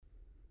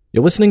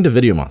You're listening to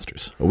Video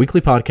Monsters, a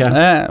weekly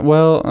podcast.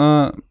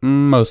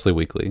 Mostly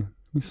weekly.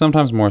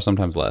 Sometimes more,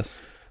 sometimes less.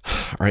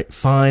 All right,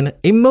 fine.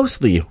 A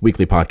mostly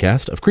weekly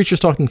podcast of Creatures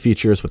Talking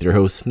Features with your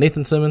hosts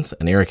Nathan Simmons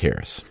and Eric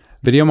Harris.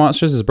 Video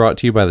Monsters is brought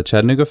to you by the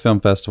Chattanooga Film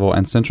Festival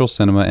and Central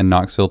Cinema in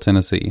Knoxville,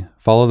 Tennessee.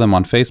 Follow them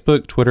on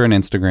Facebook, Twitter, and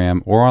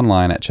Instagram, or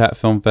online at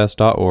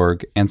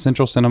chatfilmfest.org and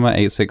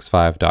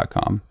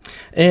centralcinema865.com.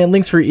 And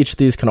links for each of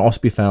these can also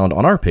be found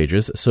on our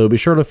pages, so be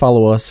sure to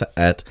follow us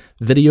at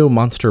Video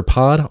Monster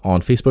Pod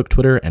on Facebook,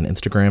 Twitter, and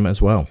Instagram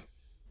as well.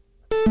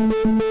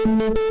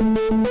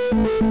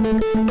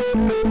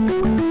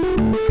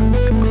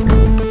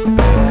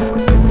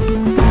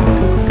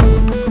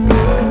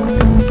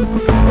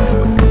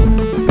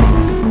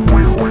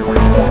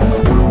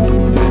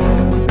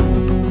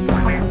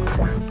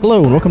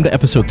 Hello and welcome to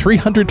episode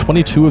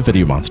 322 of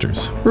Video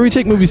Monsters, where we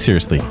take movies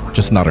seriously,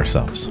 just not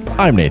ourselves.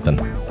 I'm Nathan.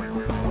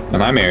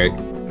 And I'm Eric.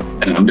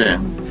 And I'm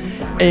Dan.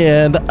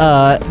 And,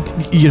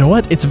 you know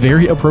what? It's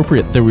very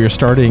appropriate that we are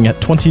starting at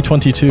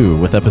 2022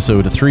 with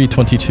episode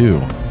 322.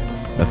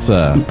 That's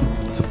a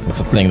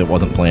thing that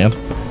wasn't planned.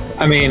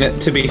 I mean,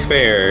 to be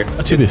fair,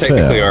 it's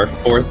technically our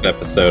fourth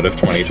episode of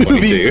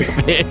 2022.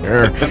 To be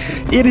fair,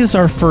 it is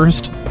our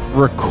first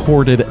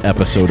recorded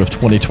episode of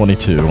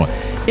 2022.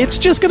 It's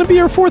just going to be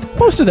our fourth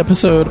posted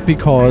episode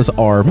because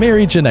our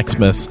Merry Gen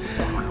Xmas,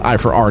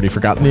 I've already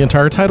forgotten the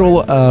entire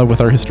title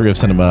with our history of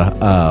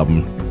cinema,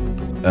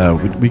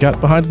 we got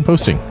behind in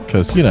posting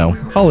because, you know,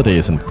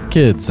 holidays and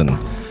kids and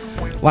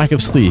lack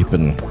of sleep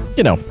and,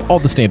 you know, all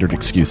the standard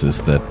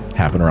excuses that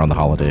happen around the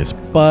holidays.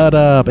 But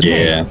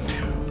yeah.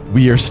 Hey,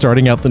 we are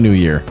starting out the new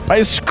year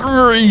by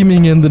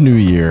screaming in the new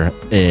year,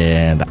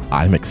 and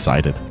I'm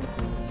excited.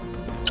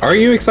 Are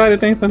you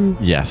excited, Nathan?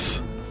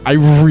 Yes, I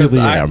really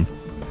am.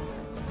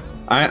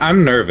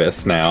 I'm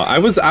nervous now. I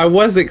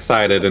was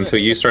excited until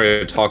you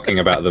started talking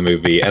about the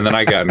movie, and then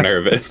I got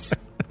nervous.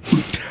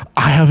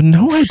 I have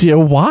no idea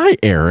why,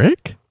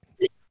 Eric.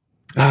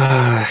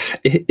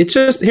 It's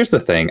just, here's the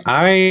thing.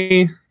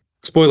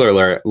 Spoiler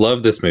alert,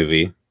 love this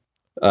movie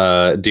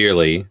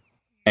dearly,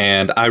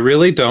 and I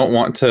really don't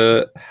want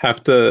to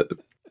have to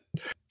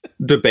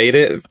debate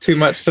it too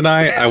much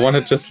tonight. I want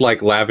to just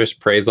like lavish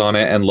praise on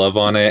it and love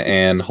on it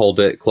and hold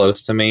it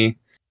close to me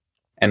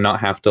and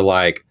not have to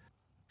like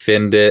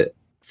fend it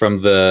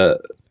from the,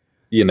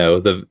 you know,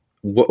 the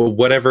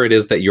whatever it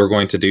is that you're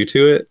going to do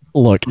to it.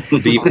 Look,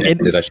 deep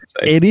ended, I should say.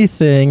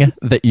 Anything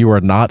that you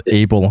are not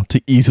able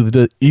to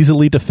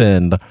easily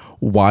defend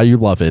why you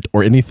love it,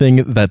 or anything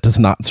that does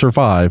not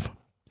survive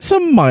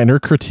some minor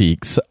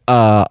critiques,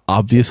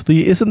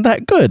 obviously isn't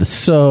that good.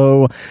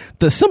 So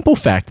the simple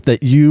fact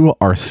that you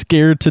are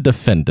scared to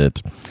defend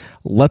it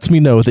lets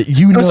me know that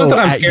you know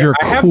at your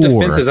core. I have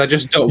defenses. I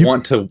just don't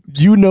want to.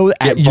 You know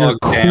at your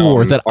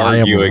core that I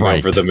am right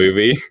over the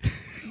movie.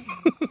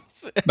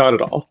 Not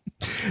at all.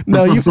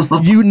 No,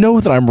 you know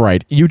that I'm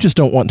right. You just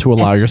don't want to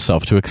allow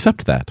yourself to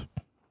accept that.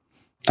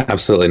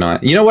 Absolutely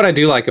not. You know what I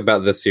do like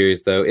about this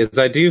series, though, is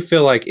I do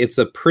feel like it's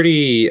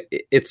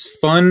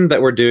fun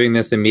that we're doing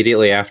this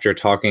immediately after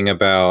talking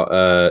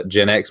about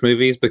Gen X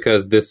movies,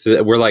 because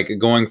we're like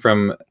going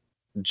from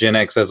Gen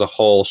X as a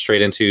whole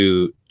straight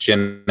into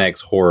Gen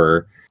X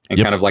horror, and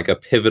kind of like a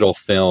pivotal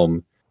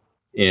film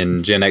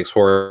in Gen X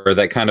horror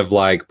that kind of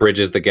like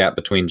bridges the gap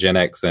between Gen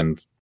X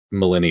and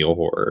millennial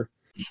horror.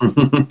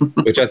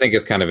 Which I think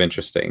is kind of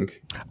interesting.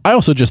 I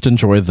also just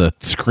enjoy the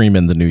scream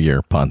in the new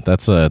year pun.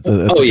 That's a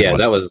one.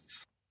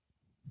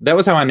 That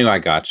was how I knew I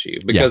got you,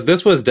 because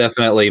this was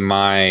definitely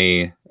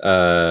my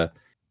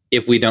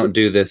if we don't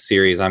do this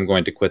series, I'm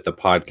going to quit the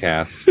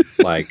podcast.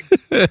 Like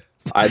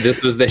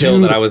this was the hill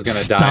that I was going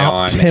to die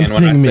on. And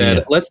when I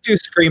said, let's do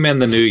Scream in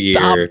the New Year,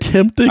 stop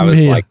tempting I was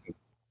me. like,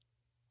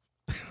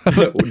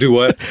 do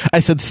what? I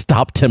said,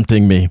 stop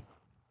tempting me.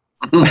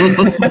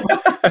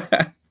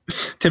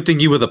 Tempting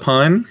you with a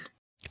pun?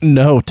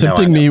 No,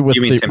 tempting me with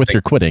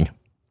your quitting.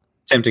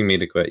 Tempting me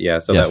to quit, yeah.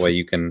 So that way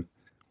you can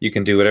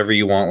do whatever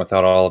you want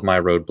without all of my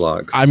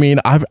roadblocks. I mean,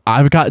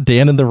 I've got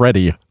Dan in the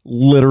ready,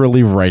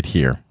 literally right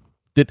here.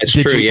 It's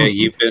true. Yeah,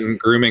 you've been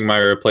grooming my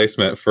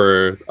replacement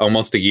for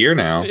almost a year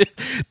now.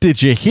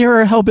 Did you hear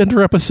our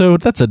Hellbender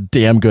episode? That's a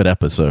damn good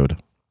episode.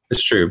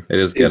 It's true. It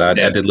is good.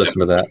 I did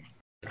listen to that.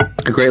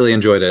 I greatly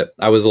enjoyed it.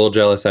 I was a little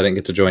jealous I didn't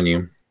get to join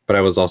you, but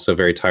I was also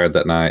very tired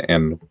that night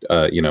and,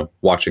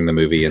 watching the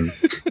movie. And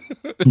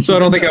so I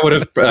don't think I would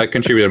have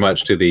contributed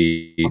much to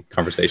the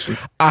conversation.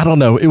 I don't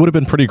know. It would have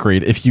been pretty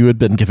great if you had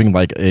been giving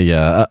like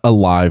a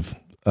live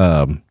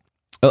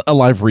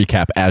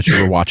recap as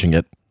you were watching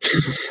it.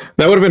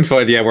 That would have been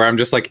fun. Yeah. Where I'm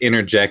just like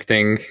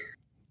interjecting,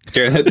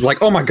 like,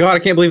 oh my God, I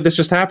can't believe this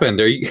just happened.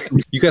 Are you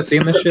guys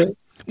seeing this shit?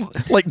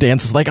 Like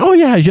Dance is like, oh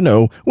yeah,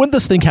 when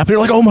this thing happened,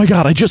 you're like, oh my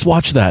God, I just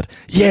watched that.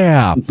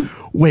 Yeah.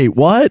 Wait,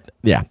 what?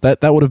 Yeah,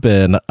 that would have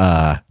been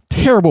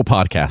terrible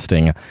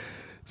podcasting.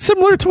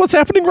 Similar to what's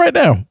happening right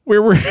now,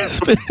 where we're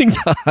spending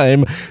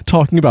time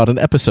talking about an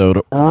episode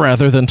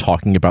rather than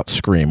talking about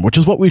Scream, which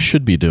is what we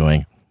should be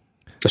doing.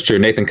 That's true.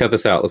 Nathan, cut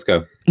this out. Let's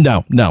go.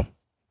 No.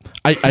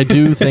 I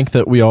do think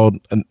that we all,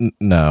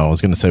 no, I was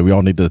going to say we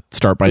all need to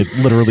start by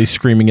literally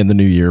screaming in the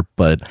new year,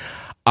 but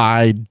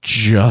I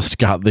just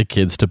got the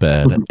kids to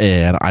bed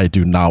and I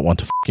do not want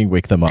to fucking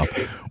wake them up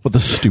with a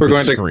stupid We're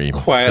going scream.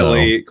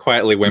 to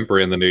quietly whimper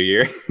in the new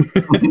year.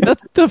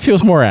 That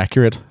feels more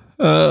accurate.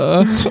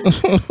 I'm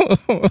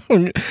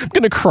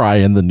going to cry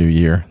in the new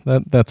year.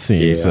 That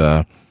seems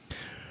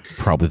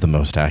probably the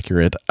most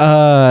accurate.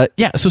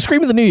 So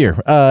Scream in the New Year.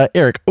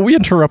 Eric, we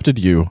interrupted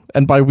you,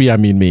 and by we I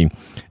mean me.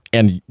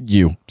 And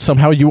you.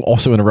 Somehow you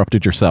also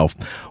interrupted yourself.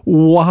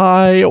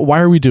 Why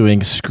are we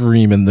doing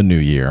Scream in the New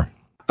Year?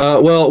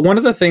 Well, one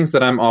of the things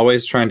that I'm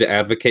always trying to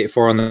advocate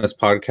for on this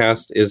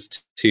podcast is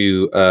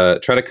to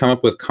try to come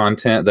up with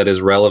content that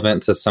is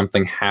relevant to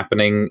something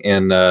happening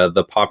in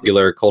the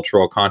popular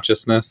cultural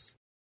consciousness.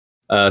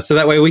 So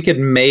that way we could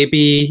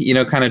maybe,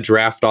 kind of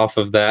draft off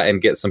of that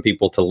and get some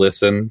people to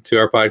listen to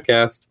our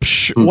podcast.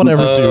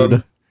 Whatever,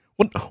 dude.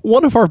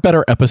 One of our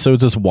better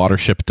episodes is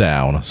Watership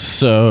Down.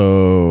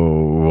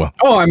 So,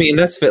 I mean,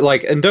 that's fit.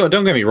 Like, and don't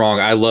get me wrong.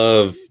 I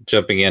love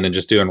jumping in and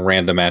just doing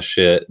random ass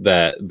shit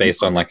that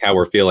based on like how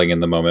we're feeling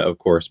in the moment, of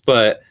course.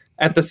 But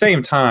at the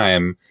same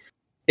time,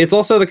 it's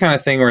also the kind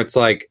of thing where it's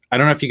like, I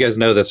don't know if you guys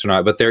know this or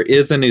not, but there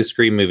is a new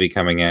Scream movie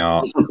coming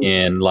out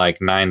in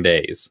like 9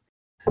 days.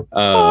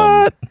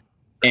 What?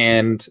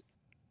 And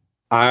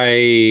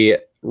I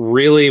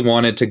really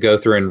wanted to go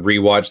through and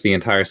rewatch the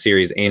entire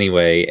series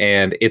anyway,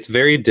 and it's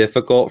very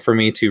difficult for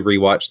me to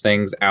rewatch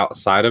things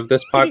outside of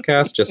this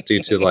podcast just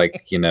due to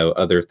like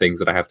other things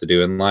that I have to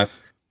do in life.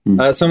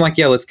 So I'm like,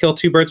 let's kill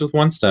two birds with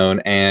one stone,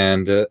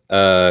 and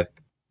I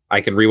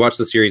can rewatch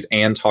the series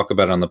and talk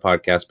about it on the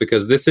podcast,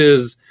 because this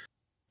is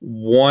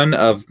one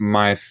of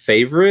my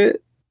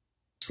favorite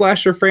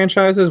slasher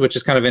franchises, which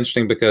is kind of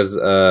interesting because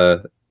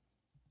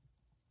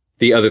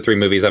the other 3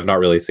 movies I've not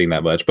really seen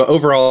that much. But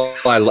overall,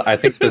 I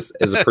think this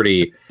is a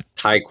pretty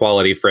high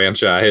quality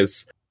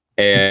franchise.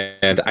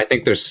 And I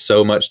think there's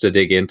so much to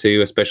dig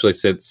into, especially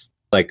since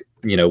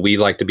we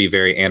like to be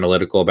very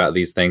analytical about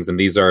these things. And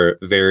these are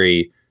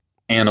very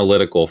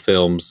analytical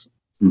films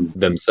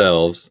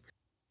themselves.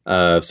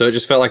 So it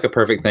just felt like a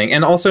perfect thing.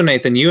 And also,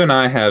 Nathan, you and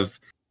I have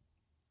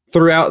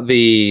throughout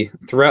the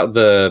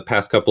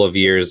past couple of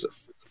years,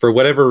 for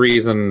whatever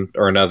reason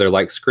or another,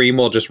 like Scream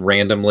will just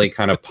randomly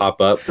kind of pop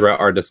up throughout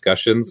our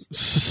discussions.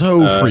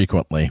 So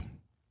frequently.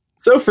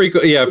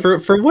 Yeah,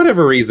 for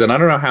whatever reason. I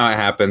don't know how it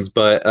happens,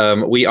 but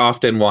we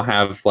often will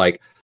have like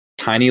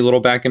tiny little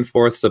back and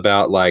forths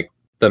about like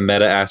the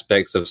meta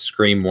aspects of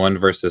Scream 1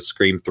 versus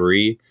Scream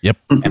 3. Yep.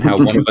 And how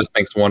one of us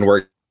thinks one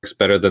works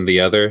better than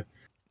the other.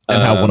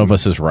 And how one of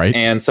us is right.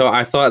 And so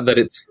I thought that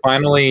it's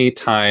finally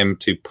time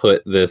to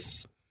put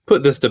this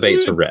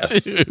debate to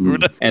rest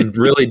and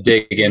really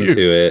dig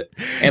into it.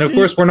 And of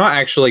course, we're not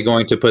actually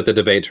going to put the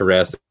debate to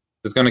rest.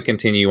 It's going to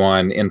continue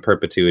on in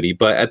perpetuity.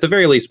 But at the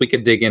very least, we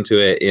could dig into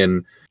it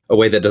in a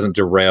way that doesn't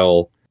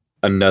derail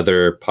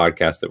another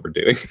podcast that we're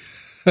doing.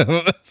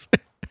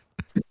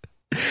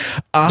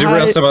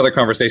 Derail some other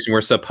conversation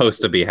we're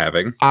supposed to be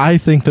having. I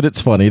think that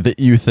it's funny that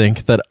you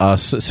think that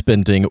us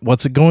spending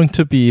what's going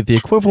to be the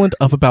equivalent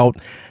of about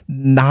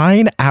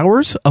 9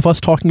 hours of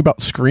us talking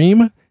about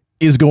Scream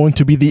is going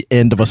to be the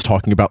end of us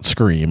talking about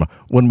Scream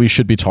when we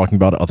should be talking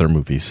about other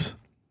movies.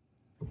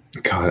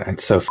 God, I'm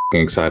so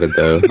fucking excited,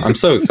 though. I'm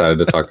so excited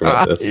to talk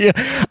about this.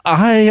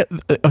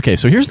 Okay,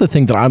 so here's the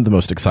thing that I'm the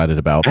most excited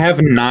about. I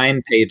have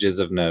 9 pages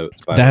of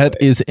notes, by That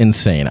the way. is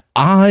insane.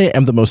 I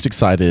am the most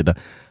excited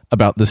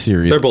about the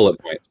series. They're bullet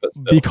points, but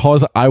still.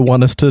 Because I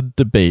want us to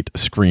debate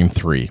Scream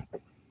 3.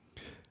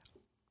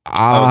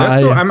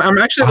 I'm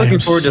actually looking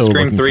forward to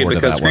Scream 3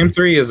 because Scream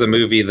 3 is a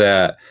movie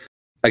that,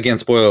 again,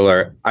 spoiler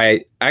alert,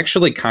 I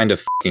actually kind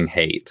of fucking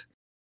hate.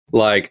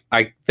 Like,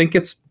 I think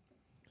it's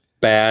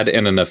bad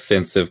in an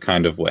offensive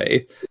kind of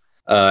way.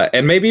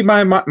 And maybe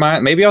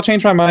maybe I'll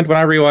change my mind when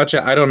I rewatch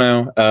it. I don't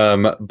know.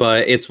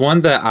 But it's one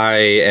that I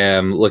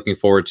am looking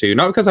forward to,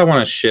 not because I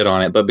want to shit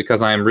on it, but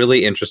because I am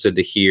really interested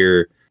to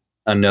hear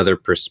another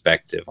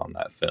perspective on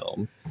that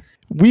film.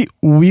 We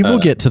will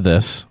get to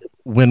this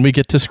when we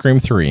get to Scream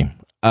 3.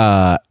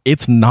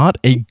 It's not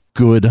a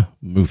good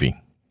movie.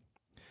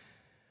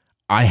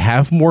 I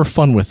have more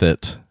fun with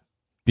it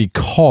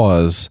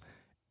because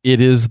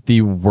it is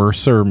the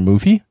worser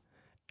movie.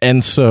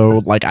 And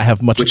so, like, I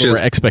have much lower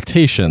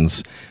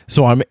expectations.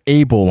 So I'm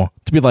able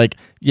to be like,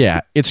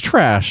 yeah, it's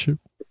trash,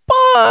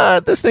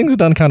 but this thing's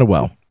done kind of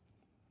well.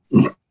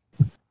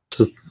 This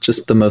is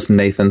just the most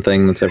Nathan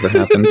thing that's ever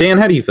happened. Dan,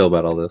 how do you feel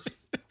about all this?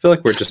 I feel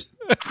like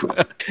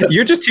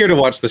you're just here to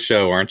watch the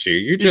show, aren't you?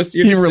 You're just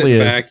really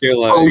sitting back. You're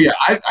like, oh yeah,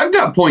 I've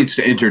got points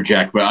to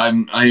interject, but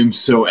I am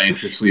so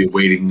anxiously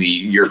awaiting the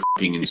 "you're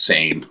fucking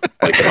insane"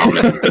 like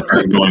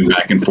comment going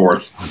back and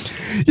forth.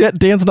 Yeah,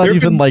 Dan's not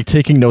even like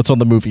taking notes on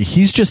the movie.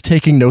 He's just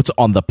taking notes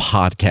on the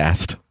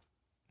podcast.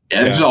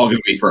 Yeah, this is all going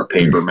to be for a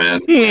paper,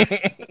 man. There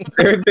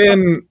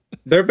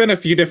have been a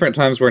few different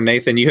times where,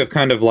 Nathan, you have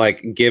kind of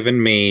like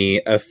given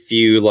me a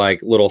few like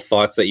little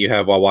thoughts that you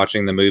have while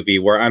watching the movie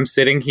where I'm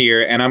sitting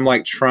here and I'm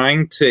like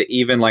trying to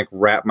even like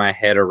wrap my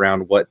head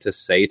around what to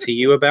say to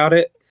you about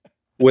it.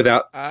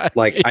 without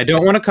like I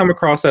don't want to come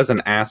across as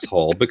an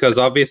asshole because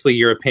obviously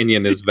your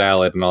opinion is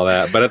valid and all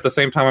that, but at the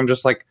same time I'm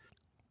just like,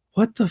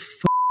 what the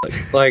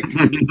fuck? Like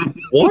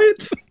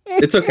what?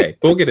 It's okay.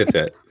 We'll get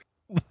into it.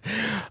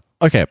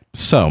 Okay,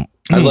 so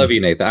I love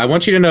you, Nathan. I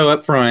want you to know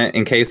up front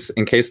in case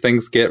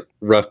things get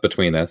rough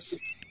between us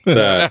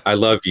that I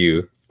love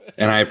you.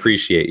 And I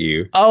appreciate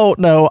you. Oh,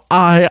 no,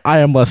 I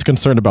am less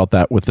concerned about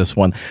that with this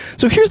one.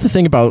 So here's the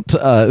thing about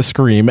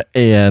Scream,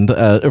 and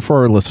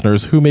for our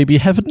listeners who maybe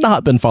have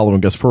not been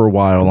following us for a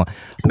while,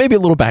 maybe a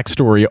little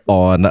backstory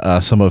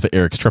on some of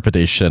Eric's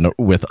trepidation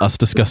with us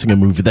discussing a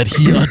movie that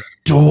he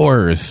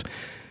adores,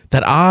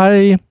 that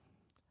I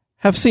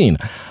have seen.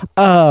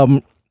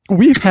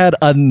 We've had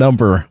a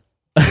number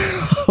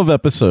of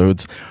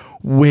episodes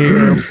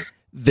where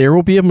there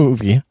will be a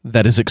movie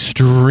that is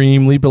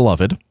extremely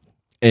beloved,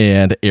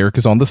 and Eric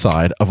is on the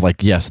side of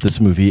like, yes,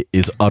 this movie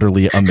is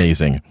utterly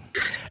amazing.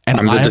 And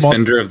I'm the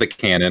defender of the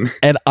canon.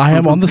 And I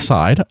am on the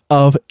side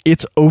of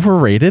it's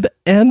overrated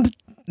and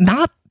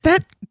not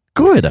that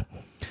good.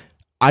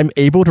 I'm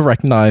able to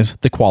recognize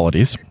the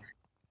qualities,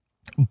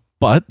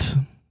 but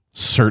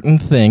certain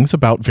things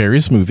about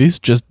various movies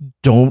just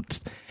don't,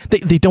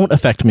 they don't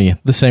affect me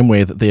the same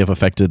way that they have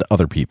affected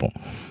other people.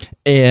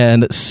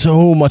 And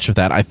so much of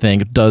that, I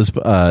think, does,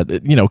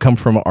 come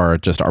from our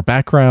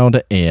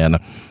background and,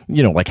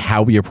 like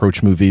how we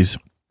approach movies.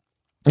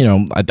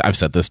 I've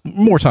said this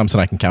more times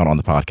than I can count on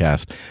the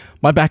podcast.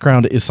 My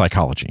background is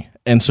psychology.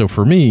 And so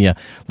for me,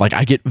 like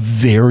I get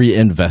very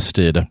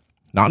invested,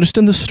 not just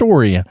in the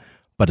story,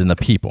 but in the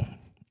people.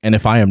 And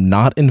if I am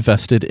not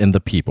invested in the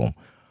people,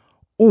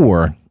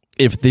 or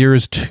if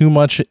there's too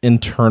much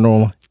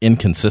internal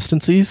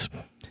inconsistencies,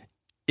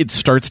 it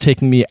starts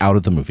taking me out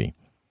of the movie.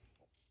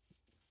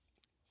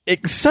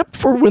 Except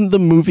for when the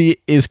movie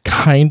is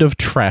kind of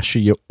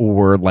trashy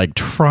or like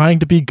trying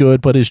to be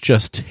good, but is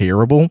just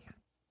terrible.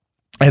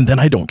 And then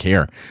I don't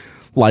care.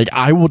 Like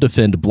I will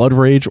defend Blood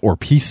Rage or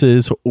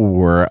Pieces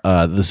or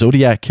the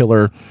Zodiac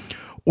Killer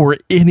or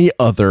any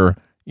other,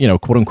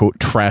 quote unquote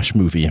trash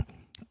movie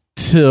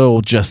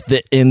till just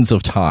the ends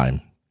of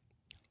time.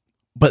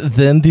 But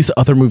then these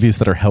other movies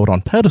that are held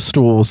on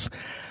pedestals,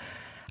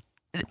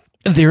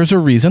 there's a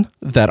reason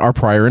that our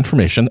prior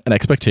information and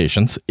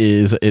expectations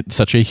is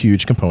such a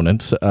huge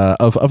component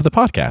of the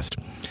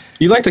podcast.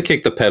 You like to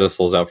kick the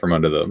pedestals out from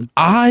under them.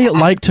 I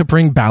like to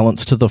bring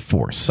balance to the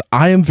Force.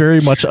 I am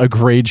very much a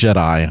gray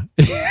Jedi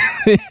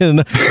in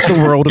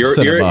the world of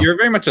cinema. You're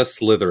very much a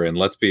Slytherin.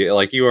 Let's be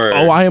like you are.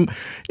 Oh, I am.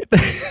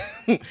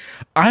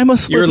 I'm a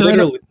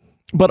Slytherin,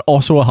 but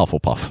also a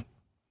Hufflepuff.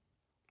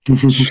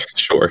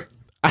 Sure.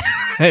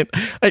 I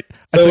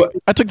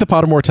took the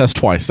Pottermore test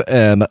twice,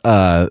 and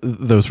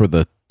those were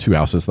the two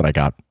houses that I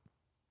got.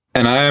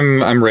 And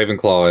I'm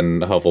Ravenclaw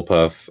and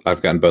Hufflepuff.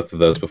 I've gotten both of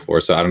those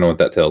before, so I don't know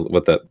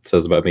what that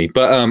says about me.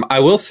 But I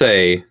will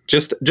say,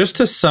 just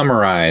to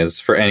summarize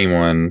for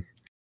anyone,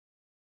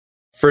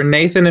 for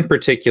Nathan in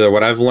particular,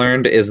 what I've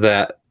learned is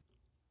that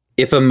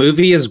if a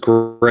movie is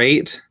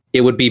great,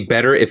 it would be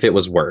better if it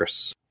was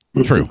worse.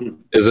 True.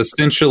 Is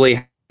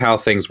essentially how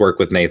things work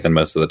with Nathan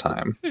most of the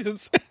time.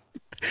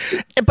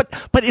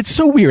 But it's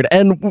so weird,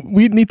 and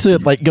we need to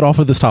like get off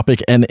of this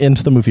topic and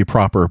into the movie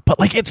proper. But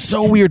like, it's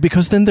so weird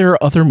because then there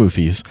are other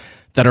movies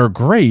that are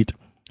great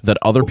that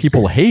other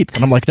people hate,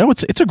 and I'm like, no,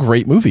 it's a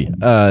great movie.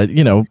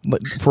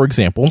 For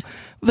example,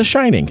 The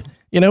Shining.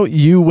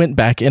 You went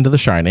back into The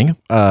Shining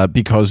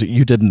because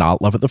you did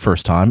not love it the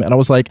first time, and I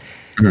was like,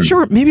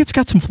 sure, maybe it's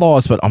got some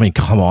flaws, but I mean,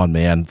 come on,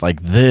 man,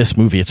 like this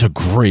movie, it's a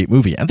great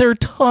movie, and there are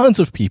tons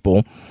of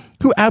people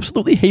who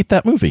absolutely hate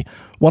that movie.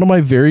 One of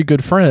my very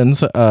good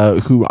friends,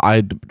 who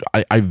I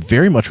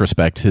very much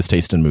respect his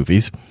taste in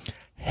movies,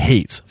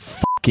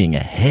 fucking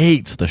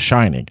hates The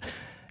Shining.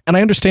 And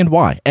I understand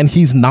why. And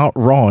he's not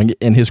wrong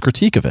in his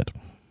critique of it.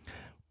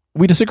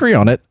 We disagree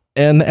on it,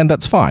 and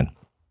that's fine.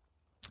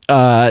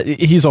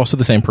 He's also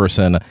the same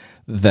person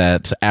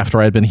that, after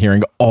I had been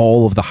hearing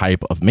all of the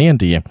hype of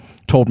Mandy,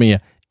 told me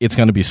it's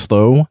going to be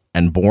slow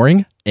and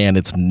boring, and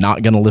it's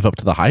not going to live up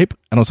to the hype.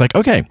 And I was like,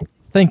 okay,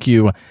 thank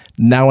you.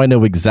 Now I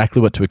know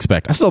exactly what to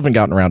expect. I still haven't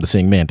gotten around to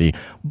seeing Mandy,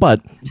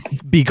 but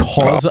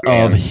because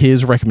of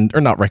his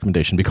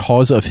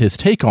because of his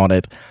take on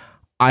it,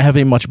 I have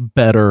a much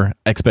better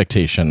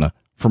expectation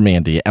for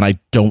Mandy, and I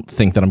don't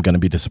think that I'm going to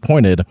be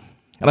disappointed.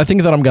 And I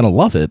think that I'm going to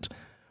love it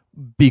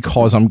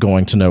because I'm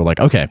going to know, like,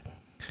 okay,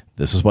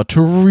 this is what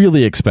to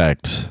really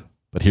expect,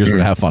 but here's where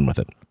to have fun with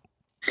it.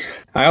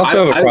 I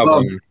also have a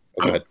problem.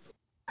 Go ahead.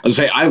 I was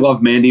say I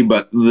love Mandy,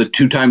 but the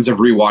two times I've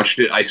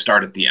rewatched it, I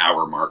start at the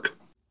hour mark.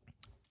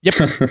 Yep.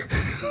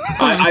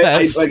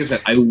 I like I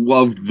said, I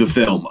loved the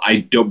film. I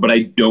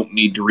don't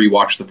need to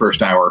rewatch the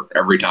first hour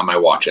every time I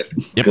watch it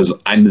because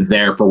I'm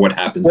there for what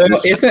happens. Well,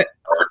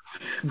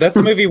 that's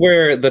a movie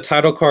where the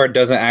title card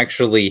doesn't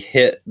actually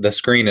hit the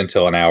screen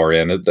until an hour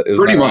in.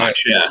 Pretty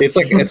much, yeah. It's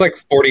like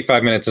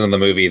 45 minutes into the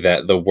movie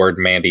that the word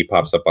Mandy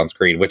pops up on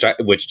screen, which I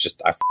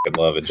fucking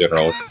love in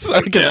general.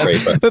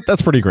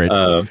 That's pretty great.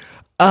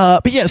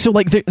 But yeah, so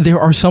like there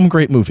are some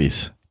great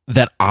movies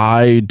that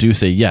I do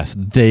say, yes,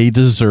 they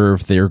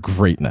deserve their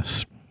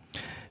greatness.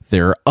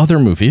 There are other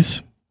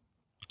movies,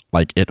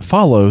 like It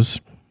Follows,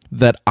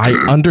 that I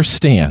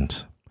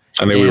understand.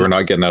 I mean, we were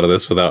not getting out of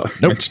this without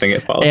mentioning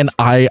It Follows. And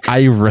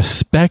I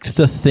respect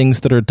the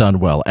things that are done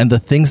well. And the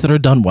things that are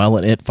done well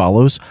in It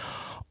Follows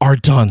are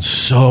done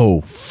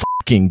so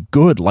fucking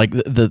good. Like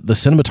the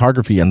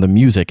cinematography and the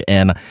music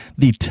and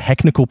the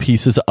technical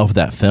pieces of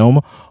that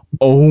film.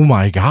 Oh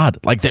my God.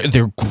 Like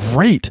they're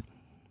great.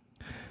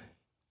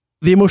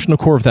 The emotional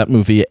core of that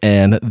movie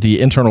and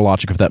the internal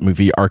logic of that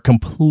movie are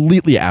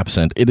completely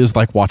absent. It is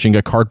like watching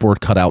a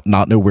cardboard cutout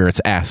not know where its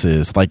ass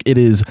is. Like it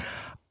is...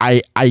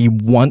 I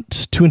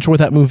want to enjoy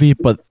that movie,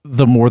 but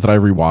the more that I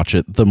rewatch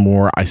it, the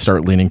more I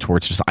start leaning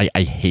towards just,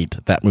 I hate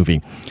that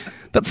movie.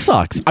 That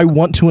sucks. I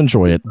want to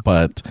enjoy it,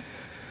 but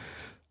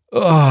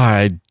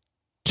I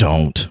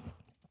don't.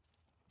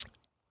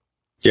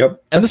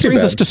 Yep. And this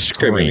brings us to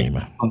Scream.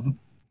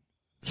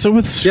 So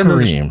with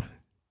Scream,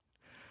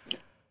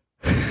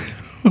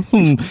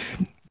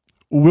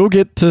 we'll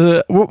get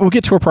to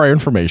our prior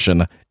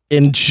information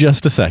in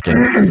just a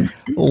second.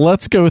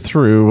 Let's go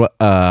through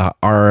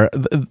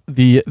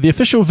the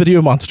official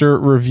Video Monster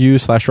review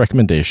 /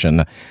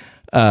 recommendation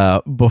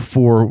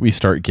before we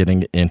start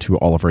getting into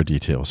all of our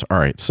details. All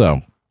right, so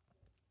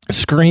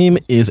Scream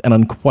is an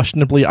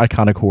unquestionably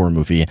iconic horror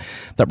movie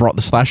that brought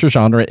the slasher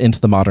genre into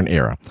the modern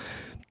era.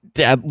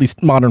 At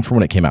least modern for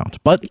when it came out,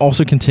 but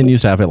also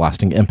continues to have a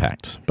lasting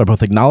impact. By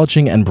both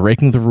acknowledging and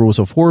breaking the rules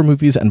of horror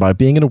movies and by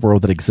being in a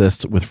world that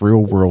exists with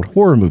real-world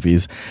horror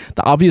movies,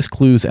 the obvious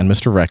clues and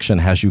misdirection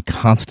has you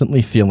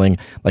constantly feeling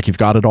like you've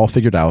got it all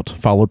figured out,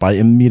 followed by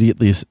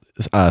immediately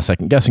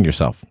second-guessing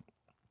yourself.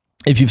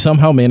 If you've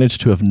somehow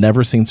managed to have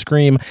never seen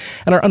Scream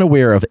and are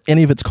unaware of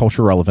any of its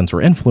cultural relevance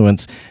or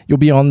influence, you'll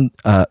be on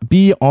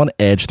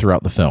edge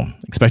throughout the film,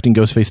 expecting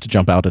Ghostface to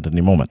jump out at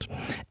any moment.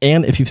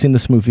 And if you've seen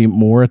this movie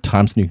more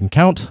times than you can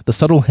count, the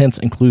subtle hints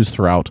and clues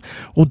throughout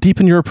will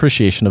deepen your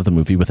appreciation of the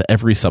movie with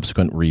every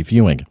subsequent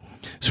reviewing.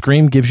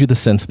 Scream gives you the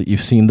sense that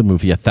you've seen the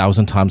movie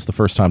 1,000 times the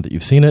first time that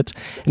you've seen it,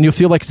 and you'll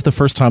feel like it's the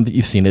first time that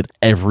you've seen it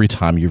every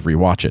time you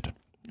rewatch it.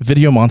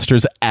 Video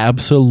Monsters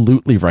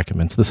absolutely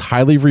recommends this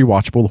highly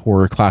rewatchable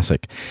horror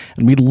classic,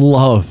 and we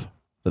love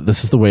that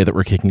this is the way that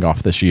we're kicking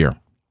off this year.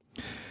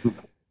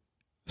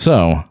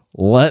 So,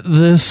 let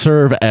this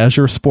serve as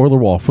your spoiler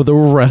wall for the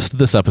rest of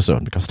this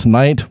episode, because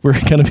tonight we're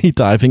going to be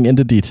diving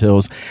into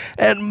details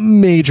and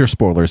major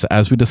spoilers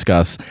as we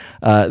discuss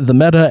the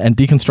meta and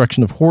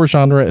deconstruction of horror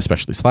genre,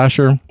 especially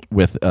slasher,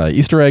 with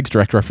Easter eggs,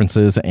 direct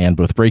references, and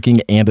both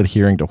breaking and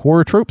adhering to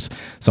horror tropes,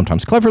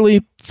 sometimes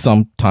cleverly,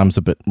 sometimes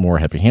a bit more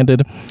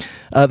heavy-handed.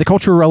 The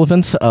cultural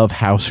relevance of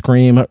how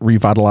Scream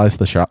revitalized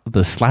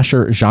the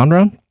slasher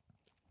genre,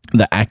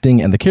 the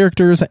acting and the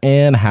characters,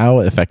 and how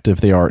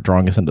effective they are at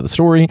drawing us into the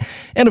story,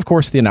 and of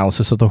course the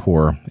analysis of the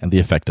horror and the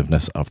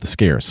effectiveness of the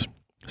scares.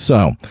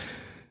 So,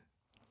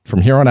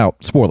 from here on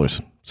out,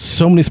 spoilers.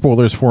 So many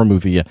spoilers for a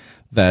movie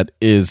that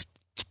is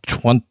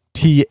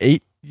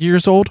 28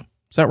 years old.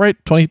 Is that right?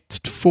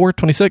 24,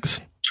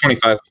 26?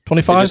 25.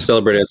 25? It just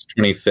celebrated its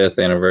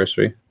 25th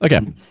anniversary. Okay,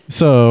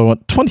 so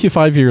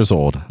 25 years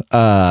old.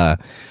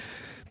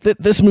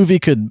 This movie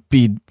could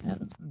be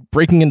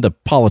breaking into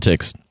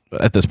politics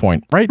at this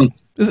point, right?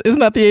 Isn't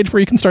that the age where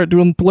you can start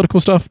doing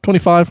political stuff?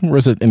 25, or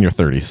is it in your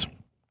 30s?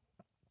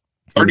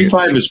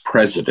 35 is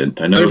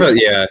president. I know.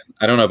 Yeah,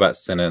 I don't know about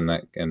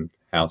Senate and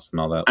House and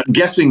all that. I'm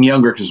guessing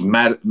younger because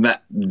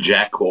Matt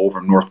Jack Cole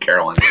from North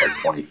Carolina is like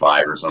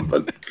 25 or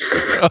something.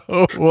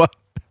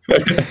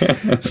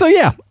 So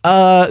yeah,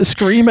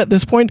 Scream at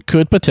this point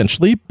could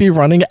potentially be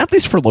running, at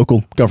least for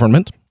local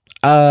government.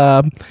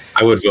 I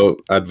would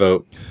vote. I'd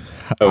vote.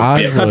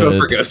 I'd vote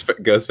for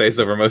Ghostface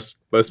over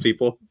most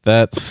people.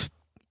 That's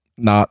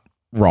not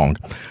wrong,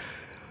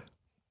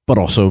 but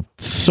also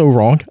so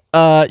wrong.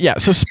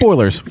 So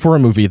spoilers for a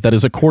movie that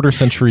is a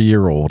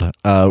quarter-century-year old.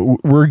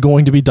 We're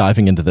going to be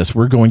diving into this.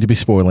 We're going to be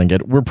spoiling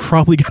it. We're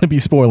probably going to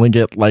be spoiling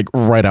it like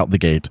right out the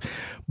gate.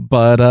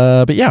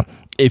 But yeah,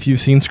 if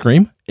you've seen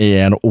Scream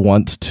and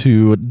want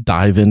to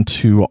dive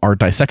into our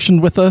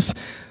dissection with us,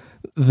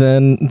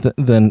 then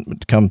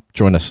come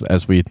join us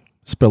as we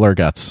spill our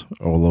guts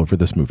all over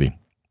this movie.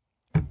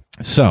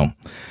 So,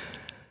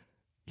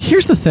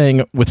 here's the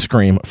thing with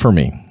Scream for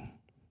me.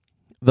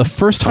 The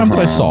first time that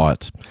I saw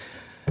it,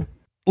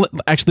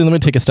 actually, let me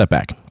take a step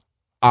back.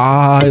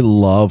 I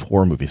love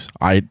horror movies.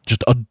 I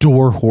just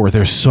adore horror.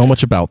 There's so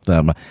much about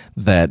them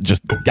that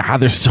just,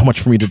 there's so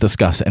much for me to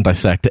discuss and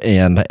dissect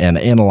and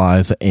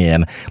analyze.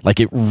 And like,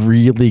 it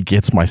really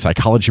gets my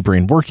psychology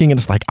brain working. And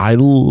it's like, I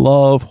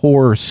love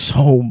horror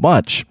so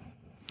much.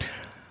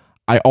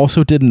 I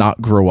also did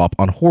not grow up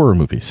on horror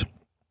movies.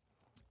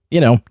 You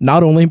know,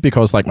 not only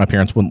because like my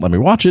parents wouldn't let me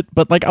watch it,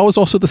 but like I was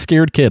also the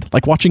scared kid.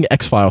 Like watching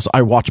X-Files,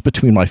 I watched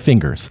between my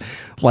fingers.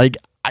 Like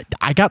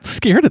I got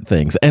scared at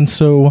things. And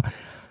so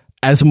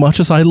as much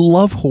as I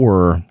love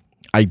horror,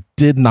 I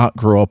did not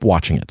grow up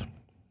watching it.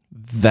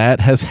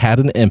 That has had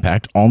an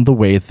impact on the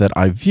way that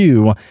I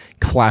view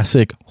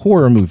classic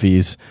horror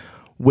movies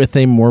with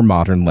a more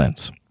modern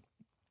lens.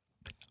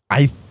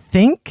 I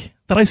think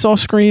that I saw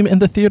Scream in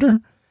the theater.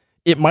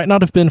 It might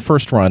not have been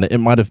first run. It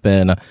might have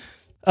been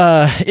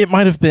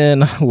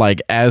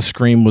like as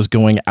Scream was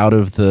going out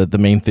of the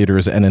main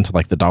theaters and into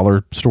like the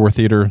dollar store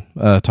theater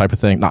type of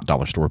thing. Not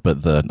dollar store,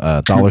 but the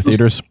dollar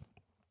theaters.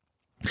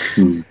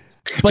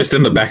 Just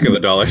in the back of the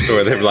dollar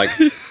store, they were like,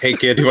 "Hey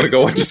kid, you want to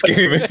go watch a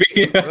scary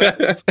movie?"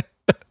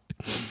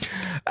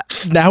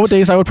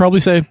 Nowadays, I would probably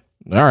say,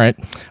 all right.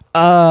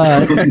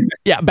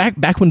 Yeah,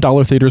 back when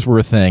dollar theaters were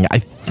a thing, I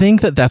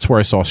think that's where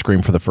I saw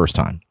Scream for the first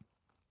time.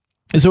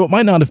 So it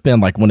might not have been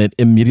like when it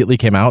immediately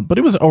came out, but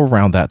it was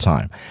around that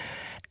time.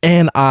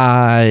 And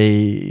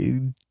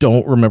I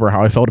don't remember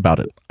how I felt about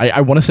it.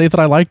 I want to say that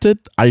I liked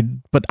it,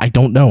 but I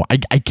don't know.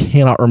 I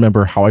cannot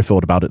remember how I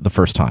felt about it the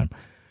first time.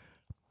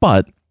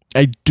 But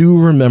I do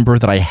remember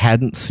that I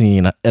hadn't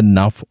seen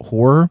enough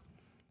horror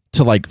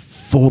to like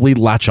fully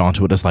latch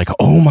onto it as like,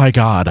 oh my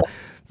God,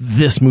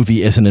 this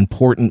movie is an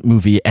important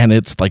movie and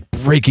it's like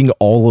breaking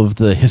all of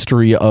the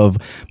history of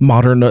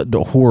modern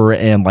horror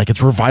and like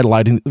it's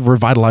revitalizing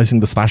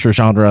the slasher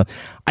genre.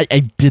 I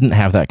didn't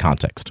have that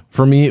context.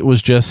 For me, it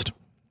was just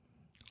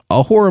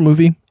a horror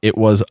movie. It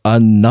was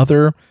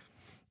another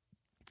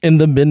in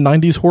the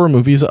mid-90s horror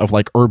movies of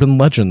like urban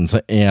legends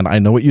and I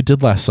Know What You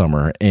Did Last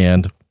Summer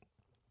and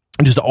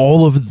just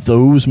all of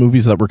those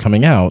movies that were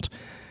coming out.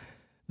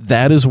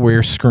 That is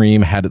where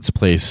Scream had its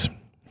place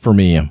for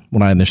me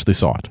when I initially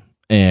saw it.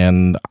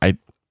 And I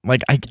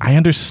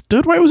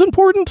understood why it was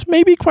important,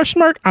 maybe, question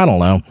mark. I don't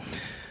know.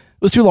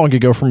 It was too long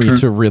ago for me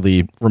to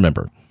really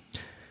remember.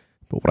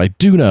 But what I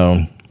do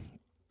know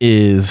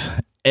is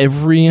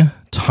every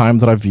time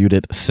that I've viewed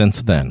it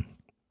since then,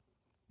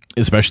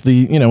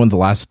 especially, in the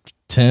last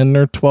 10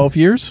 or 12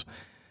 years,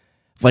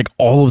 like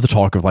all of the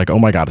talk of like, oh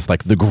my God, it's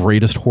like the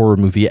greatest horror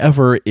movie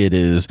ever. It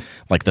is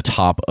like the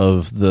top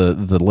of the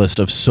list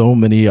of so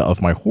many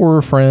of my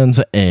horror friends.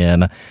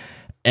 And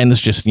it's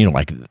just,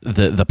 like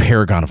the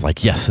paragon of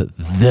like, yes,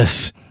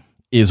 this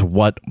is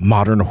what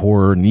modern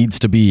horror needs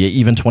to be,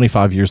 even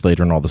 25 years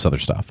later and all this other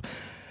stuff.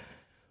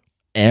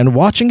 And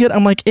watching it,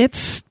 I'm like,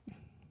 it's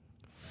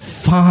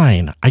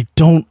fine. I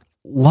don't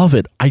love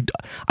it. I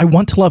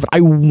want to love it. I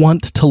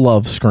want to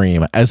love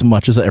Scream as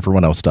much as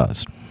everyone else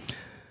does.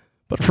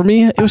 But for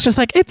me, it was just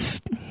like,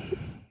 it's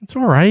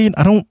all right.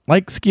 I don't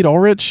like Skeet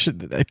Ulrich.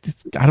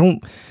 I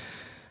don't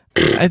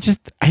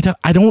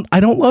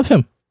love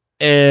him.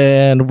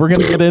 And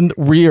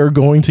we are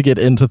going to get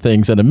into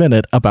things in a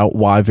minute about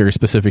why very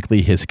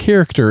specifically his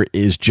character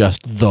is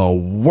just the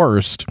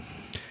worst.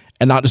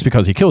 And not just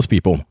because he kills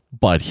people,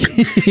 but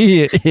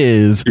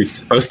he's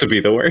supposed to be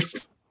the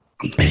worst.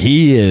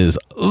 He is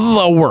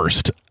the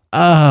worst.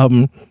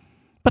 But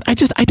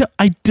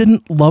I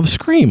didn't love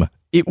Scream.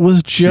 It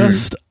was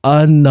just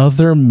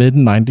another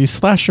mid-90s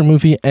slasher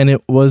movie, and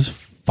it was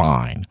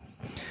fine.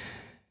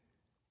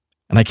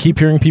 And I keep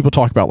hearing people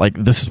talk about, like,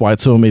 this is why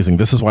it's so amazing.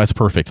 This is why it's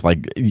perfect.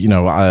 Like,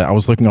 I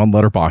was looking on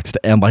Letterboxd,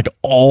 and, like,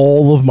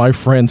 all of my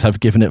friends have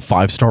given it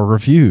 5-star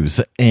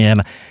reviews.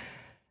 And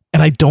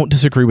I don't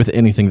disagree with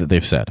anything that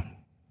they've said.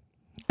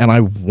 And I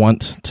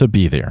want to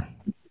be there.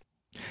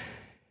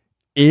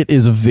 It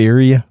is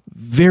very,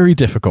 very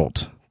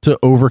difficult to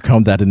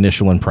overcome that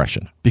initial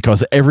impression,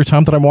 because every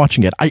time that I'm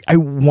watching it, I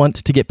want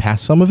to get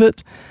past some of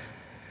it.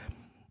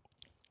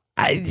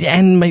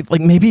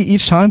 Maybe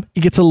each time it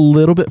gets a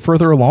little bit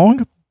further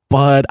along,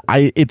 but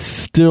it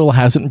still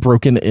hasn't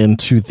broken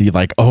into the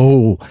like,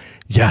 oh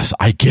yes,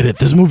 I get it.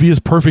 This movie is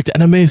perfect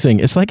and amazing.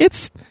 It's like,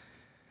 it's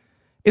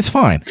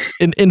fine.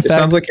 In fact,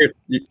 sounds like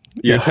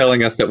you're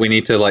telling us that we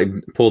need to like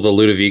pull the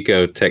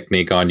Ludovico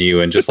technique on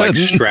you and just like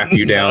strap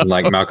you down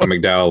like Malcolm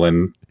McDowell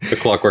and The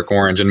Clockwork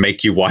Orange and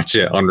make you watch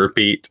it on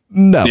repeat.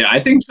 No. Yeah, I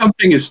think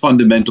something is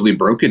fundamentally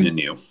broken in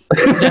you.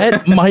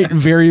 That might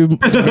very,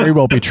 very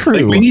well be true.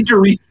 Like we need to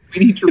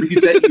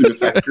reset you to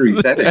factory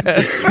settings.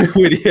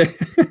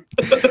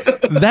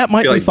 That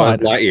might be fine.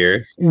 Buzz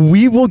Lightyear.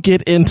 We will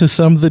get into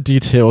some of the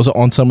details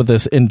on some of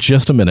this in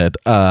just a minute.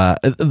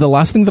 The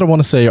last thing that I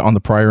want to say on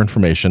the prior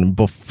information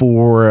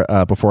before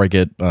I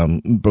get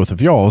both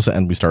of y'all's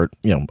and we start,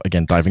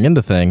 again, diving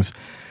into things.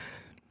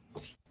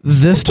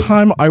 This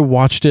time I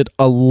watched it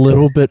a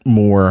little bit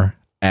more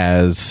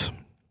as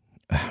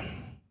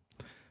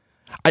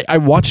I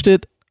watched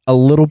it a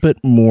little bit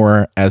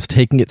more as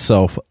taking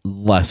itself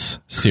less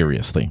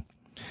seriously,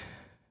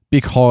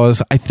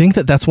 because I think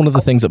that that's one of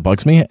the things that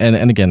bugs me.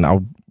 And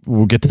again,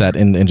 we'll get to that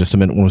in just a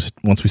minute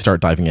once we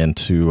start diving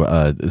into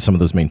some of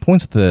those main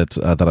points that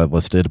I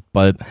listed.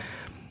 But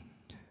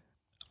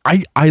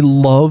I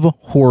love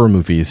horror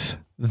movies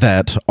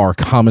that are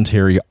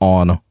commentary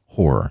on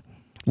horror.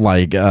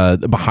 Like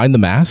Behind the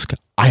Mask,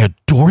 I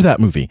adore that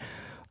movie.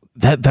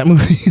 That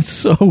movie is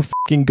so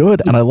fucking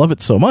good, and I love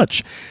it so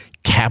much.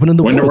 Cabin in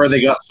the Woods. Wonder where they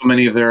got so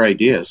many of their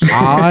ideas.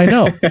 I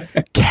know.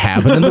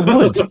 Cabin in the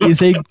Woods is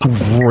a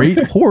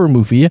great horror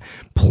movie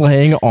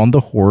playing on the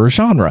horror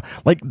genre.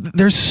 Like,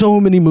 there's so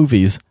many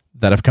movies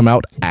that have come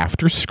out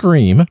after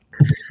Scream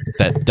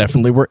that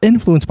definitely were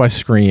influenced by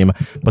Scream,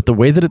 but the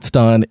way that it's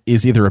done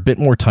is either a bit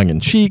more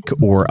tongue-in-cheek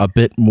or a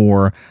bit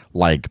more,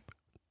 like,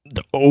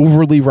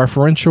 overly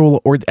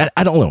referential, or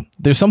I don't know.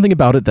 There's something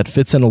about it that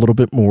fits in a little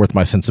bit more with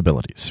my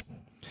sensibilities.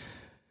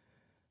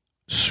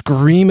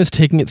 Scream is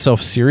taking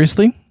itself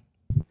seriously,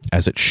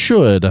 as it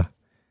should,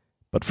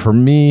 but for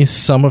me,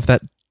 some of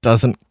that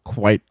doesn't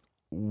quite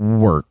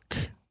work.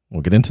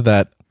 We'll get into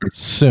that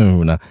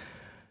soon.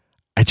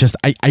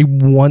 I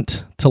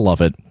want to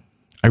love it.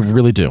 I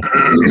really do.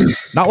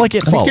 Not like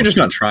It Follows. You're just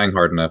not trying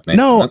hard enough, Nathan.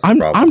 No,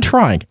 I'm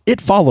trying.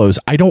 It Follows.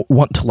 I don't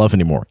want to love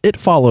anymore. It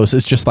Follows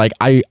is just like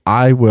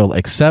I will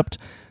accept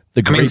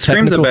the great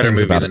Scream's a technical better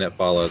things movie about than it. It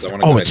Follows. I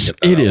want to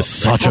It is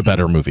such a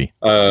better movie.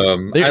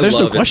 There's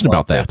no question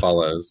about that. It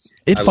Follows.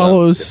 It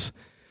Follows.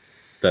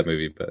 That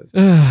movie, but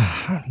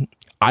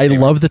I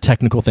love the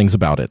technical things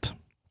about it.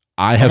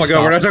 I have. Oh my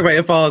god, we're not talking about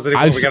It Follows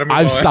anymore. We gotta move on.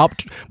 I've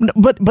stopped,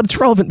 but it's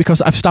relevant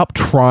because I've stopped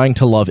trying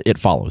to love It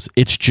Follows.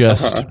 It's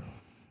just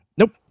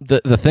nope.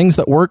 The things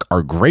that work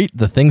are great.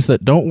 The things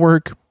that don't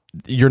work,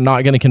 you're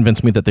not going to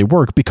convince me that they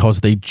work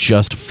because they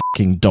just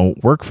fucking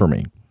don't work for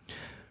me.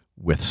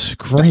 With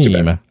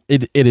Scream,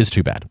 it is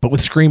too bad. But with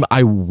Scream,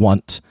 I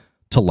want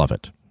to love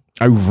it.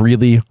 I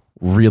really,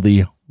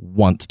 really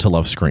want to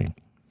love Scream.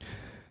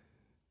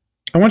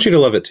 I want you to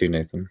love it too,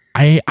 Nathan.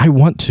 I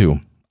want to.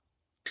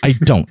 I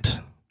don't.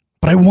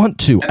 But I want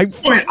to. I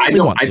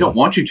don't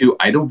want you to.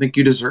 I don't think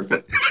you deserve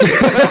it.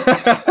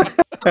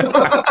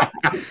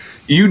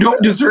 You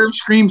don't deserve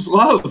Scream's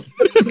love.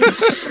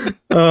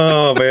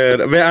 Oh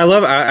man, I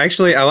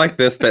like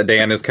this that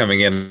Dan is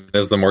coming in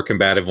as the more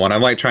combative one.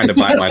 I'm like trying to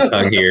bite my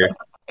tongue here,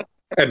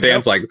 and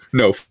Dan's like,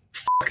 "No,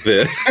 fuck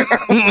this,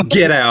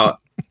 get out."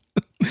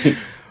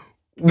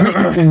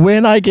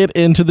 When I get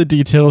into the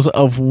details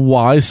of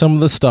why some of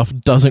the stuff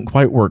doesn't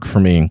quite work for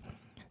me,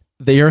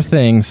 they are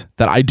things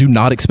that I do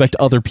not expect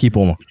other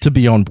people to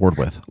be on board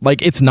with.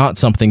 Like, it's not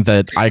something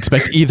that I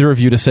expect either of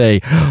you to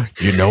say,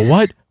 you know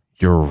what?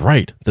 You're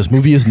right. This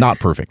movie is not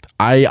perfect.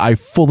 I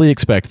fully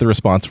expect the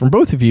response from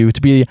both of you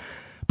to be,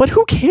 but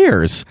who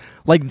cares?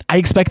 Like, I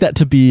expect that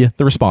to be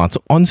the response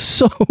on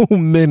so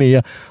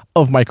many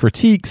of my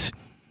critiques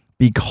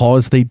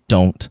because they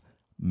don't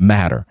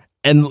matter.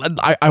 And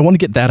I want to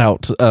get that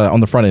out on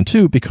the front end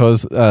too,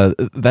 because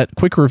that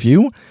quick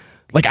review,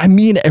 like, I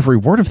mean every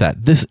word of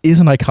that. This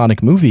is an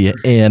iconic movie,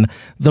 and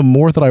the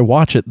more that I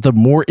watch it, the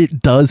more it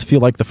does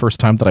feel like the first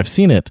time that I've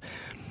seen it.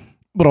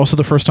 But also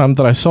the first time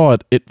that I saw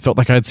it, it felt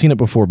like I had seen it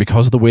before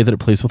because of the way that it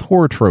plays with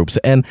horror tropes.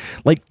 And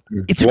like,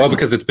 it's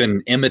because it's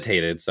been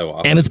imitated so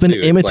often. And it's been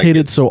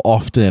imitated so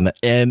often,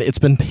 and it's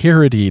been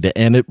parodied,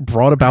 and it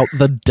brought about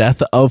the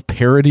death of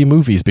parody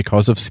movies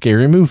because of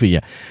Scary Movie.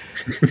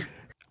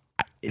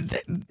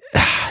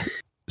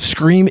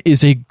 Scream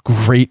is a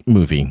great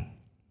movie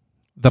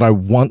that I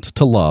want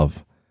to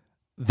love,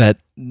 that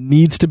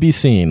needs to be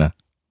seen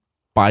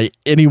by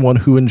anyone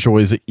who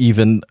enjoys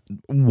even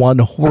one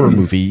horror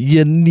movie.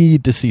 You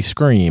need to see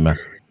Scream.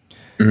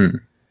 Mm-hmm.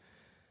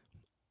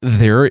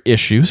 There are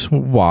issues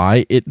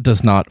why it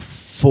does not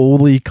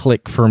fully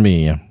click for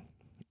me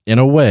in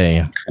a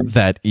way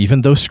that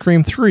even though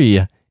Scream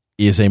 3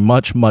 is a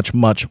much, much,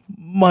 much,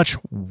 much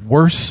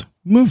worse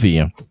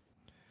movie,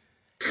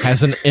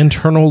 has an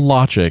internal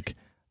logic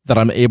that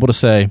I'm able to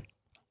say,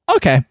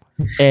 okay,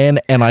 and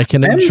I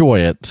can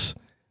enjoy it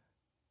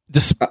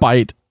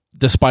despite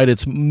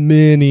its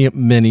many,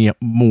 many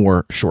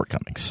more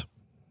shortcomings.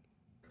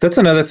 That's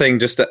another thing,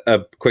 just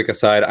a quick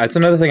aside. It's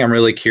another thing I'm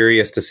really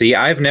curious to see.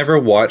 I've never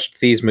watched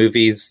these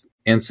movies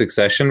in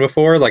succession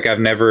before. Like,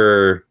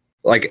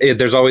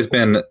 there's always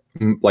been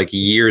like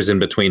years in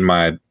between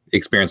my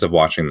experience of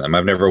watching them.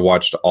 I've never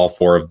watched all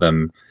four of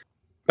them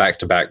back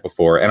to back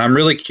before. And I'm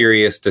really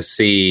curious to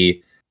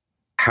see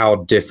how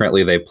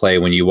differently they play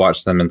when you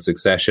watch them in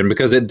succession,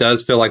 because it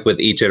does feel like with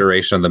each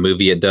iteration of the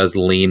movie, it does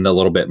lean a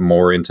little bit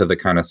more into the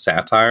kind of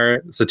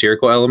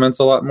satirical elements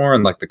a lot more,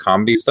 and like the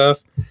comedy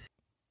stuff.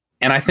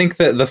 And I think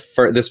that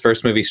this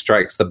first movie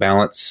strikes the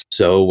balance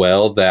so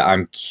well that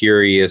I'm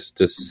curious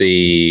to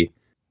see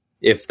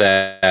if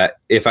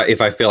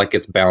I feel like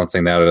it's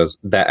balancing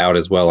that out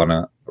as well on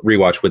a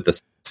rewatch with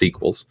the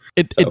sequels.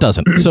 It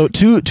doesn't. So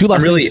two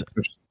last things.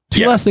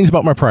 Last things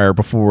about my prior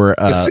before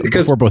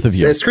both of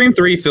you. Scream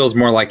 3 feels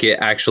more like it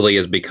actually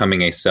is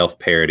becoming a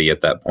self-parody at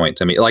that point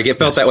to me. Like, it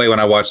felt that way when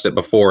I watched it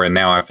before, and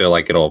now I feel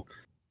like it'll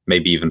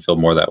maybe even feel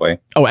more that way.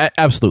 Oh,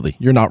 absolutely.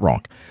 You're not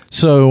wrong.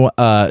 So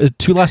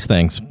two last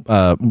things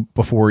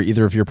before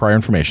either of your prior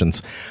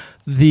informations.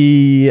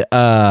 Your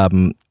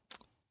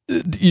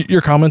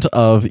comment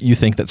of you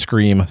think that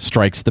Scream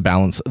strikes the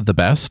balance the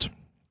best.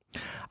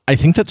 I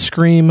think that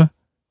Scream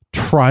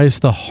tries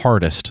the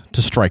hardest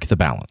to strike the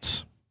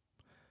balance.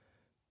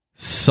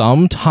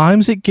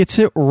 Sometimes it gets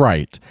it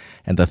right,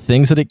 and the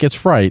things that it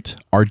gets right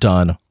are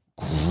done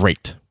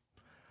great.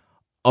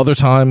 Other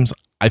times,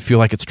 I feel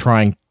like it's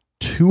trying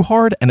too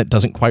hard, and it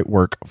doesn't quite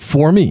work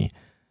for me.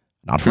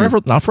 Not for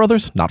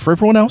others, not for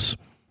everyone else.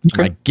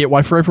 Okay. I get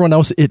why for everyone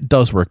else it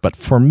does work, but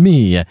for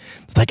me,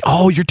 it's like,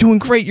 oh, you're doing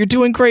great.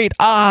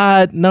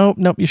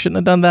 Nope, you shouldn't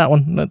have done that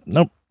one.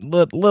 Nope,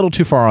 little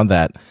too far on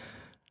that.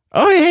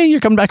 Oh, hey, you're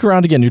coming back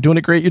around again. You're doing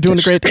it great. You're doing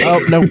it great.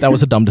 Oh, no, that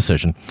was a dumb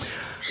decision.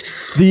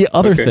 The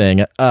other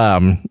thing,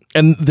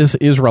 and this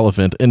is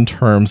relevant in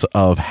terms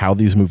of how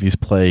these movies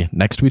play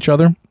next to each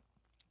other.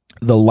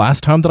 The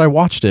last time that I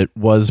watched it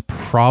was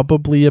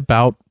probably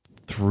about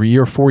 3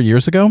 or 4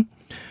 years ago,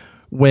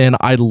 when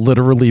I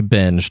literally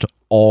binged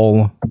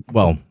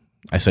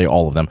I say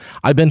all of them.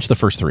 I binged the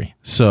first 3.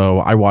 So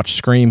I watched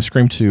Scream,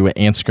 Scream 2,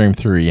 and Scream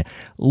 3,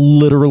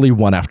 literally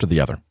one after the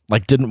other.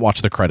 Like, didn't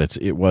watch the credits.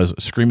 It was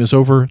Scream is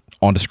over,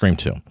 on to Scream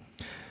 2.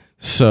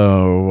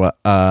 So,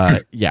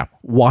 yeah,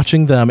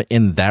 watching them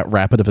in that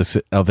rapid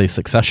of a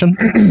succession,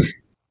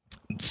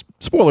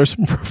 spoilers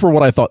for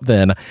what I thought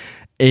then,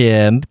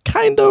 and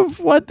kind of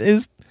what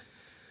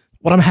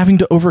I'm having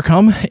to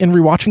overcome in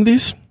rewatching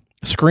these.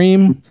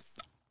 Scream,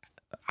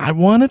 I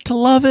wanted to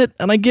love it,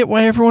 and I get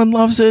why everyone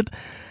loves it.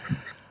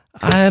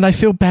 And I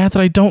feel bad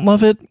that I don't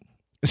love it.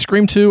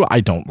 Scream 2,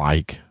 I don't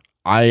like.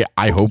 I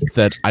hope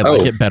that I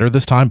like it better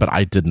this time, but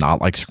I did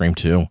not like Scream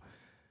 2.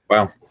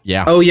 Wow.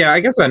 Yeah. Oh, yeah,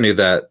 I guess I knew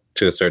that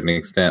to a certain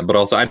extent, but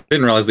also I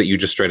didn't realize that you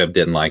just straight up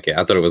didn't like it.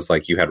 I thought it was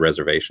like you had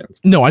reservations.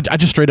 No, I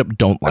just straight up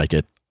don't like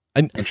it.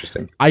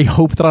 Interesting. I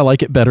hope that I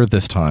like it better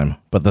this time,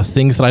 but the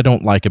things that I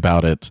don't like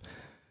about it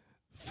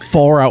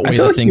far outweigh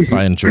the things that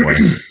I enjoy.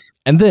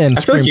 And then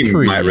I feel like you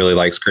 3, might really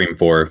like Scream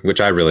 4, which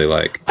I really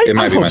like. It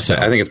might be my I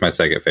think it's my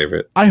second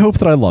favorite. I hope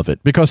that I love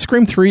it, because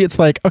Scream 3, it's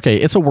like, okay,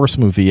 it's a worse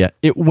movie.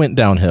 It went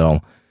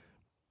downhill,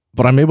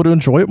 but I'm able to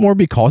enjoy it more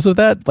because of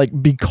that.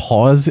 Like,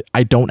 because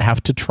I don't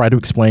have to try to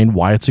explain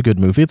why it's a good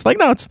movie. It's like,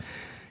 no, it's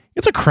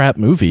a crap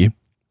movie,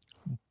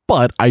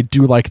 but I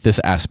do like this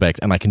aspect,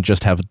 and I can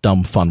just have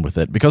dumb fun with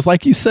it. Because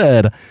like you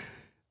said,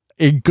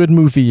 a good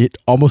movie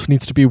almost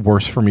needs to be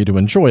worse for me to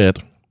enjoy it.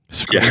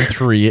 Scream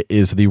 3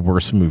 is the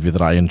worst movie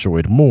that I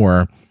enjoyed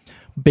more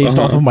based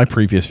off of my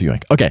previous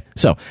viewing. Okay,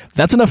 so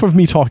that's enough of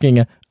me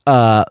talking.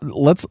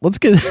 Let's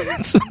get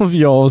some of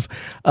y'all's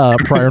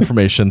prior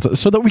information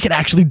so that we can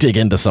actually dig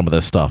into some of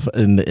this stuff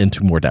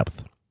into more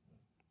depth.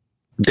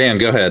 Dan,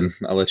 go ahead.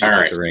 I'll let you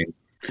take the reins.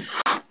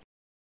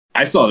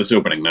 I saw this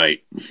opening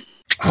night.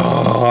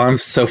 Oh, I'm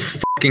so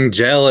fucking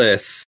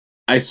jealous.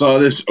 I saw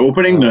this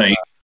opening night.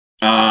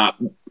 At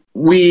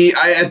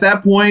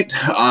that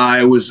point,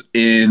 I was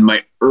in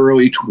my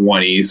early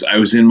 20s. I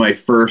was in my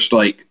first,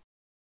 like,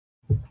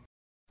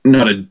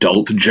 not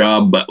adult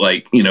job, but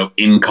like,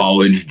 in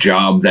college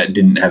job that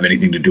didn't have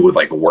anything to do with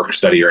like work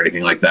study or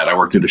anything like that. I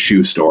worked at a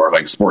shoe store,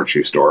 like sports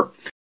shoe store.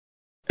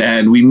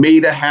 And we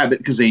made a habit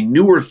because a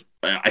newer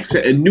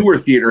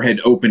theater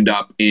had opened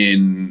up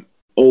in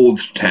Old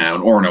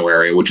Town, Orono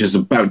area, which is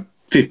about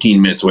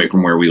 15 minutes away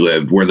from where we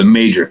lived, where the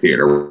major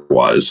theater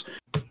was.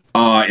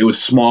 It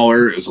was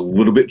smaller. It was a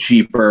little bit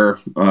cheaper,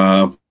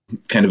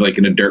 kind of like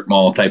in a dirt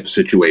mall type of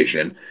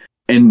situation.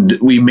 And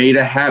we made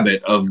a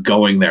habit of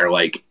going there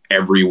like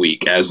every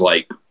week as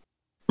like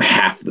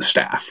half the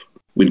staff.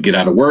 We'd get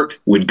out of work.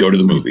 We'd go to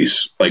the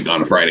movies like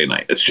on a Friday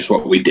night. That's just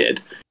what we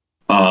did.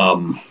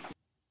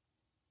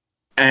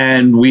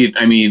 And we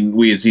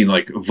had seen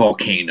like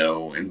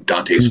Volcano and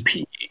Dante's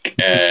Peak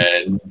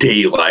and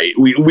Daylight.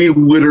 We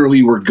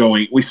literally were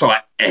going, we saw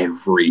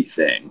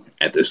everything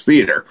at this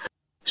theater.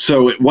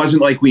 So it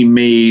wasn't like we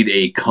made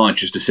a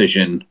conscious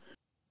decision,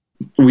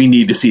 we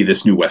need to see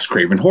this new Wes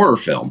Craven horror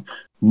film.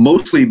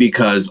 Mostly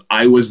because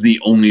I was the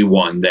only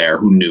one there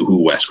who knew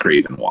who Wes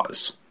Craven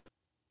was.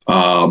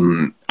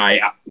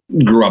 I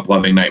grew up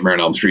loving Nightmare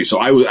on Elm Street, so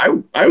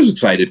I was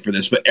excited for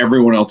this, but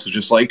everyone else was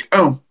just like,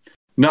 oh,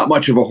 not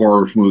much of a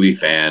horror movie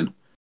fan,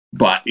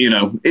 but,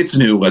 it's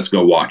new, let's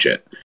go watch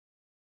it.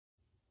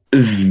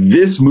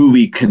 This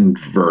movie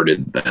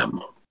converted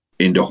them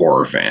into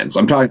horror fans.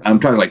 I'm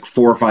talking like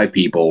 4 or 5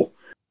 people,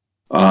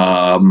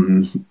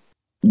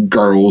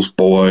 girls,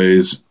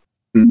 boys,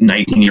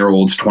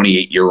 19-year-olds,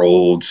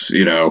 28-year-olds,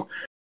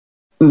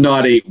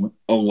 not a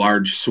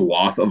large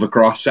swath of a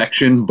cross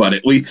section, but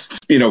at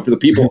least, for the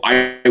people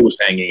I was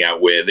hanging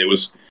out with, it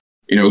was,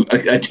 a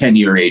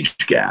 10-year age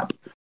gap,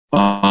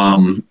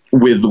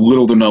 with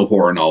little to no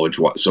horror knowledge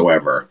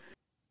whatsoever.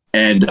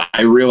 And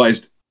I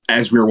realized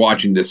as we were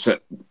watching this,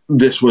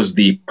 this was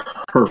the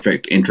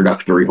perfect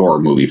introductory horror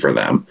movie for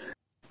them,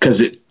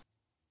 because it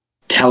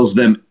tells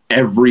them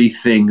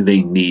everything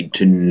they need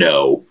to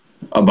know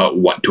about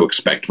what to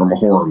expect from a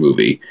horror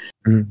movie.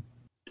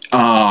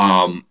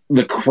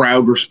 The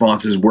crowd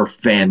responses were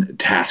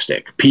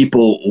fantastic.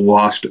 People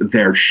lost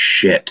their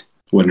shit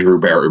when Drew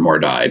Barrymore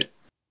died.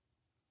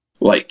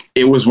 Like,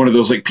 it was one of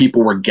those, like,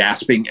 people were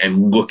gasping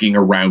and looking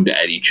around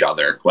at each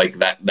other. Like,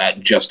 that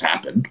just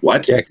happened.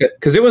 What? Yeah,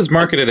 because it was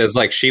marketed as,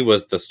 like, she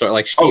was the star.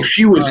 Like,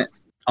 she was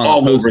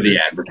all over the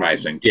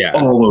advertising. Yeah.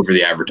 All over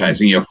the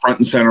advertising. Front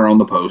and center on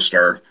the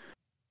poster.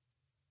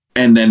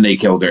 And then they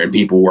killed her, and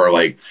people were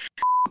like,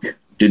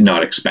 did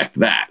not expect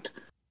that.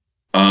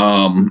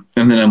 And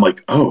then I'm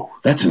like, oh,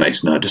 that's a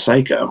nice nod to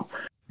Psycho.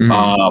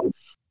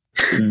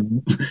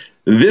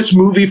 This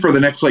movie for the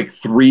next like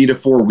 3 to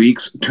 4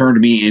 weeks turned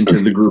me into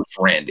the group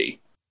Randy.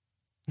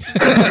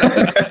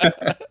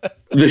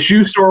 The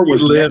shoe store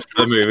was lived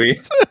the movie.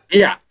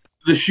 Yeah.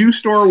 the shoe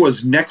store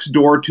was next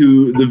door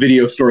to the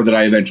video store that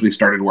I eventually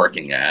started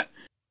working at.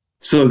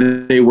 So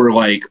they were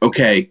like,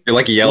 okay. You're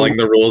like yelling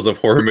the rules of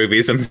horror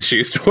movies in the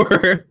shoe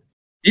store.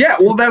 Yeah,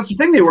 well, that's the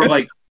thing. They were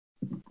like,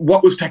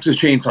 what was Texas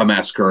Chainsaw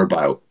Massacre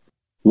about?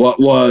 What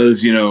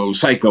was,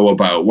 Psycho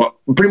about? What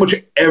pretty much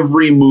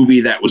every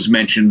movie that was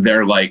mentioned,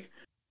 they're like,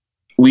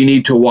 we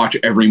need to watch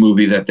every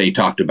movie that they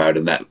talked about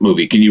in that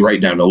movie. Can you write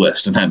down a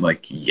list? And I'm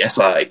like, yes,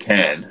 I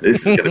can.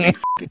 This is going to be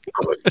fucking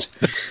great.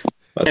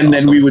 And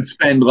then we would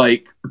spend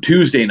like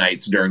Tuesday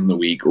nights during the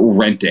week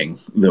renting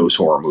those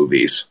horror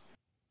movies.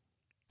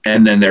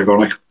 And then they're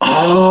going like,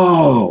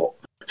 oh.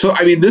 So,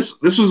 I mean, this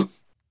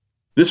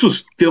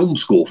was film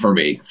school for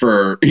me.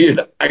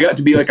 I got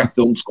to be like a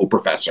film school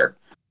professor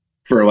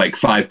for like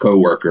 5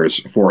 coworkers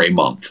for a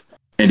month.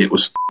 And it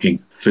was fucking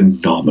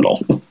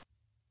phenomenal.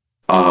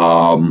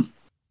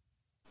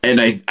 And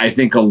I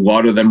think a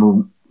lot of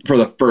them, for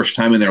the first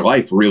time in their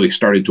life, really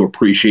started to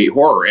appreciate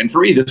horror. And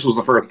for me, this was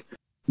the first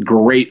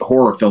great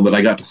horror film that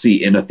I got to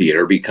see in a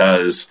theater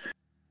because,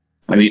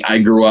 I mean, I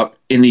grew up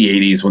in the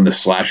 80s when the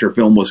slasher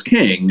film was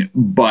king,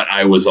 but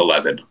I was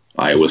 11.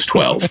 I was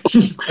 12.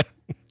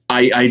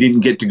 I didn't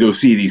get to go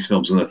see these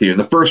films in the theater.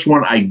 The first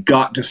one I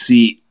got to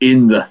see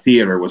in the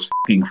theater was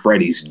fucking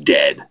Freddy's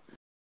Dead.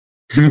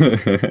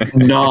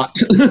 Not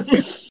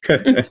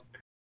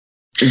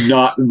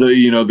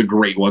the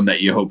great one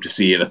that you hope to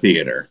see in a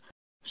theater.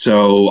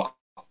 So,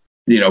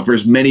 for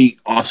as many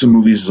awesome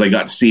movies as I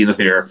got to see in the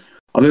theater,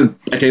 I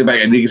take it back, I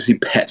didn't get to see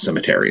Pet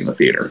Sematary in the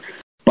theater.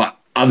 But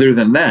other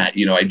than that,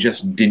 I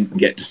just didn't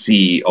get to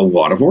see a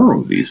lot of horror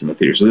movies in the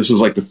theater. So this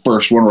was like the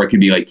first one where I could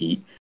be like,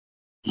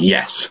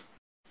 yes,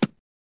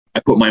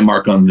 I put my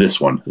mark on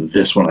this one.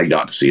 This one I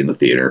got to see in the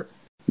theater.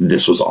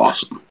 This was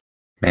awesome.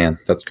 Man,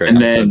 that's great.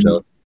 And then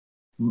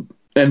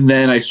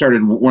when I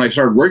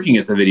started working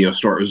at the video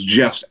store, it was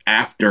just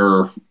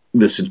after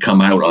this had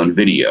come out on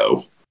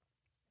video.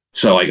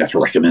 So I got to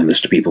recommend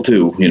this to people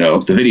too,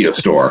 the video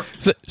store.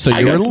 So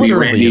you were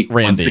literally Randy.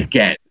 Once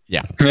again.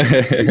 Yeah.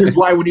 This is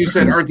why when you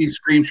said, aren't these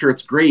Scream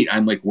shirts great?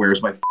 I'm like,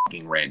 where's my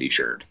fucking Randy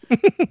shirt?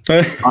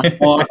 I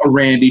want a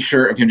Randy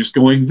shirt of him just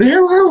going,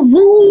 there are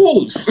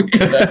rules.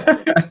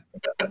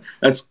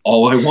 That's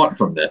all I want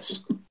from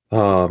this.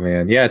 Oh,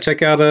 man. Yeah,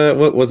 check out,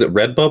 what was it,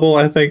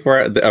 Redbubble, I think?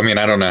 I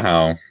don't know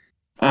how.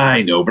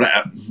 I know, but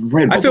I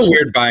feel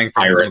weird buying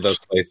from some of those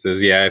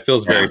places. Yeah, it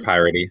feels very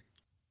piratey.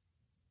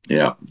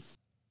 Yeah.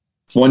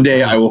 One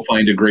day I will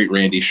find a great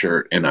Randy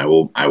shirt and I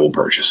will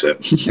purchase it.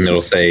 And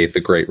it'll say the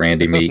great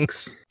Randy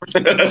Meeks.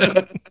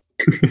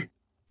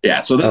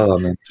 Yeah, so that's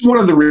one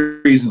of the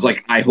reasons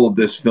like I hold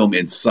this film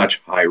in such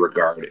high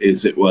regard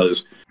is it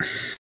was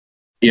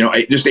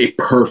just a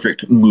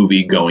perfect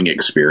movie going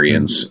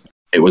experience. Mm-hmm.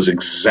 It was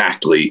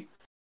exactly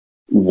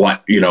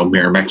what,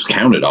 Miramax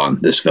counted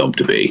on this film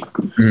to be.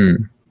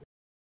 Mm.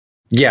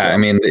 Yeah, I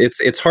mean,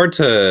 it's hard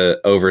to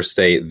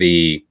overstate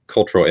the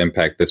cultural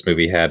impact this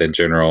movie had in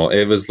general.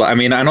 It was, I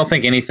mean, I don't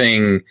think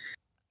anything,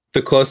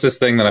 the closest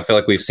thing that I feel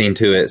like we've seen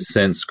to it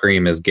since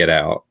Scream is Get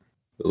Out.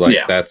 Like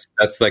that's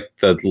like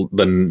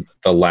the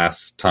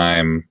last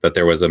time that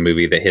there was a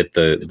movie that hit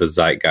the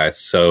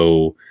zeitgeist.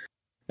 So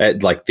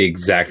at like the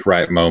exact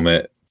right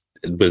moment,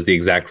 it was the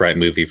exact right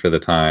movie for the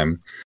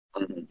time.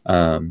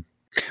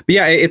 But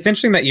yeah, it's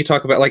interesting that you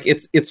talk about like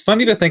it's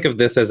funny to think of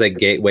this as a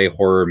gateway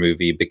horror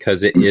movie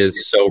because it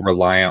is so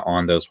reliant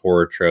on those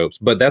horror tropes.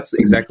 But that's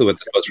exactly what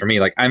this was for me.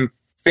 Like I'm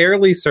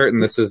fairly certain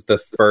this is the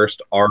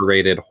first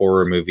R-rated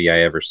horror movie I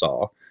ever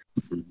saw,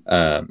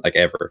 like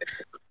ever.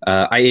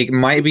 It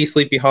might be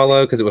Sleepy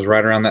Hollow because it was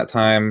right around that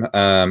time.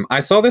 I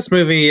saw this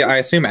movie, I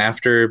assume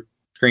after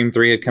Scream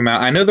 3 had come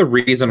out. I know the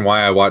reason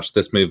why I watched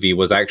this movie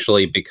was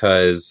actually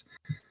because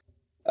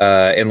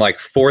in like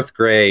 4th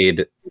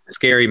grade,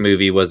 Scary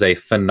Movie was a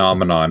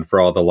phenomenon for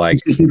all the like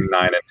 9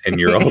 and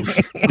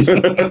 10-year-olds.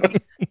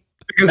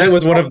 Because it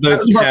was one of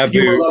those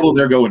taboo level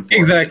they're going for.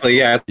 Exactly,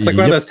 yeah. It's like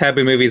one of those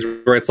taboo movies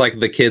where it's like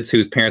the kids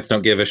whose parents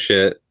don't give a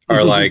shit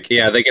are like,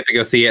 yeah, they get to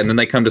go see it, and then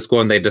they come to school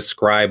and they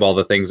describe all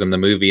the things in the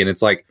movie, and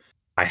it's like,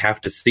 I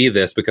have to see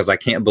this because I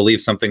can't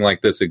believe something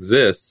like this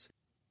exists.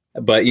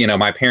 But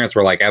my parents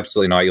were like,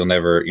 absolutely not. You're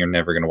never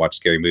going to watch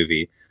Scary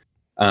Movie.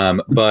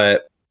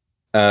 But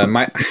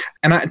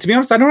to be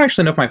honest, I don't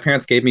actually know if my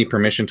parents gave me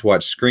permission to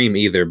watch Scream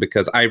either,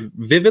 because I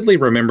vividly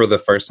remember the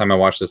first time I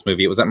watched this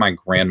movie, it was at my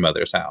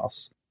grandmother's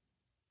house.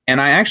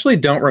 And I actually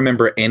don't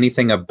remember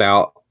anything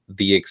about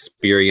the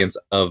experience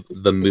of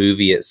the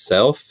movie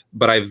itself,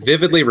 but I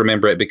vividly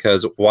remember it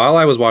because while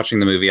I was watching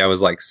the movie, I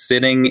was like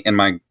sitting in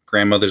my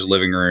grandmother's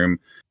living room,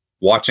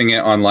 watching it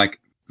on like,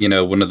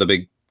 one of the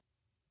big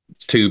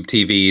tube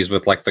TVs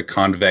with like the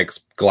convex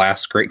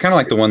glass screen, kind of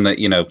like the one that,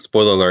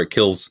 spoiler alert,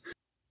 kills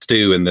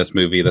Stu in this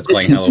movie that's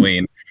playing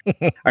Halloween.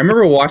 I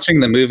remember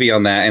watching the movie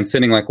on that and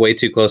sitting like way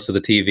too close to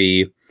the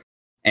TV.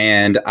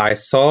 And I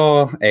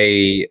saw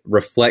a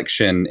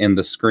reflection in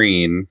the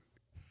screen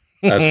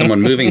of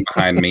someone moving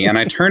behind me. And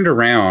I turned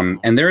around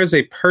and there is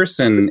a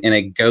person in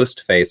a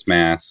ghost face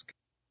mask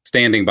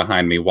standing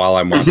behind me while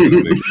I'm watching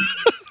the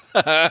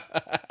movie.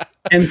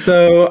 And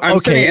so I'm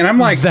sitting and I'm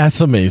like,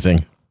 that's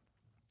amazing.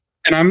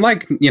 And I'm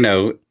like,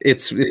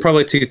 it's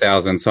probably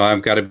 2000, so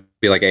I've got to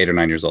be like 8 or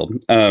 9 years old.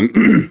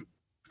 And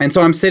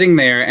so I'm sitting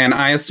there, and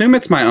I assume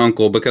it's my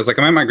uncle because, like,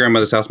 I'm at my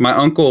grandmother's house. My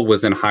uncle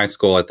was in high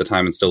school at the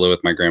time and still lived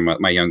with my grandma,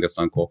 my youngest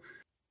uncle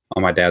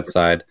on my dad's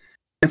side.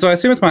 And so I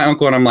assume it's my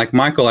uncle, and I'm like,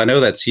 Michael, I know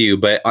that's you,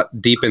 but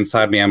deep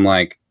inside me, I'm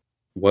like,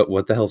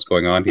 what the hell's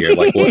going on here?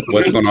 Like,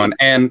 what's going on?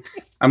 And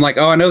I'm like,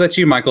 oh, I know that's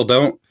you, Michael.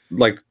 Don't,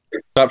 like,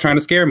 stop trying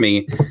to scare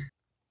me.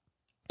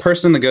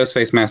 Person in the ghost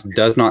face mask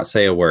does not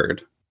say a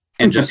word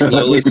and just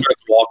slowly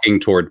starts walking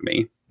toward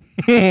me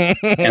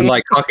and,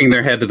 like, cocking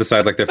their head to the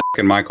side like they're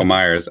fucking Michael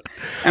Myers.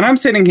 And I'm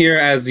sitting here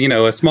as,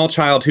 a small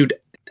child who,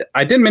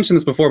 I didn't mention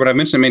this before, but I've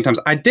mentioned it many times.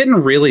 I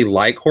didn't really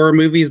like horror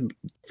movies,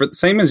 for the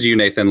same as you,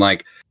 Nathan.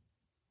 Like,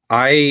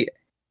 I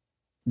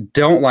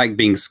don't like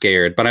being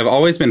scared, but I've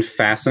always been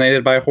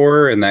fascinated by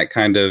horror, and that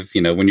kind of,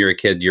 when you're a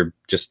kid, you're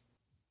just,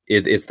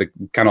 it's the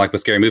kind of like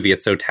with Scary Movie.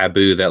 It's so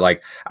taboo that,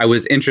 like, I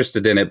was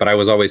interested in it, but I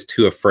was always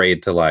too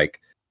afraid to,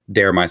 like,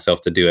 dare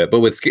myself to do it.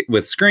 But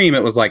with Scream,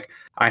 it was like,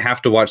 I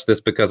have to watch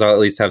this because I'll at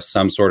least have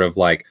some sort of,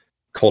 like,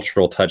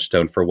 cultural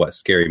touchstone for what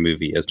Scary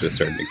Movie is to a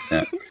certain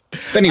extent.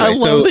 But anyway, I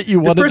love that you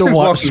wanted to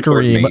watch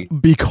Scream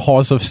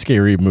because of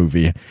Scary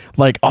Movie.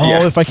 Like,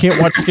 if I can't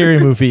watch Scary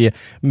Movie,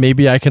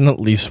 maybe I can at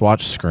least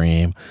watch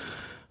Scream.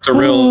 It's a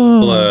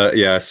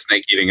real,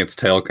 snake eating its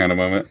tail kind of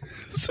moment.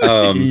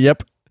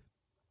 Yep.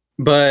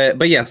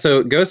 But yeah,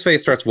 so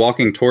Ghostface starts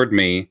walking toward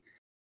me,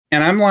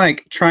 and I'm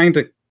like trying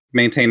to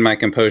maintain my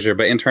composure,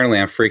 but internally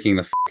I'm freaking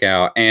the fuck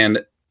out.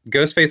 And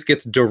Ghostface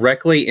gets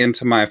directly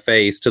into my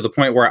face to the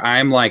point where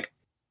I'm like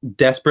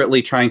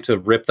desperately trying to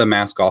rip the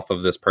mask off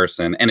of this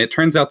person. And it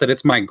turns out that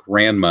it's my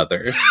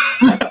grandmother.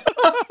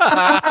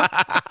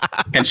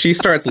 And she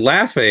starts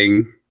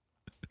laughing,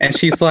 and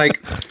she's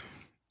like,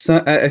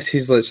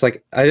 she's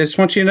like, I just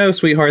want you to know,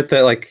 sweetheart,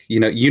 that, like,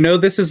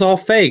 this is all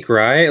fake,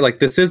 right? Like,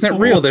 this isn't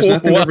real. There's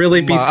nothing to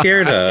really be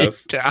scared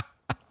of. God.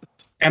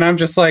 And I'm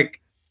just like,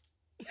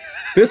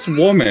 this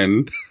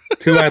woman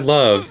who I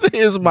love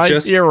is my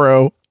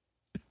hero.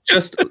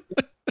 Just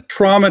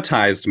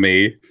traumatized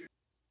me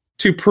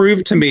to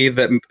prove to me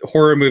that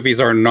horror movies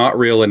are not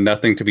real and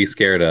nothing to be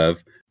scared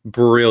of.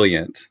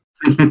 Brilliant.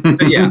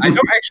 So yeah, I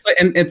don't actually,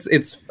 and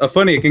it's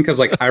funny again because,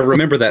 like, I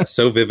remember that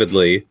so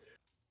vividly,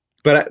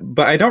 but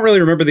I don't really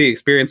remember the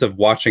experience of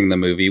watching the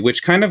movie,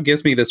 which kind of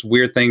gives me this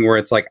weird thing where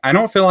it's like I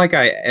don't feel like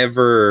I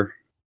ever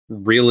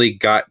really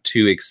got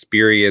to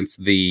experience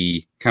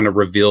the kind of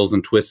reveals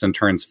and twists and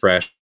turns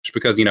fresh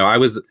because I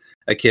was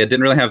a kid,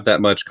 didn't really have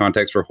that much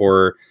context for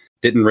horror,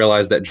 didn't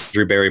realize that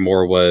Drew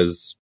Barrymore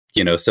was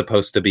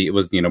supposed to be, it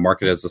was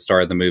marketed as the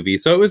star of the movie,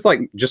 so it was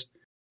like just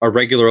a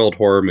regular old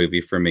horror movie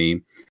for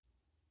me.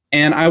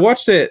 And I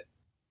watched it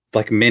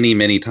like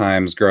many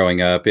times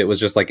growing up. It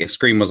was just like if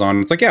Scream was on,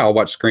 it's like, yeah, I'll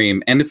watch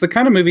Scream. And it's the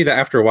kind of movie that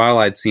after a while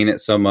I'd seen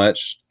it so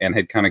much and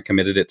had kind of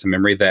committed it to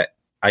memory that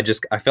I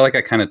feel like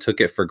I kind of took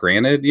it for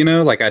granted,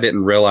 like I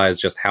didn't realize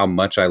just how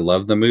much I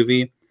loved the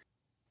movie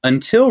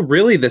until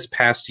really this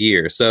past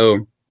year.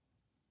 So,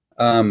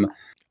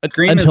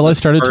 until I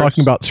started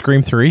talking about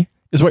Scream 3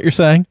 is what you're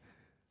saying?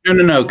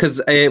 No. Cause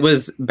it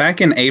was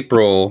back in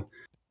April.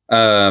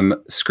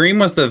 Scream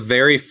was the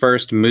very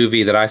first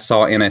movie that I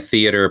saw in a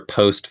theater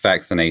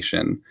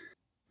post-vaccination.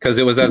 Because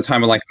it was at the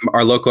time of, like,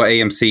 our local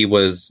AMC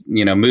was,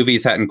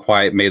 movies hadn't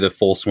quite made the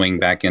full swing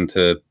back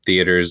into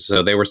theaters.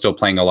 So they were still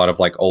playing a lot of,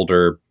 like,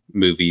 older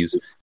movies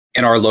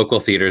in our local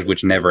theaters,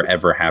 which never,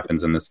 ever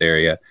happens in this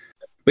area.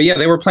 But yeah,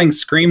 they were playing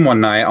Scream one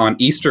night on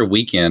Easter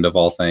weekend, of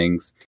all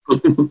things.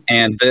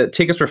 And the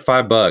tickets were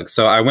 $5.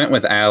 So I went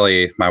with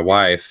Allie, my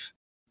wife,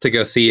 to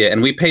go see it.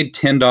 And we paid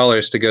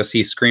 $10 to go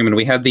see Scream. And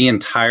we had the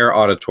entire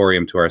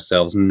auditorium to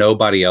ourselves.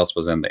 Nobody else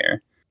was in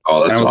there.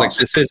 Oh, that's and I was awesome. like,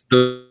 this is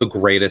the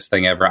greatest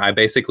thing ever. I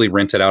basically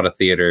rented out a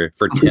theater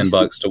for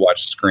 $10 to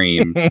watch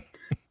Scream.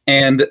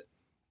 And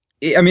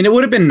I mean, it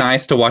would have been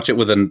nice to watch it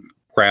with a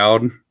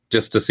crowd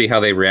just to see how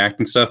they react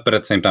and stuff. But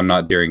at the same time,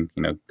 not during,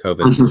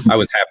 COVID. I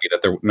was happy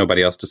that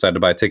nobody else decided to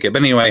buy a ticket.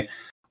 But anyway,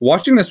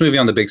 watching this movie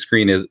on the big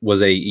screen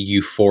was a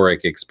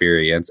euphoric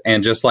experience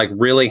and just like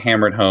really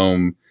hammered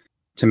home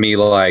to me,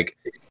 like,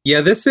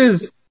 yeah, this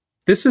is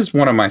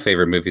one of my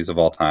favorite movies of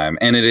all time.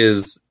 And it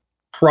is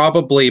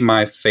probably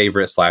my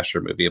favorite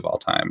slasher movie of all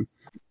time.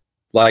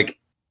 Like,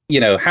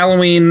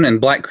 Halloween and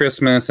Black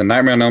Christmas and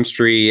Nightmare on Elm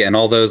Street and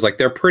all those, like,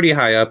 they're pretty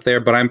high up there,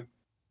 but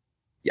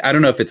I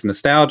don't know if it's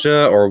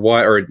nostalgia or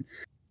what, or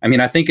I mean,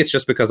 I think it's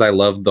just because I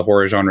love the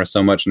horror genre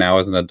so much now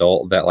as an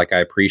adult that, like, I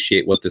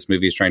appreciate what this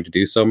movie is trying to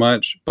do so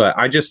much. But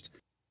I just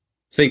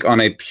think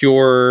on a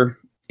pure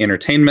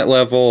entertainment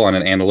level, on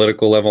an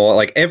analytical level,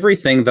 like,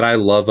 everything that I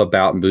love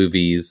about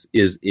movies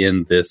is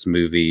in this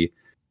movie.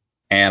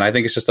 And I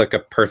think it's just like a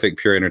perfect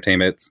pure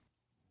entertainment. It's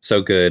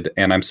so good.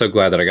 And I'm so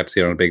glad that I got to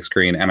see it on a big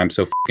screen. And I'm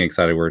so fucking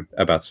excited we're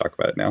about to talk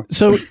about it now.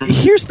 So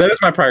that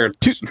is my prior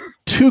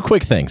two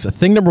quick things.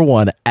 Thing number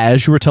one,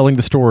 as you were telling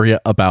the story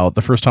about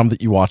the first time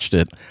that you watched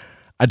it,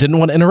 I didn't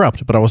want to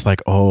interrupt, but I was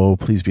like, oh,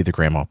 please be the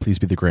grandma. Please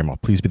be the grandma.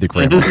 Please be the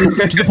grandma.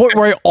 To the point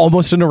where I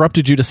almost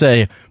interrupted you to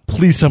say,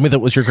 please tell me that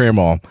was your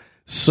grandma.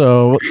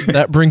 So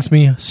that brings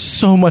me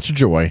so much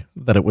joy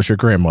that it was your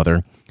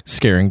grandmother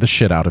scaring the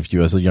shit out of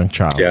you as a young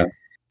child. Yeah.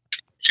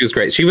 She was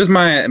great. She was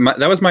my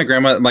that was my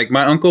grandma. Like,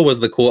 my uncle was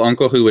the cool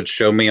uncle who would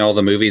show me all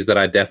the movies that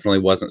I definitely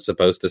wasn't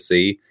supposed to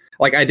see.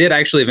 Like, I did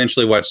actually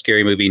eventually watch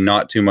Scary Movie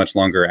not too much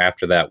longer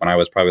after that, when I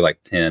was probably like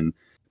 10,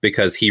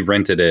 because he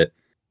rented it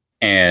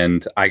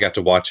and I got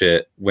to watch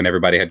it when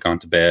everybody had gone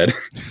to bed,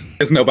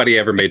 because nobody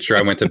ever made sure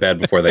I went to bed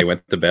before they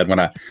went to bed when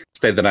I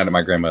stayed the night at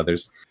my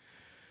grandmother's.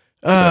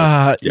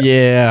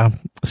 Yeah.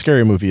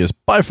 Scary Movie is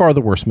by far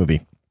the worst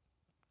movie.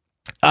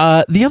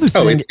 The other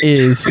thing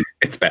is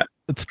it's bad.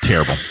 It's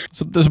terrible.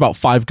 So there's about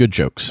 5 good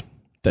jokes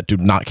that do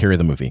not carry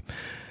the movie.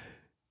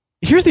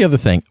 Here's the other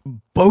thing.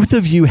 Both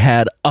of you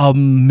had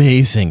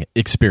amazing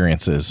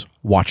experiences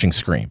watching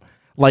Scream.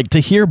 Like, to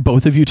hear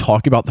both of you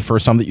talk about the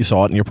first time that you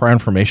saw it and your prior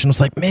information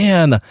was like,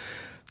 man,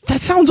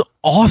 that sounds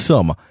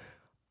awesome.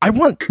 I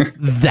want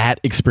that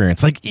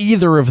experience. Like,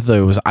 either of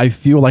those, I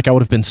feel like I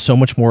would have been so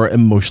much more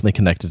emotionally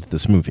connected to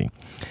this movie.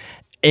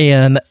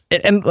 And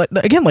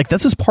again, like,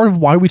 this is part of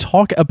why we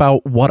talk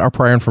about what our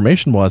prior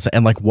information was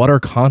and like what our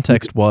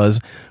context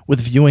was with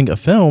viewing a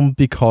film,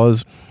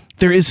 because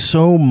there is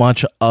so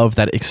much of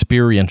that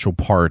experiential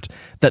part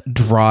that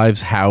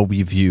drives how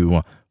we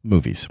view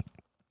movies.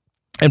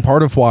 And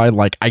part of why,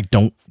 like, I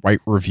don't write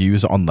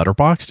reviews on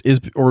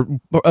Letterboxd or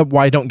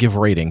why I don't give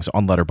ratings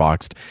on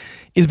Letterboxd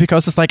is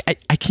because it's like,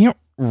 I can't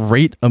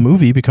rate a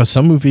movie, because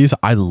some movies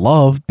I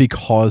love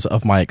because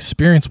of my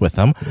experience with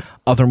them.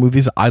 Other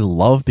movies I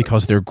love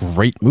because they're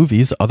great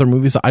movies. Other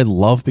movies I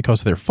love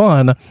because they're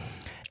fun.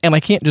 And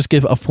I can't just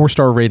give a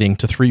 4-star rating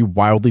to 3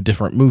 wildly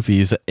different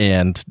movies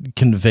and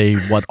convey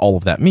what all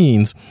of that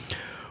means,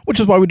 which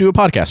is why we do a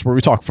podcast where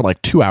we talk for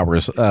like 2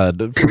 hours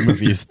for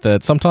movies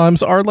that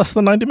sometimes are less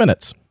than 90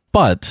 minutes.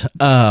 But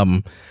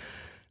yeah,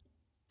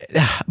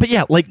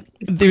 like,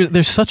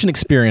 there's such an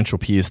experiential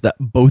piece that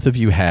both of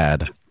you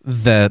had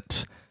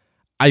that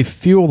I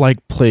feel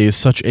like plays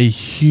such a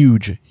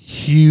huge,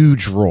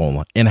 huge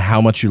role in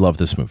how much you love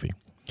this movie.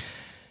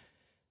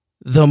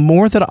 The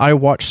more that I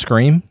watch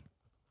Scream,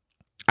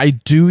 I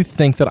do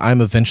think that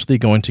I'm eventually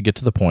going to get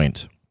to the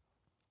point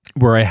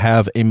where I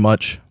have a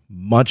much,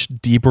 much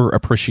deeper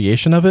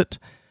appreciation of it.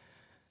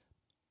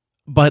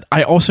 But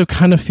I also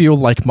kind of feel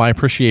like my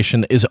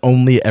appreciation is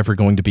only ever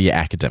going to be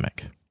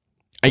academic.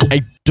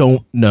 I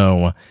don't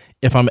know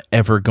if I'm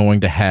ever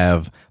going to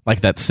have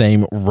like that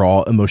same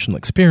raw emotional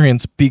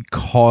experience,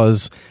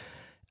 because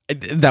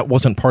that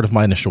wasn't part of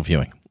my initial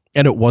viewing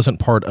and it wasn't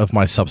part of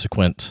my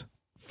subsequent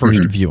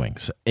first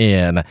viewings.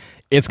 And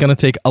it's going to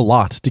take a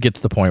lot to get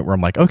to the point where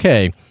I'm like,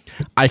 okay,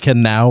 I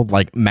can now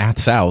like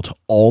maths out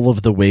all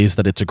of the ways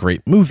that it's a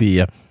great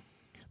movie.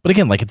 But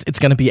again, like, it's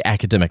going to be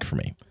academic for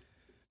me.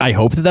 I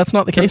hope that that's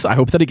not the case. I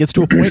hope that it gets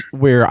to a point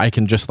where I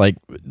can just like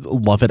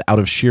love it out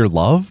of sheer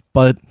love,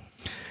 but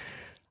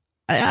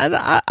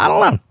I don't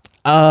know.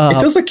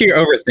 It feels like you're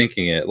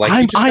overthinking it. Like,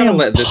 you just I am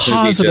let this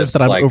positive movie just,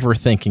 that I'm like,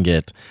 overthinking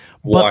it,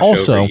 but wash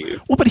also, over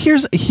you. well, but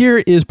here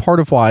is part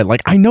of why.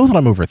 Like, I know that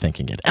I'm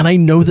overthinking it, and I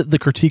know that the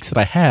critiques that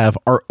I have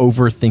are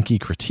overthinky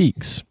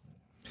critiques.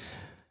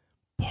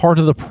 Part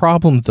of the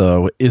problem,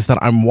 though, is that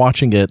I'm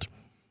watching it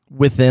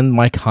within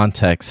my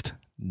context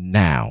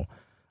now.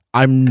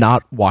 I'm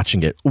not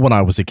watching it when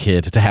I was a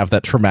kid to have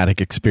that traumatic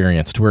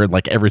experience to where,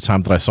 like, every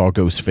time that I saw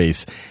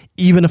Ghostface,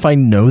 even if I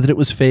know that it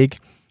was fake,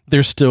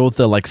 there's still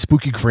the like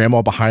spooky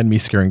grandma behind me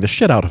scaring the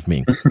shit out of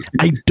me.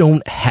 I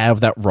don't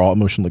have that raw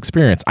emotional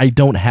experience. I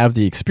don't have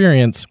the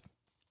experience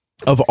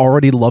of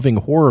already loving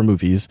horror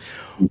movies,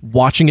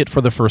 watching it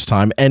for the first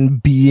time,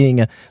 and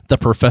being the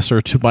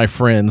professor to my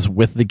friends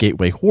with the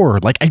gateway horror.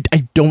 Like,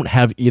 I don't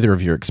have either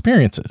of your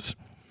experiences.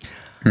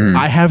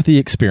 I have the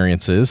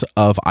experiences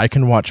of I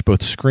can watch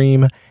both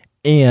Scream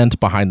and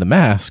Behind the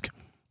Mask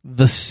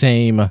the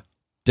same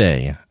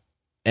day.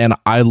 And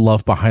I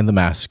love Behind the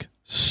Mask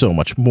so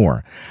much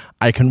more.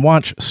 I can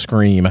watch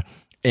Scream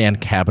and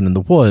Cabin in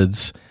the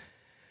Woods,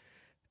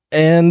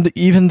 and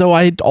even though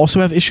I also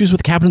have issues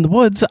with Cabin in the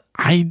Woods,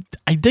 I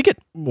dig it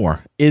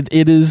more. It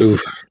is.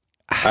 Oof.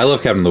 I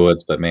love Cabin in the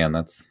Woods, but man,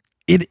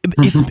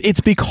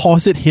 it's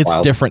because it hits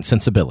wild. Different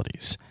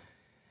sensibilities.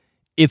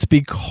 It's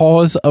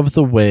because of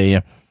the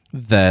way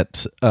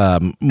that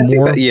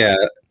more.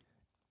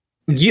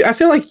 I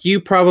feel like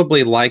you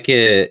probably like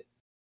it.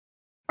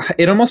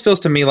 It almost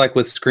feels to me like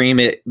with Scream,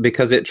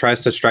 because it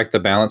tries to strike the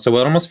balance. So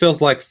it almost feels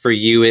like for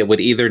you, it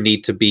would either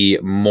need to be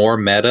more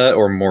meta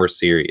or more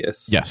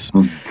serious. Yes.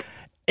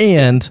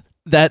 And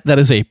that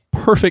is a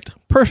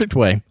perfect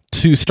way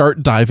to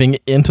start diving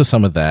into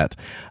some of that.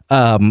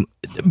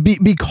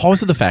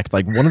 Because of the fact,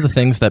 like, one of the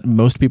things that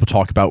most people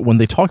talk about when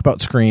they talk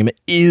about Scream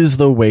is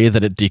the way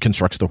that it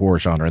deconstructs the horror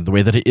genre, and the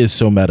way that it is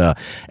so meta,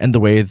 and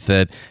the way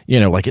that, you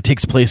know, like, it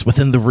takes place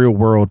within the real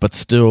world, but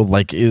still,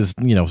 like, is,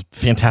 you know,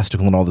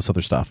 fantastical and all this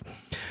other stuff.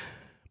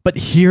 But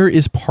here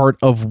is part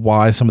of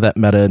why some of that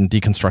meta and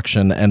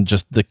deconstruction and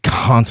just the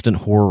constant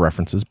horror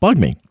references bug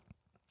me.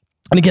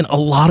 And again, a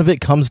lot of it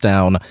comes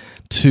down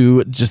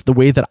to just the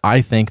way that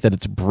I think that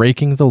it's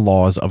breaking the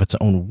laws of its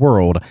own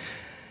world.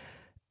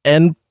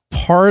 And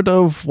part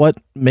of what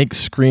makes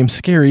Scream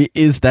scary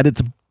is that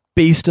it's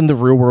based in the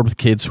real world with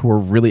kids who are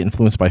really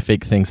influenced by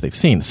fake things they've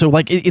seen. So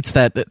like it's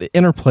that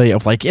interplay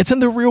of like it's in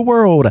the real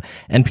world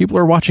and people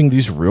are watching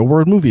these real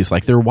world movies,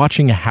 like they're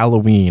watching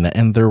Halloween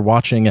and they're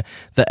watching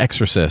The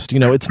Exorcist. You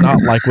know, it's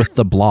not like with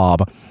The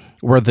Blob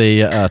where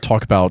they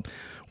talk about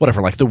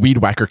whatever, like the Weed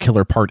Whacker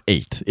Killer Part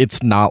 8.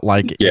 It's not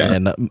like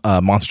in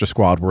Monster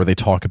Squad where they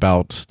talk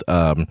about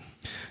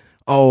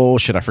oh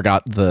shit, I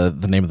forgot the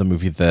name of the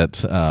movie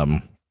that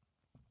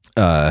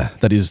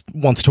that he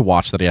wants to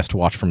watch, that he has to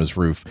watch from his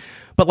roof.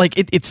 But like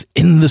it's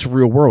in this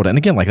real world, and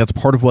again, like that's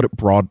part of what it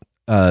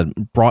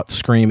brought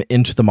Scream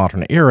into the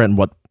modern era, and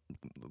what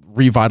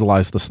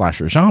revitalized the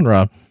slasher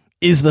genre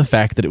is the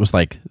fact that it was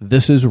like,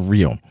 this is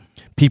real.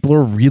 People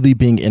are really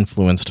being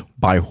influenced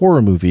by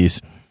horror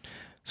movies,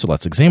 so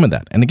let's examine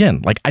that. And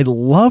again, like I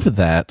love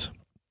that.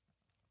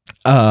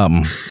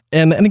 And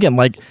again,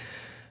 like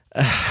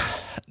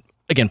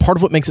again, part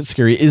of what makes it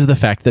scary is the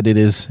fact that it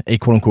is a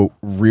quote unquote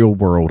real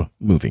world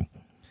movie.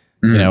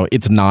 You know,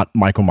 it's not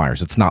Michael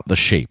Myers. It's not The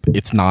Shape.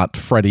 It's not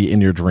Freddy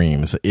in your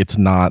dreams. It's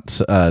not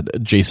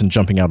Jason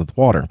jumping out of the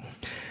water.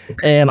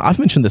 And I've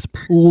mentioned this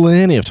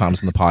plenty of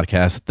times in the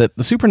podcast that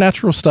the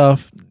supernatural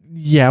stuff,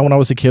 when I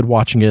was a kid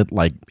watching it,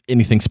 like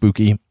anything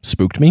spooky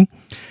spooked me.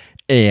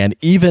 And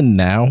even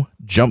now,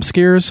 jump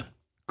scares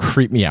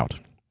creep me out.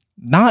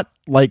 Not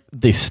like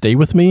they stay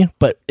with me,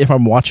 but if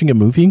I'm watching a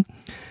movie,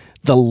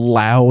 the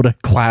loud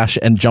clash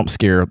and jump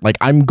scare, like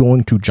I'm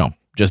going to jump.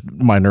 Just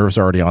my nerves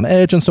are already on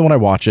edge, and so when I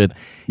watch it,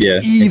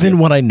 even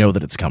when I know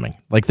that it's coming,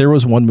 like there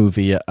was one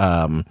movie,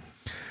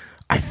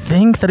 I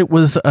think that it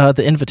was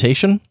The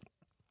Invitation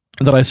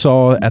that I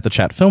saw at the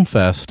Chat Film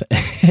Fest,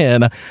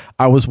 and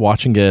I was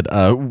watching it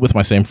with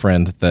my same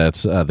friend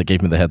that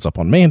gave me the heads up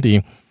on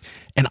Mandy,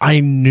 and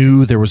I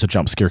knew there was a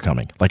jump scare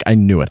coming. Like I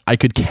knew it. I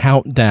could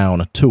count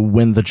down to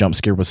when the jump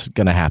scare was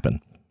going to happen,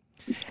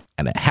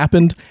 and it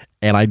happened,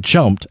 and I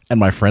jumped, and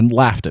my friend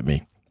laughed at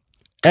me.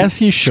 As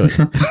he should.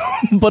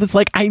 But it's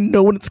like, I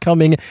know when it's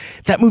coming.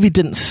 That movie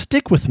didn't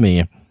stick with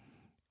me.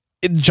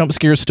 Jump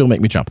scares still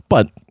make me jump.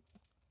 But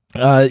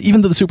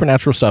even though the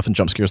supernatural stuff and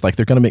jump scares, like,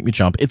 they're going to make me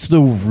jump, it's the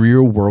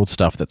real world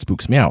stuff that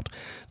spooks me out.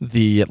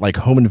 The, like,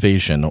 home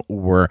invasion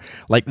or,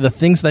 like, the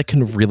things that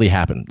can really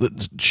happen.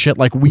 Shit,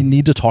 like, we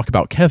need to talk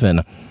about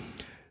Kevin.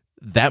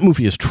 That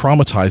movie is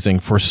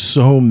traumatizing for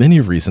so many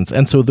reasons.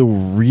 And so the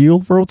real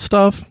world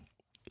stuff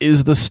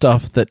is the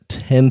stuff that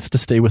tends to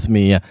stay with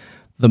me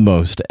the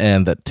most,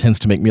 and that tends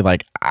to make me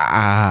like,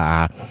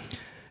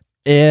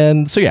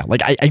 and so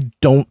like I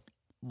don't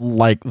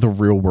like the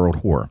real world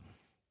horror.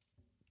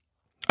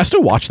 I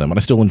still watch them and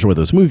I still enjoy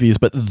those movies,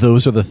 but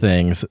those are the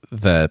things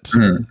that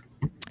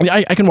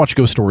I can watch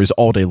ghost stories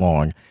all day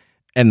long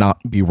and not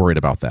be worried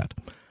about that.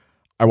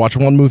 I watch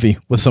one movie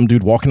with some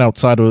dude walking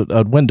outside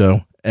a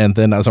window, and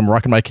then as I'm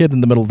rocking my kid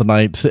in the middle of the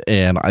night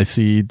and I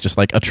see just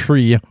like a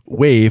tree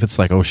wave, it's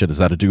like, oh shit, is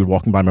that a dude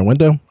walking by my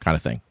window kind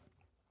of thing.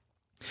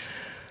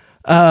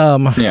 All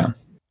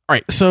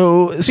right,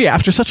 so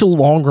after such a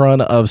long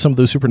run of some of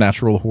those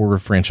supernatural horror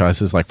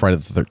franchises like Friday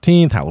the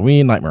 13th,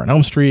 Halloween, Nightmare on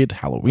Elm Street,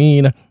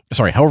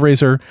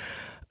 Hellraiser,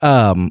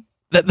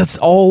 that's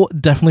all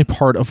definitely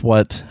part of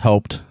what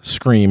helped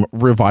Scream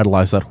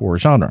revitalize that horror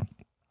genre.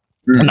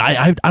 And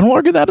I don't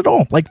argue that at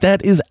all. Like,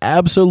 that is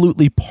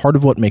absolutely part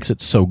of what makes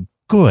it so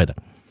good.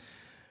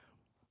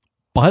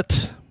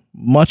 But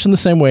much in the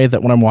same way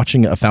that when I'm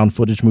watching a found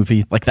footage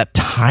movie, like that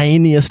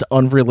tiniest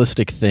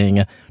unrealistic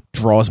thing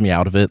draws me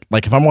out of it.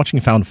 Like if I'm watching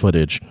found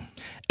footage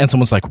and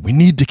someone's like, we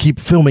need to keep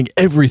filming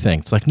everything.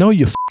 It's like, no,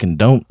 you fucking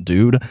don't,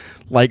 dude.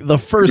 Like the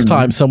first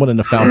time someone in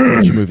a found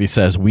footage movie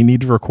says we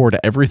need to record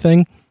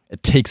everything,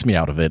 it takes me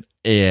out of it.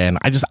 And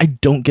I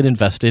don't get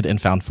invested in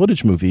found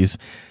footage movies,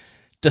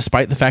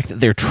 despite the fact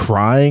that they're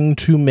trying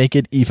to make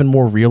it even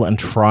more real and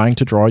trying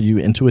to draw you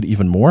into it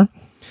even more.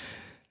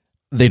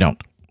 They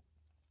don't.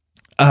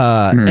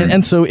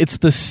 And so it's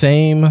the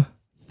same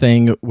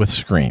thing with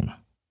Scream.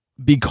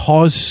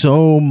 Because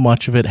so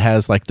much of it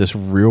has like this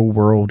real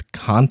world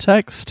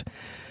context,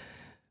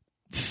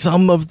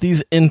 some of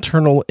these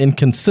internal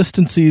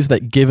inconsistencies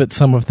that give it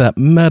some of that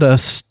meta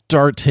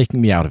start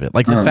taking me out of it.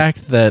 Like the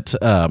fact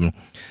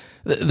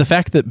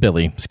that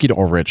Billy, Skeet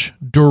Ulrich,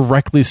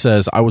 directly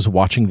says, I was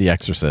watching The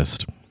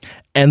Exorcist,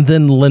 and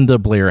then Linda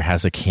Blair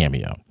has a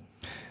cameo.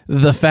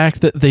 The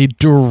fact that they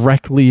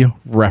directly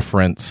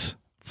reference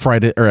A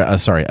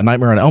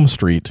Nightmare on Elm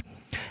Street,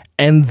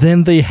 and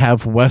then they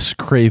have Wes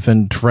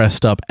Craven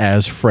dressed up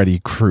as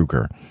Freddy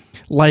Krueger.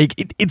 Like,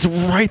 it's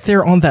right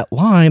there on that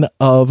line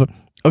of,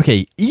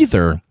 okay,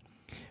 either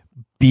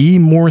be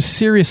more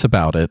serious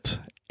about it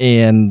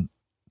and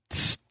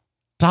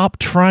stop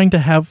trying to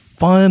have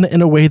fun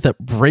in a way that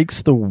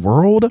breaks the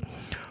world,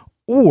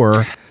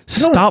 or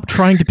stop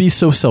trying to be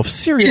so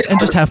self-serious and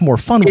just have more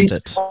fun with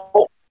it.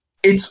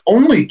 it's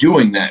only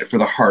doing that for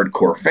the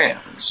hardcore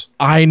fans.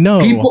 I know.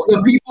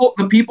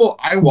 The people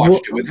I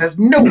watched it with has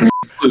no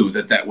clue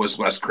that was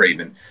Wes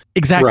Craven.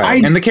 Exactly.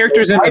 Right. And the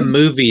characters in the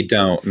movie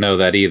don't know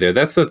that either.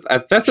 That's the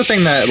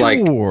thing that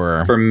like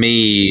for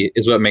me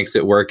is what makes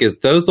it work, is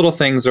those little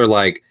things are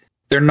like,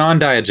 they're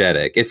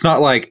non-diegetic. It's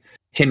not like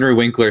Henry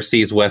Winkler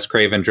sees Wes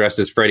Craven dressed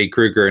as Freddy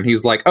Krueger and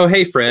he's like, "Oh,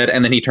 hey, Fred,"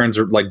 and then he turns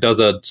like does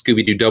a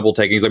Scooby-Doo double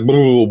take and he's like,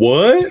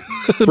 "What?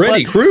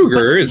 Freddy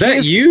Krueger? Is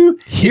that you?"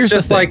 Here's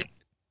just like,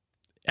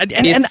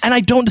 and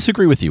I don't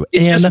disagree with you.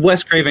 It's just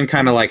Wes Craven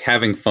kind of like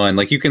having fun.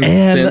 Like you can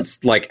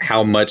sense like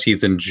how much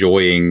he's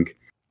enjoying.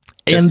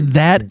 And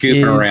that goofing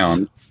is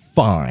around.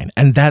 Fine.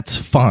 And that's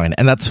fine.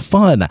 And that's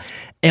fun.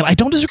 And I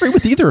don't disagree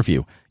with either of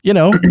you. You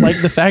know,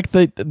 like the fact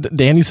that,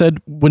 Dan, you said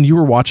when you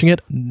were watching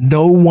it,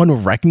 no one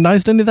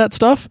recognized any of that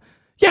stuff.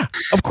 Yeah,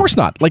 of course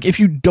not. Like if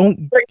you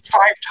don't... Like 5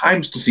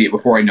 times to see it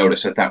before I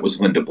noticed that was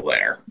Linda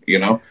Blair, you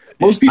know?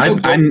 Most people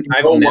I've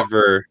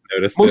never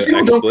noticed most it,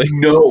 people actually.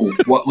 don't know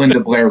what Linda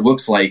Blair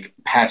looks like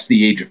past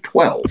the age of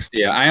 12.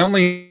 Yeah, I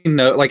only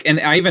know, like, and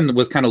I even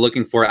was kind of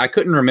looking for it. I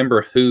couldn't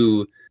remember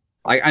who...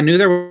 I knew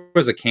there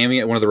was a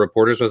cameo. One of the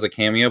reporters was a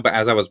cameo, but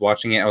as I was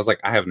watching it, I was like,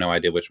 I have no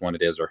idea which one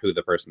it is or who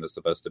the person is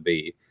supposed to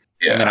be.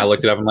 Yeah. And then I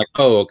looked it up. I'm like,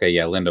 oh, okay,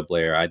 yeah, Linda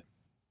Blair.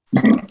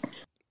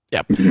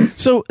 Yeah.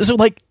 So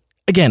like,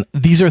 again,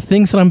 these are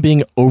things that I'm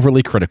being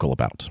overly critical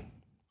about.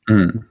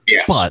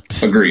 Yes.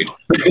 But agreed.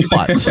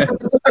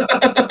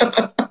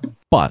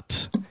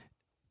 But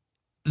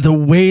the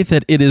way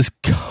that it is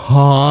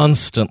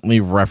constantly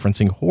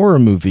referencing horror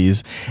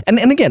movies, and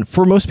again,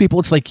 for most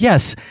people, it's like,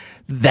 yes,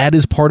 that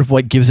is part of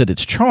what gives it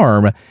its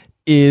charm,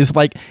 is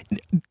like,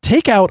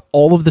 take out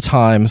all of the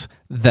times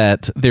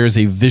that there's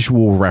a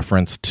visual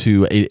reference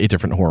to a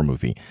different horror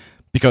movie,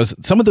 because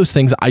some of those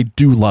things I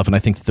do love and I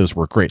think that those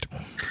work great.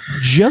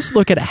 Just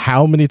look at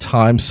how many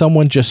times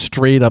someone just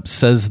straight up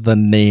says the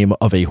name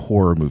of a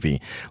horror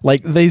movie.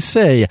 Like they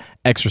say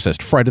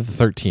Exorcist, Friday the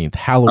 13th,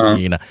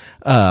 Halloween,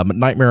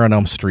 Nightmare on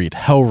Elm Street,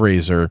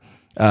 Hellraiser,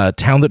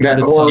 Town That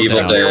Dreaded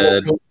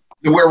Sundown,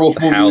 the werewolf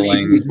movie,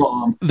 Howling.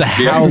 Mom. The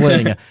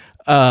Howling.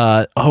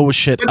 Oh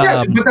shit. But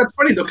that's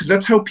funny though, because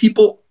that's how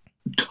people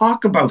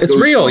talk about it's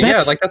those real. films.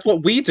 Yeah, like that's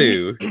what we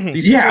do.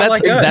 These Yeah,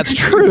 that's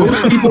true.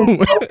 People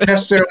don't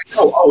necessarily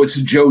know, oh,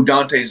 it's Joe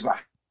Dante's The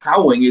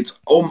Howling. It's,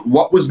 oh,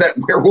 what was that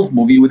werewolf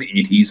movie with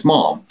E.T.'s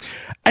mom?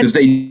 Because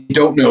they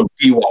don't know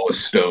D.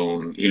 Wallace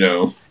Stone, you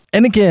know.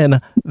 And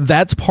again,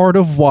 that's part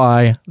of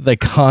why the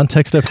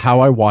context of how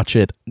I watch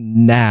it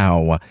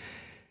now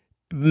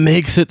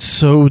makes it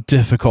so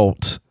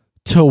difficult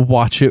to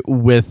watch it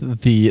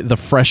with the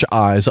fresh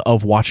eyes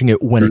of watching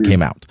it when it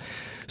came out.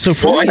 So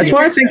that's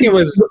why I think it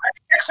was.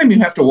 Next time you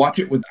have to watch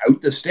it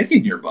without the stick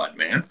in your butt,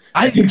 man.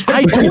 I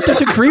don't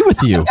disagree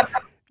with you.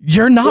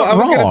 You're not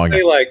wrong.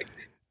 Say, like,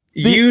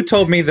 you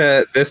told me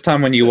that this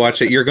time when you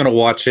watch it, you're going to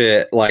watch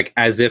it like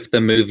as if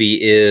the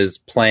movie is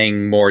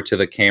playing more to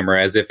the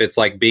camera, as if it's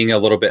like being a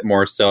little bit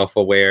more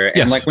self-aware. Yes.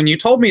 And like when you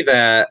told me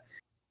that,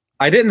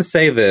 I didn't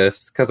say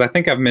this because I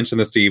think I've mentioned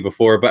this to you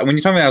before, but when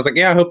you told me that, I was like,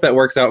 yeah, I hope that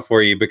works out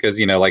for you because,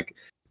 you know, like,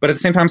 but at the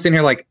same time, I'm sitting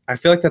here like, I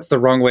feel like that's the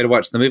wrong way to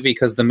watch the movie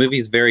because the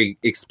movie's very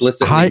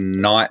explicitly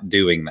not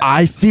doing that.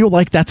 I feel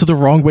like that's the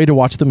wrong way to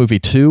watch the movie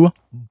too,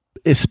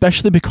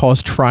 especially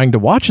because trying to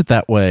watch it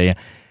that way,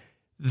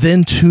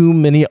 then too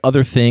many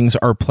other things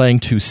are playing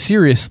too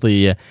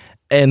seriously.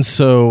 And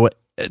so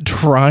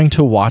trying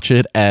to watch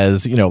it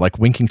as, you know, like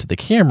winking to the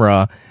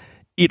camera,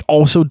 it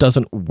also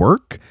doesn't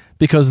work.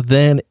 Because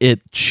then it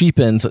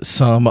cheapens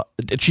so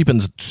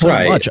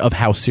much of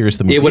how serious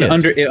the movie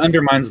is. It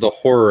undermines the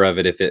horror of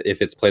it if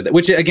it's played that.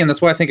 Which again,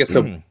 that's why I think is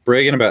so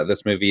brilliant about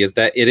this movie is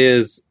that it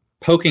is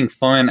poking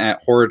fun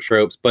at horror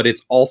tropes, but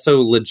it's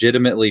also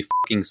legitimately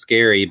fucking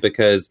scary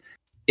because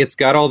it's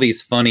got all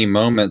these funny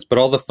moments, but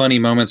all the funny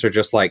moments are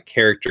just like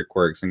character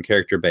quirks and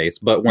character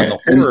based. But when the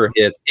horror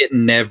hits, it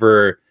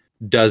never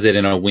does it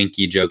in a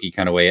winky, jokey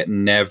kind of way. It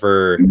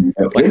never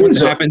like when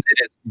it happens,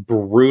 it is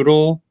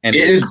brutal and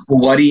it is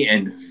bloody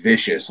and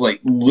vicious.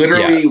 Like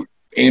literally,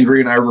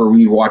 Andrea and I were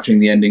rewatching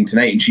the ending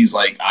tonight, and she's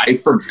like, "I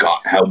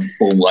forgot how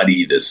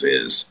bloody this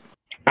is."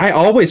 I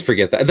always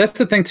forget that. That's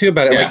the thing too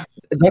about it. Yeah. Like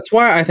that's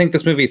why I think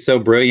this movie is so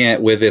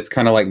brilliant with its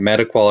kind of like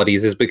meta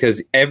qualities, is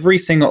because every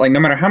single like no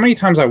matter how many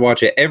times I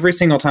watch it, every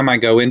single time I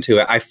go into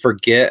it, I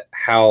forget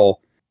how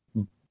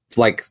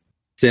like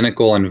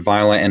cynical and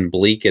violent and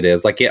bleak it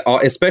is. Like it all,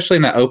 especially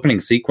in that opening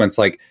sequence,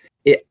 like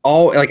it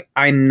all like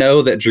I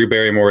know that Drew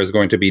Barrymore is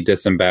going to be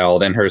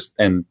disemboweled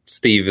and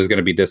Steve is going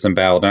to be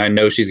disemboweled and I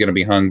know she's going to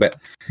be hung, but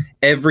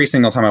every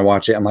single time I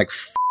watch it I'm like,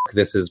 fuck,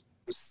 this is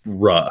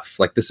rough.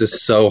 Like this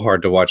is so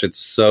hard to watch. It's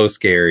so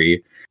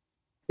scary.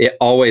 It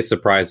always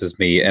surprises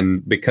me,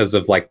 and because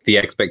of like the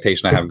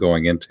expectation I have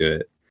going into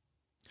it.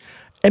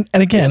 And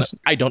again,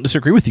 I don't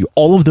disagree with you.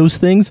 All of those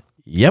things,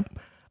 yep,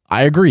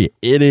 I agree.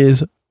 It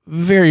is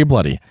very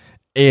bloody,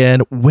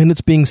 and when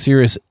it's being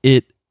serious,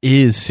 it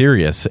is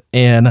serious.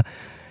 And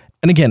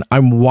again,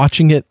 I'm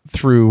watching it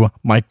through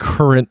my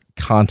current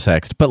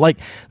context, but like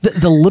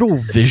the little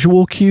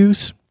visual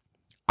cues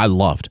I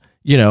loved.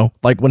 You know,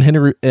 like when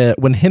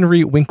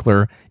Henry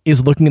Winkler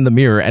is looking in the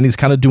mirror and he's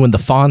kind of doing the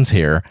Fonz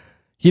hair,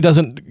 he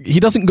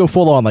doesn't go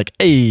full on like,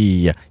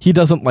 hey, he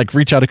doesn't like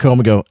reach out a comb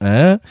and go,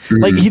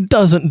 like he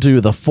doesn't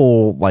do the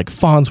full like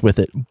Fonz with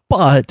it,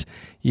 but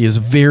he is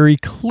very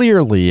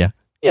clearly,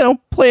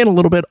 playing a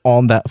little bit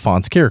on that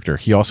Fonz character.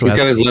 He's got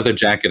his leather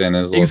jacket in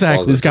his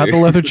exactly. He's got the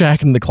leather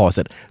jacket in the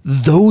closet.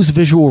 Those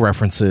visual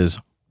references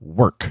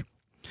work.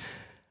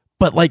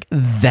 But like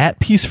that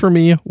piece for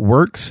me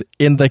works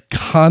in the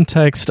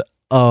context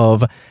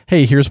of,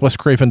 hey, here's Wes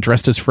Craven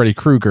dressed as Freddy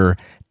Krueger.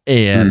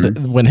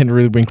 And when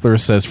Henry Winkler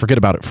says, forget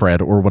about it,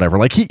 Fred, or whatever,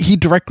 like he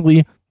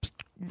directly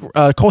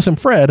calls him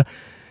Fred.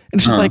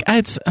 And she's like,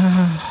 it's,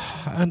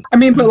 I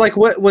mean, but like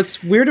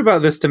what's weird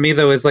about this to me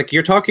though, is like,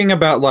 you're talking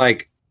about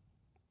like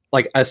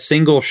a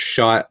single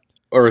shot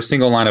or a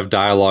single line of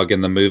dialogue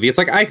in the movie. It's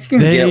like, I can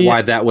get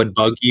why that would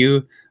bug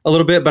you a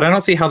little bit, but I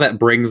don't see how that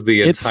brings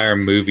the entire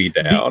movie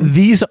down.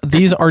 These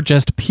are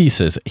just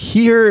pieces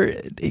here.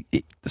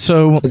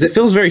 So because it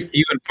feels very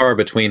few and far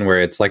between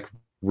where it's like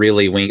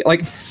really wink.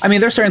 Like, I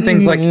mean, there's certain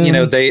things like,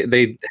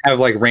 they have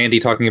like Randy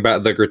talking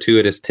about the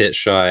gratuitous tit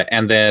shot.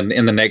 And then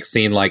in the next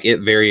scene, like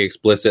it very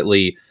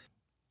explicitly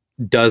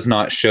does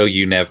not show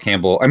you Nev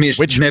Campbell. I mean,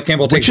 Nev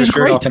Campbell takes her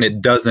shirt off and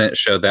it doesn't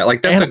show that.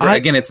 Like that's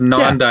again, it's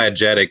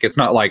non-diegetic. It's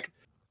not like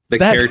the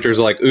characters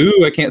are like,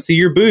 ooh, I can't see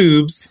your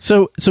boobs.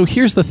 So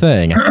here's the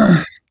thing.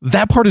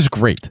 That part is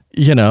great.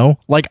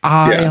 Like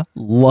I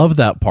love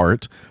that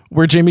part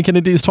where Jamie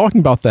Kennedy is talking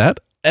about that.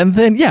 And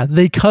then,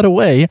 they cut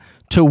away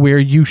to where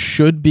you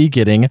should be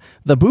getting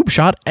the boob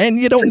shot and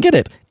you don't get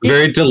it.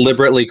 Very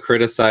deliberately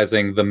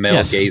criticizing the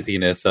male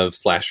gaziness of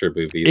slasher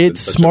movies.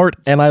 It's smart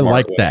and I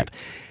like that.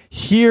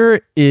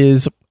 Here's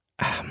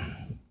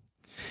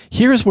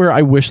where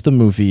I wish the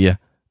movie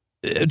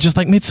just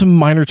like made some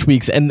minor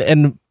tweaks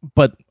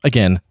but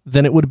again,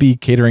 then it would be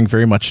catering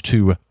very much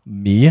to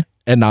me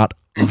and not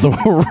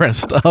the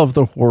rest of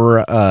the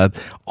horror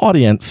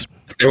audience.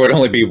 There would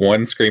only be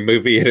one Scream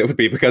movie, and it would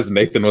be because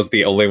Nathan was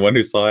the only one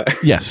who saw it.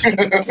 Yes.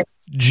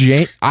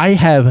 I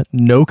have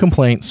no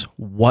complaints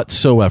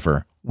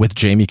whatsoever with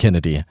Jamie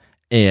Kennedy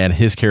and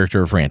his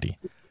character of Randy.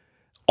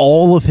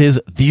 All of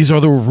these are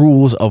the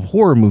rules of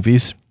horror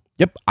movies.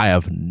 Yep, I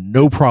have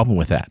no problem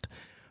with that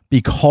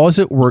because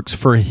it works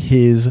for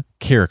his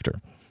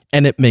character.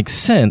 And it makes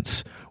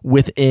sense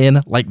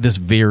within like this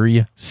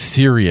very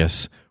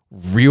serious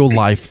real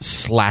life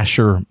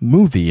slasher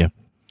movie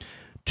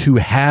to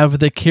have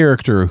the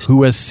character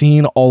who has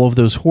seen all of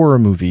those horror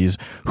movies,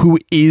 who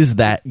is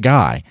that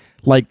guy.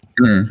 Like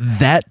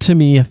that to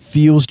me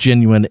feels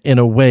genuine in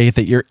a way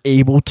that you're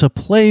able to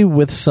play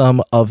with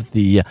some of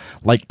the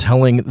like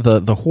telling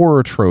the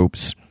horror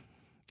tropes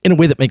in a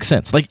way that makes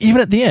sense. Like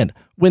even at the end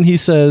when he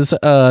says,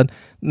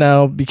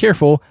 now be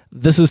careful,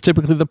 this is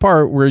typically the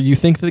part where you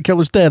think that the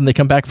killer's dead and they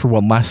come back for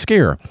one last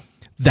scare.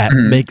 That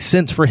makes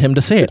sense for him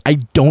to say it. I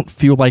don't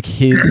feel like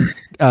his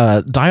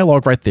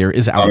dialogue right there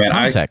is out of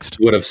context.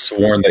 I would have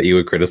sworn that you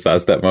would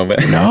criticize that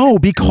moment. No,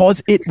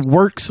 because it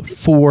works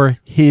for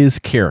his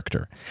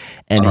character.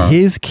 And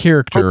his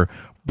character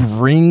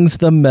brings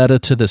the meta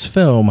to this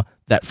film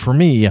that, for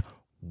me,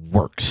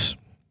 works.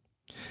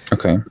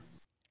 Okay.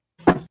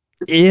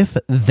 If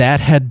that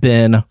had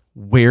been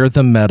where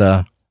the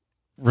meta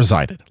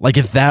resided, like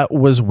if that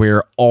was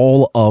where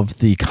all of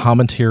the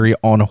commentary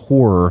on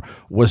horror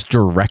was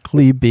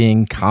directly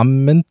being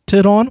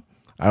commented on,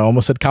 I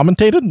almost said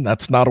commentated, and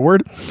that's not a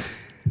word,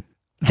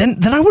 then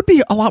I would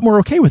be a lot more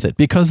okay with it,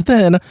 because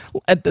then,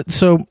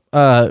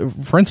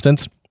 for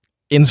instance,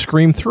 in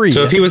Scream 3...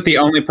 So if he was the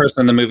only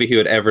person in the movie who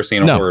had ever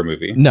seen a horror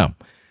movie? No.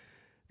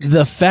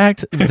 The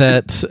fact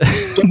that... So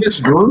this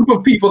group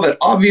of people that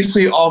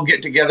obviously all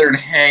get together and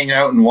hang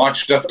out and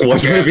watch stuff together.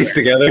 Watch movies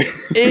together.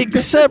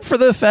 Except for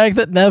the fact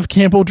that Nev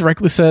Campbell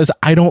directly says,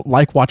 I don't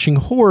like watching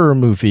horror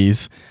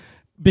movies,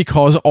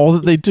 because all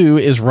that they do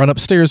is run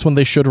upstairs when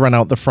they should run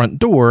out the front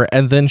door,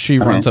 and then she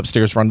runs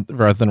upstairs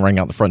rather than running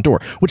out the front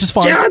door, which is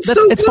fine. Yeah,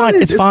 it's fine.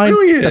 It's fine.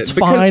 Brilliant, that's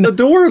fine.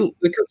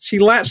 Because she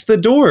latched the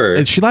door.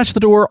 And she latched the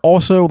door.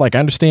 Also, like, I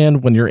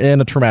understand when you're in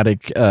a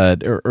traumatic, a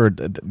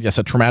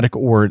traumatic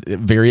or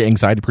very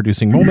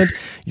anxiety-producing moment,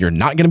 you're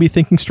not going to be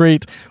thinking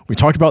straight. We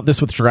talked about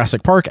this with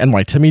Jurassic Park and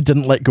why Timmy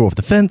didn't let go of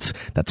the fence.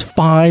 That's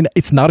fine.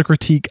 It's not a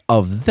critique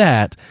of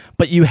that,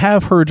 but you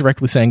have her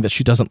directly saying that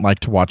she doesn't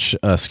like to watch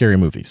scary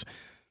movies.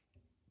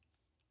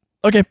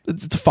 Okay,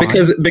 it's fine.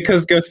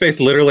 Because Ghostface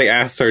literally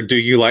asks her, do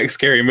you like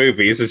scary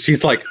movies? And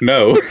she's like,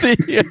 no.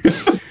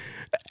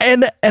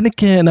 And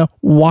again,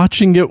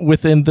 watching it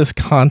within this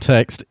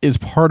context is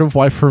part of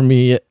why, for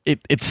me,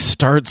 it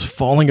starts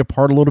falling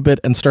apart a little bit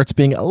and starts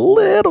being a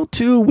little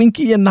too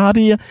winky and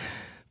naughty.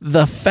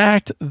 The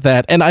fact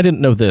that, and I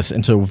didn't know this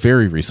until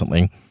very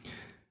recently,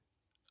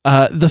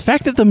 the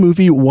fact that the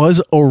movie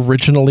was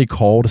originally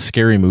called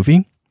Scary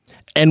Movie,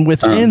 and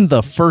within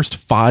the first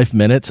 5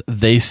 minutes,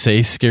 they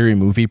say scary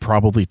movie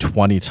probably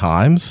 20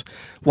 times.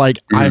 Like,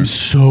 I'm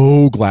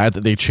so glad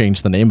that they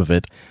changed the name of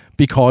it,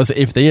 because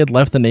if they had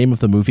left the name of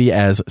the movie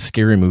as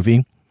Scary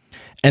Movie,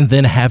 and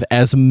then have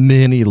as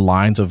many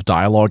lines of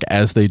dialogue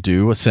as they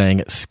do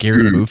saying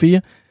scary movie,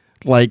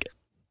 like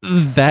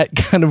that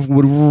kind of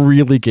would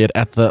really get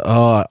at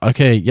the,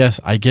 okay, yes,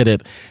 I get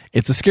it.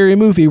 It's a scary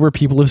movie where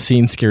people have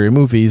seen scary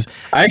movies.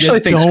 I actually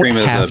think Scream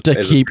is a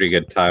pretty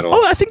good title.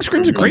 Oh, I think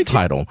Scream's a great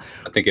title.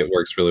 I think it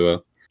works really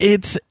well.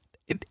 It's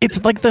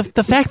like the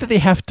fact that they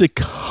have to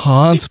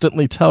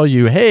constantly tell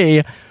you,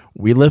 hey,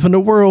 we live in a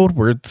world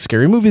where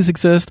scary movies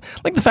exist.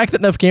 Like the fact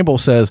that Neve Campbell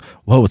says,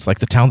 whoa, it's like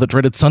the town that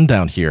dreaded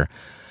sundown here.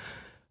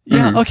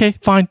 Yeah, okay,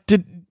 fine.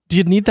 Do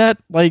you need that?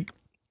 Like,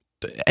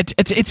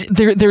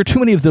 there are too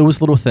many of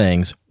those little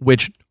things,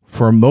 which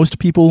for most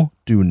people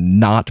do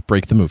not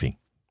break the movie.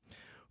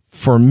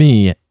 For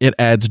me, it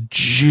adds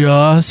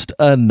just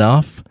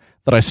enough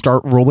that I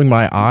start rolling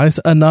my eyes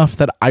enough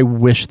that I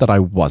wish that I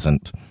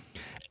wasn't.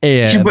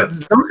 And but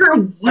those are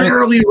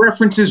literally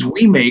references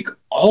we make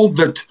all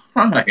the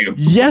time.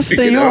 Yes,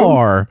 they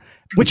are.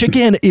 Which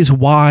again is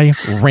why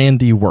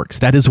Randy works.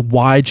 That is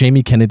why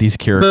Jamie Kennedy's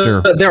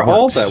character. But they're works.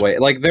 all that way.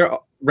 Like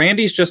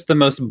Randy's just the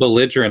most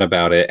belligerent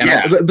about it. And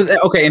Yeah.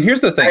 okay, and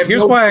here's the thing.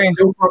 Here's why.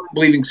 No problem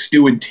believing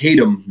Stu and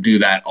Tatum do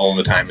that all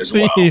the time as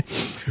well.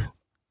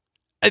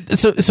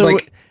 So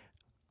like,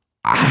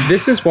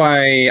 this is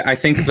why I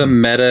think the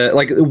meta,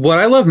 like what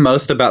I love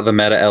most about the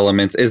meta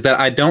elements is that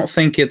I don't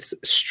think it's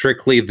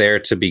strictly there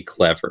to be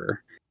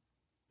clever.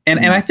 And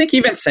I think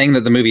even saying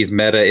that the movie's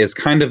meta is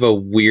kind of a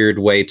weird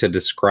way to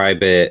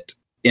describe it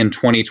in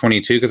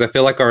 2022, because I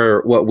feel like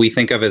what we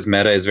think of as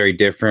meta is very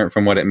different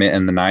from what it meant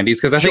in the 90s.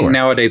 Because I think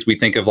nowadays we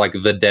think of like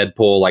the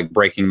Deadpool, like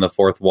breaking the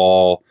fourth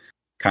wall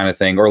kind of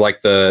thing, or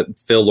like the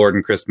Phil Lord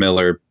and Chris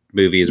Miller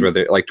movies where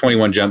they're like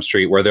 21 Jump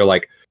Street, where they're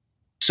like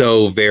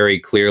so very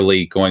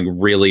clearly going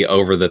really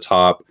over the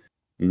top,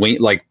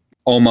 like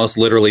almost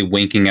literally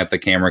winking at the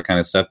camera kind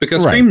of stuff.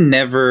 Because Scream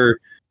never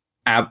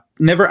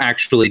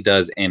actually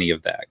does any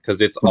of that,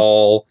 because it's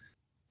all,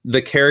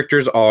 the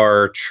characters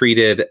are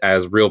treated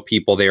as real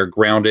people. They are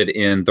grounded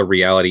in the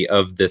reality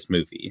of this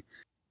movie,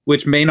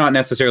 which may not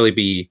necessarily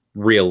be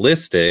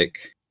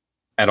realistic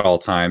at all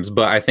times,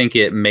 but I think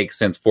it makes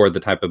sense for the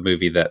type of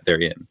movie that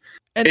they're in.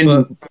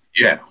 And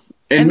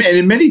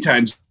many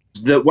times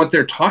what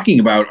they're talking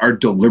about are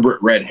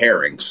deliberate red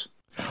herrings.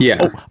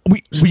 Yeah.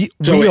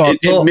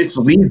 It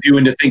misleads you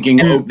into thinking,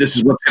 this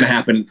is what's going to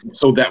happen,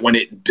 so that when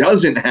it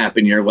doesn't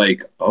happen, you're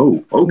like,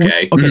 oh,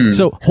 okay. Okay,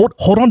 so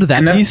hold on to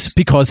that piece,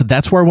 because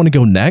that's where I want to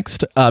go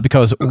next.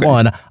 Because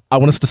one, I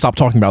want us to stop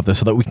talking about this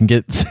so that we can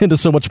get into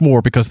so much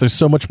more, because there's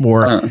so much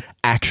more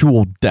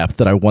actual depth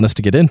that I want us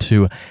to get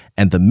into.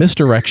 And the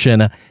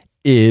misdirection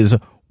is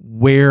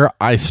where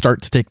I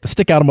start to take the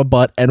stick out of my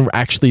butt and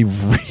actually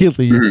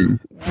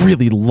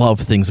really love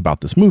things about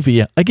this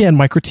movie. Again,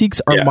 my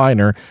critiques are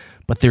minor,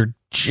 but they're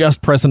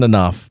just present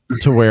enough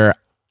to where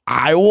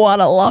I want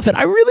to love it.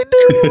 I really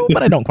do,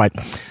 but I don't quite.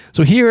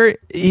 So here's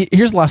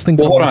the last thing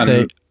that I want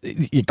to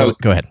say.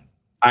 Go ahead.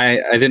 I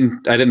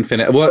didn't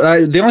finish.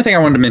 Well, the only thing I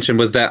wanted to mention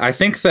was that I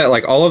think that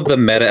like all of the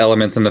meta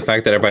elements and the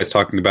fact that everybody's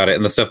talking about it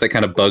and the stuff that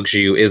kind of bugs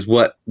you is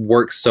what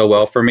works so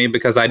well for me,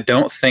 because I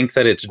don't think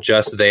that it's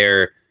just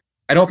there.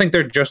 I don't think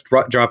they're just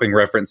dropping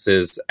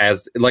references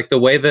as like the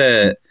way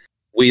that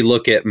we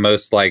look at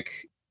most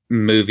like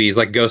movies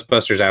like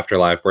Ghostbusters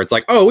Afterlife, where it's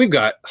like, oh, we've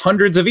got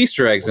hundreds of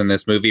Easter eggs in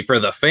this movie for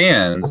the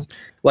fans.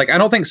 Like, I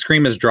don't think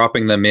Scream is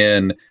dropping them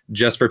in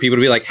just for people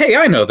to be like, hey,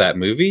 I know that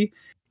movie.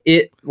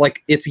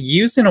 It's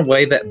used in a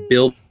way that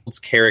builds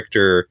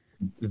character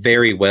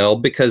very well,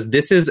 because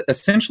this is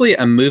essentially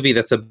a movie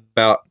that's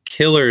about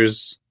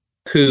killers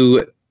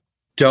who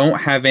don't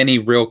have any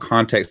real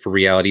context for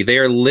reality. They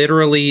are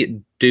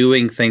literally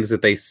doing things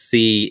that they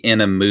see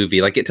in a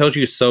movie. Like, it tells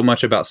you so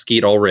much about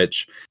Skeet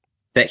Ulrich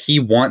that he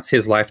wants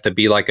his life to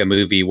be like a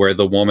movie where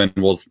the woman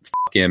will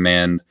fuck him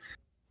and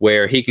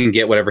where he can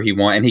get whatever he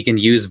wants and he can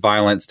use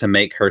violence to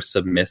make her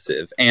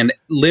submissive. And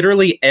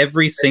literally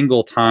every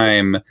single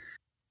time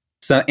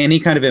any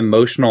kind of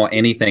emotional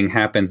anything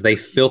happens, they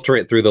filter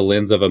it through the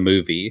lens of a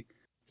movie.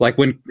 Like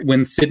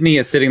when Sydney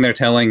is sitting there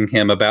telling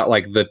him about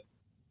like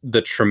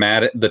the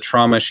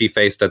trauma she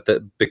faced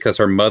because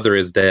her mother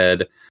is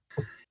dead,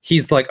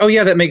 he's like, oh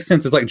yeah, that makes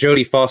sense. It's like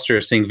Jodie Foster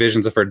seeing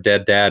visions of her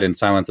dead dad in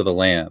Silence of the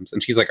Lambs.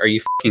 And she's like, are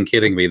you fucking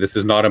kidding me? This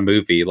is not a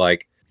movie.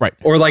 Like, right.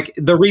 Or like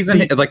the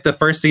reason, like the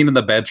first scene in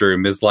the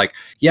bedroom is like,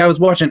 yeah, I was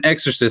watching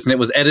Exorcist and it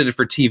was edited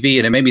for TV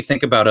and it made me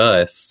think about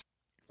us.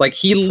 Like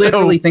he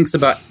literally thinks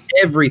about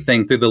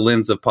everything through the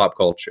lens of pop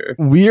culture.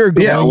 We are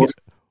going...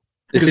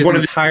 It's his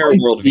entire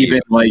worldview.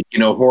 Even like,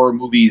 horror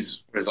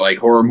movies is like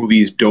horror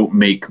movies don't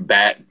make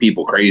bad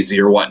people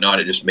crazy or whatnot.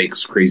 It just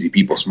makes crazy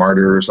people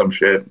smarter or some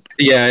shit.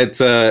 Yeah,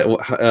 it's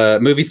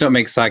movies don't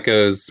make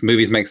psychos.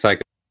 Movies make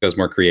psychos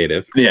more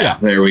creative. Yeah,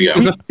 there we go.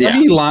 It's a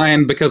funny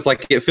line because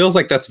like it feels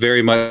like that's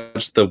very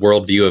much the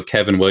worldview of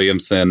Kevin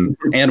Williamson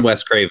and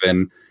Wes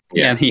Craven.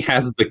 Yeah. And he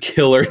has the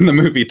killer in the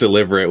movie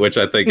deliver it, which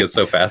I think is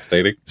so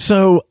fascinating.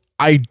 So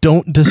I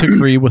don't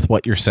disagree with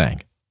what you're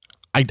saying.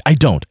 I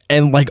don't.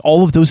 And like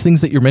all of those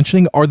things that you're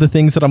mentioning are the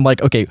things that I'm like,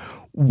 okay,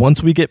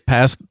 once we get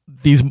past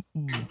these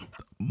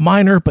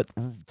minor, but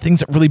things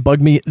that really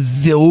bug me,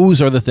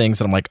 those are the things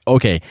that I'm like,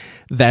 okay,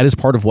 that is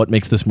part of what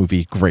makes this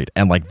movie great.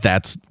 And like,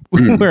 that's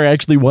where I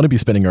actually want to be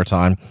spending our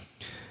time.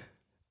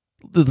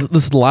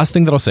 This is the last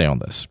thing that I'll say on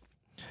this.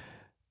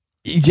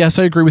 Yes,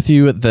 I agree with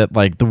you that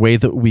like the way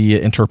that we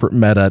interpret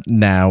meta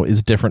now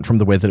is different from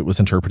the way that it was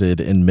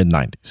interpreted in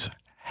mid-90s.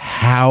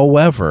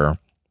 However,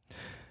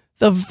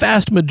 the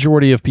vast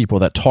majority of people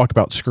that talk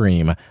about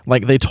Scream,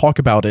 like they talk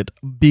about it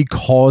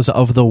because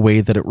of the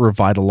way that it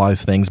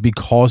revitalized things,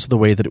 because of the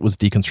way that it was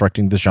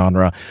deconstructing the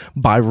genre,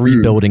 by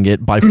rebuilding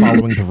it, by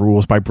following the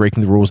rules, by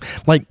breaking the rules.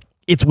 Like,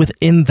 it's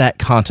within that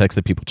context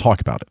that people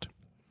talk about it.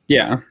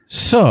 Yeah.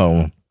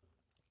 So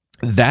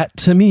that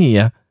to me,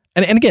 and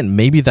again,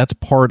 maybe that's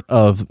part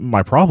of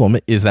my problem,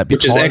 is that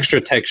because, which is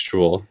extra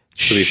textual.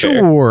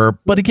 Sure,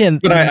 but again,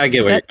 but I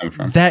get where you're coming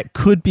from. That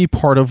could be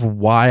part of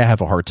why I have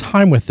a hard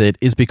time with it,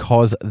 is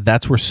because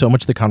that's where so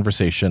much of the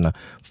conversation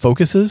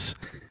focuses.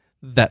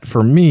 That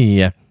for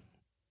me, I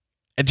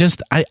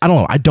don't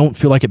know. I don't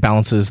feel like it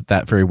balances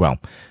that very well.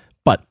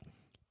 But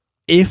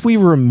if we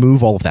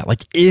remove all of that,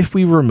 like if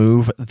we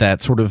remove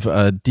that sort of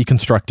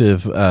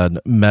deconstructive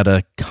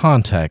meta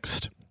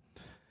context,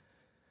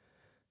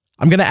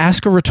 I'm going to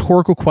ask a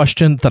rhetorical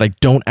question that I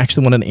don't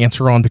actually want an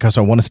answer on because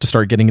I want us to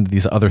start getting into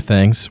these other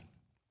things.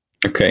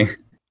 Okay.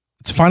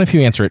 It's fine if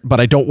you answer it, but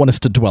I don't want us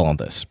to dwell on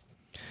this.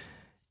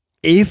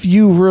 If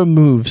you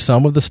remove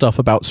some of the stuff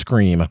about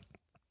Scream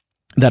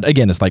that,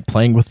 again, is like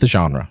playing with the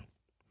genre,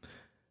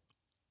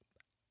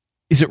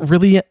 is it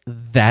really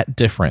that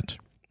different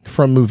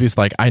from movies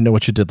like I Know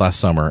What You Did Last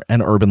Summer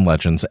and Urban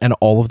Legends and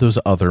all of those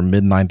other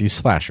mid-90s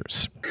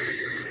slashers?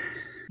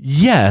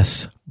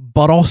 Yes,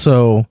 but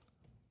also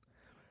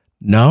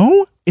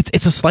no.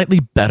 It's a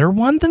slightly better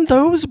one than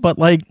those, but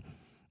like,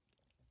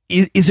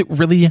 is it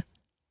really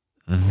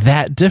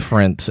that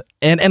different?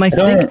 And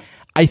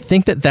I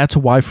think that's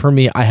why for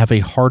me I have a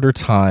harder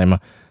time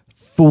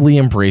fully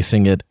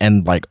embracing it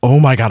and like, oh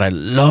my god, I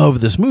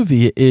love this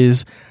movie.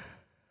 Is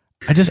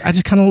I just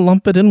kind of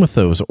lump it in with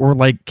those, or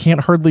like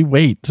can't hardly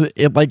wait.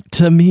 It, like,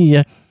 to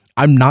me,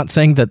 I'm not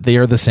saying that they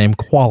are the same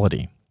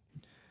quality.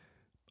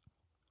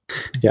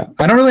 Yeah,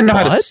 I don't really know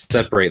how to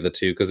separate the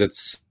two because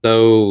it's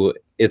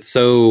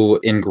so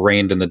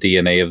ingrained in the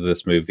DNA of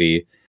this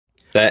movie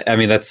that, I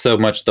mean, that's so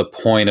much the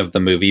point of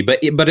the movie. But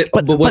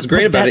what's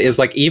great about it is,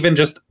 like, even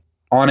just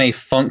on a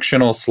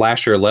functional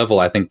slasher level,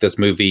 I think this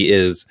movie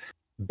is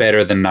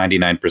better than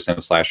 99%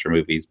 of slasher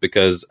movies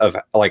because of,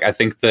 like, I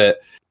think that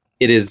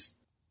it has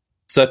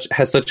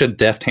such a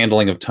deft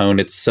handling of tone.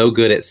 It's so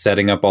good at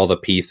setting up all the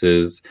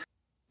pieces.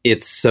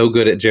 It's so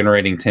good at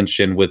generating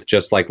tension with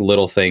just like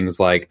little things.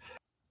 Like,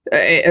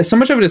 so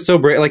much of it is so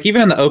great. Like,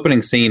 even in the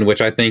opening scene,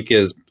 which I think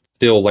is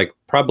still like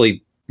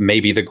probably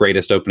maybe the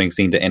greatest opening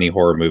scene to any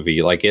horror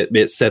movie. Like,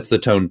 it sets the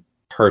tone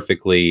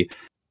perfectly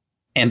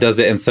and does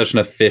it in such an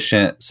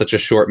efficient, such a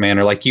short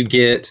manner. Like, you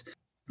get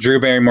Drew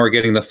Barrymore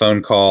getting the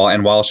phone call,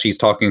 and while she's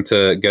talking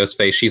to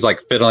Ghostface, she's like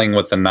fiddling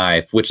with the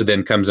knife, which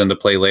then comes into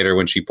play later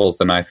when she pulls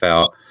the knife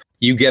out.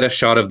 You get a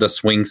shot of the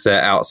swing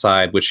set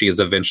outside, which she is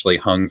eventually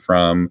hung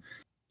from.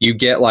 You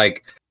get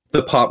like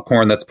the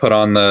popcorn that's put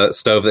on the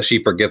stove that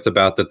she forgets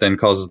about, that then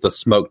causes the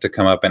smoke to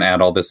come up and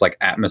add all this like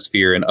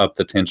atmosphere and up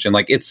the tension.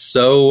 Like, it's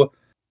so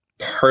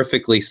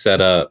perfectly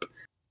set up.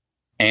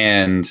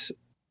 And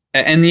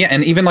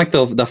even like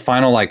the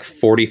final like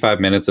 45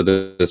 minutes of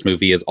this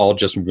movie is all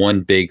just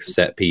one big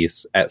set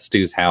piece at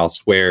Stu's house,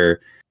 where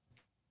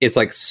it's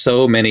like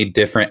so many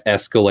different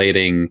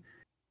escalating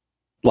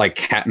like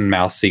cat and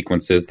mouse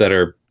sequences that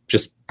are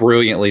just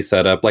brilliantly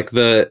set up. Like,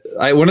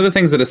 one of the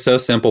things that is so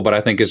simple, but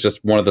I think is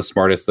just one of the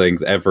smartest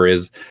things ever,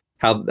 is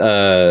how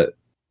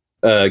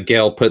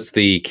Gail puts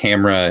the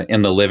camera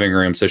in the living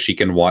room so she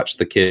can watch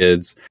the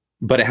kids,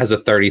 but it has a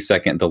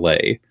 30-second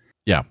delay.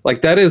 Yeah.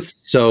 Like, that is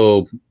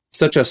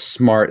such a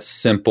smart,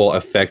 simple,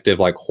 effective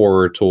like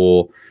horror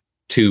tool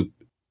to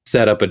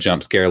set up a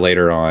jump scare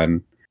later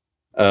on.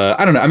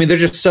 I don't know. I mean,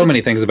 there's just so many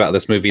things about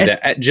this movie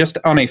that just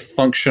on a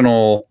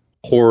functional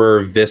horror,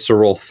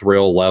 visceral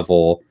thrill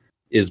level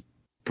is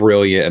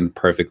brilliant and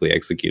perfectly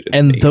executed.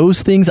 And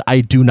those things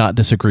I do not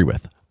disagree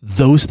with.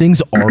 Those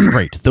things are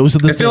great. Those are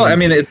the things. I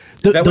mean,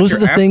 those are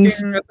the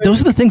things.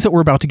 Those are the things that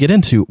we're about to get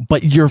into.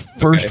 But your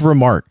first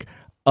remark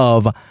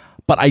of,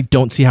 but I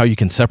don't see how you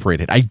can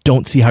separate it. I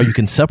don't see how you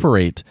can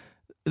separate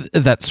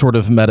that sort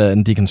of meta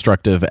and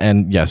deconstructive,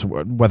 and yes,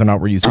 whether or not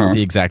we're using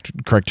the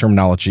exact correct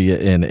terminology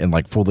in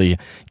like fully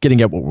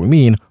getting at what we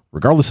mean.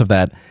 Regardless of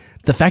that,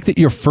 the fact that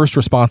your first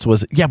response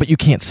was, yeah, but you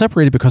can't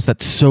separate it because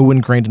that's so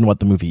ingrained in what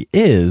the movie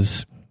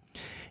is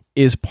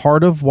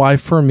part of why,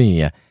 for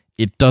me,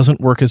 it doesn't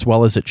work as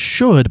well as it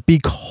should,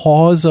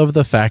 because of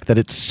the fact that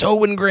it's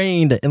so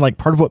ingrained. And like,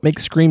 part of what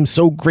makes Scream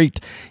so great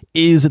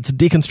is its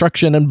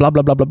deconstruction and blah,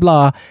 blah, blah, blah,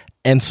 blah.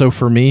 And so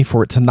for me,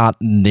 for it to not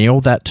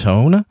nail that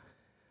tone,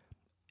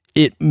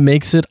 it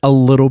makes it a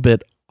little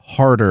bit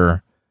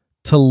harder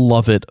to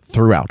love it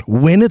throughout.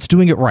 When it's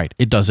doing it right,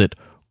 it does it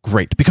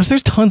great, because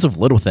there's tons of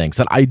little things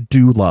that I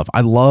do love.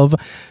 I love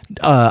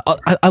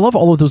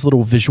all of those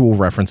little visual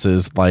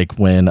references, like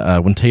when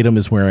Tatum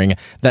is wearing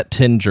that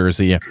tin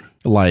jersey,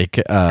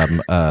 like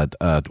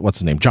what's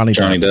his name, Johnny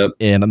Depp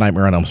in A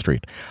Nightmare on Elm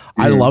Street.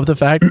 I love the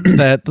fact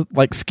that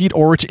like Skeet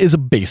Ulrich is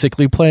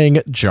basically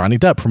playing Johnny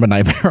Depp from A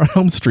Nightmare on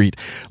Elm Street.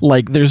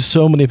 Like, there's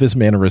so many of his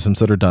mannerisms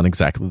that are done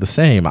exactly the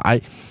same.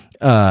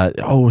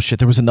 Oh shit,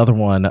 there was another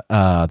one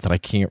that I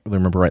can't really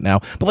remember right now,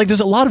 but like there's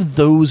a lot of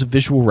those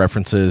visual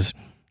references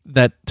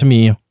that to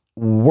me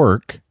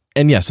work.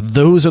 And yes,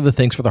 those are the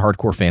things for the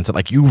hardcore fans that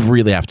like you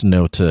really have to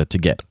know to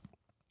get.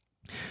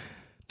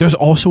 There's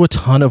also a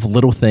ton of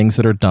little things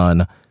that are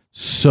done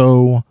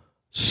so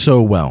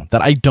well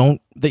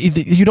that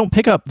you don't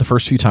pick up the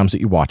first few times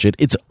that you watch it.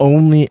 It's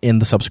only in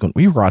the subsequent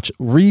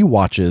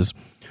rewatches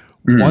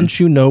once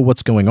you know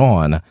what's going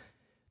on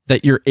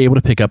that you're able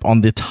to pick up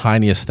on the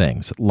tiniest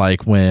things,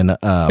 like when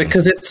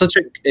because it's such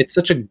a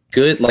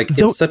good, like,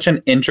 it's such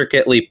an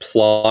intricately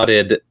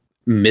plotted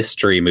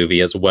mystery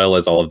movie, as well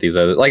as all of these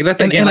other, like, that's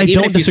again, and like, I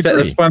don't disagree.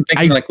 That's why I'm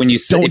thinking, like, when you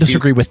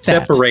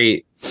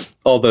separate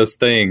all those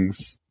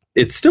things,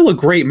 it's still a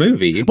great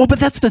movie. Well, but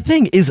that's the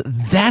thing, is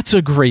that's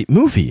a great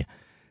movie.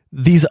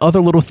 These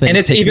other little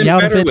things take me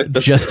out of it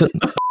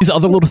these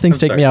other little things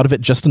take me out of it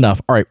just enough.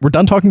 All right, we're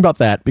done talking about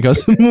that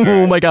because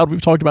oh my god,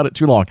 we've talked about it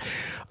too long.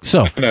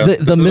 So what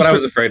I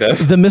was afraid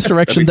of. The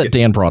misdirection that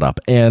Dan brought up,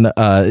 and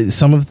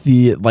some of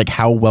the, like,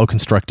 how well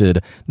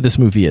constructed this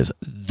movie is,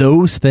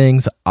 those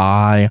things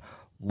I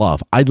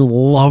love. I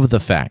love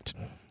the fact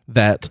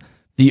that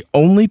the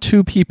only two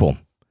of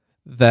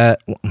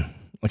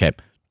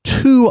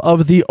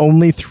the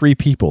only three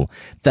people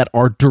that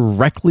are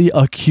directly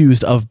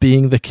accused of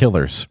being the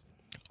killers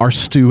are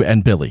Stu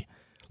and Billy.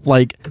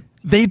 Like,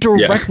 they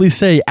directly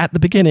say at the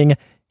beginning,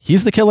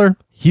 he's the killer.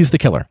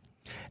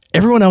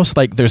 Everyone else,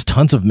 like, there's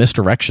tons of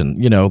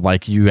misdirection. You know,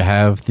 like, you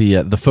have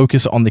the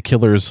focus on the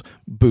killer's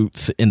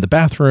boots in the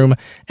bathroom,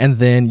 and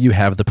then you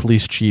have the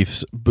police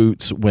chief's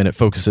boots when it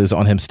focuses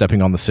on him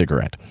stepping on the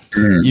cigarette.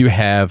 You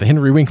have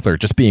Henry Winkler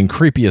just being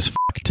creepy as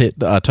fuck,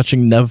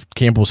 touching Nev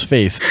Campbell's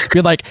face.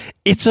 You're like,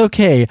 it's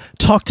okay,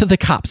 talk to the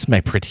cops, my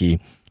pretty.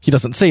 He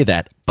doesn't say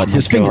that, but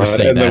his fingers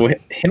say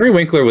that. Henry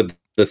Winkler with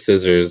the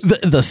scissors.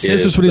 The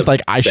scissors when he's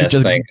like, I should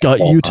just gut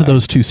you to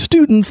those two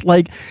students.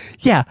 Like,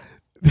 yeah.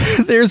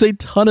 There's a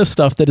ton of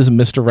stuff that is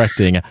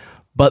misdirecting,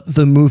 but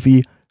the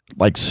movie,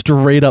 like,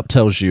 straight up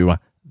tells you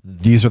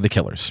these are the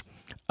killers.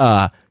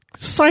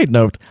 Side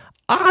note,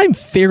 I'm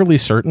fairly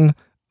certain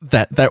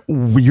that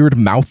weird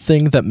mouth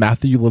thing that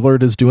Matthew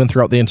Lillard is doing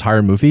throughout the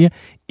entire movie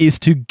is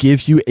to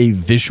give you a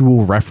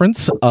visual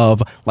reference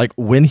of, like,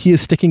 when he is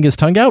sticking his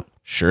tongue out,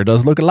 sure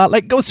does look a lot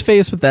like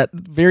Ghostface with that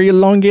very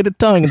elongated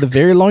tongue and the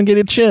very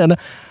elongated chin.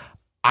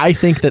 I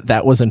think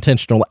that was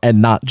intentional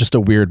and not just a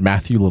weird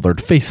Matthew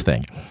Lillard face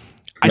thing.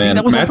 I think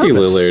that was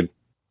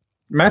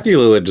Matthew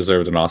Lillard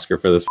deserved an Oscar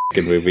for this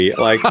fucking movie.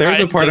 Like, there's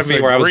a part of me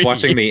where I was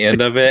watching the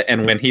end of it,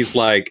 and when he's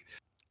like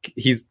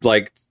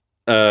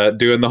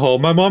doing the whole,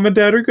 my mom and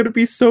dad are going to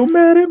be so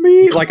mad at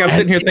me. Like, I'm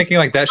sitting here thinking,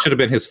 like, that should have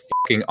been his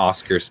fucking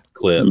Oscars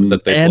clip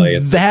that they play.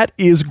 And that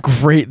is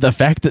great. The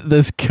fact that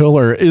this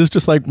killer is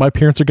just like, my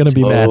parents are going to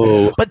be mad.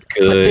 But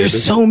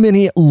there's so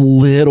many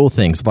little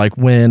things. Like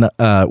when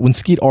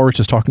Skeet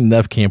Ulrich is talking to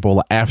Nev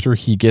Campbell after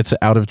he gets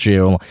out of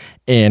jail,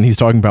 and he's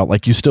talking about,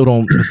 like, you still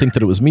don't think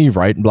that it was me,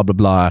 right? And blah, blah,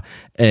 blah.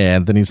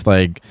 And then he's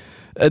like,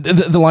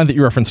 the line that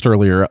you referenced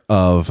earlier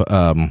of,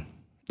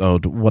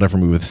 whatever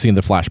movie, seeing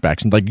the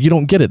flashbacks, and like, you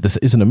don't get it, this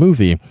isn't a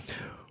movie.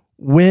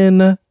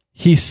 When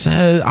he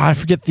says, I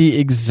forget the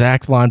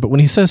exact line, but when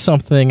he says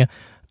something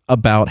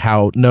about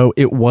how, no,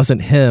 it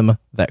wasn't him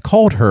that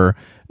called her,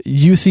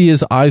 you see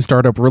his eyes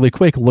dart up really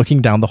quick,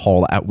 looking down the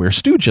hall at where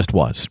Stu just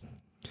was.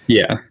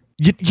 Yeah.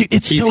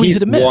 It's so easy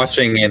to miss. He's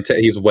watching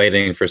he's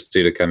waiting for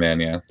Stu to come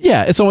in,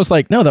 Yeah, it's almost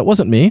like, no, that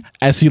wasn't me.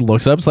 As he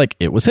looks up, it's like,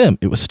 it was him.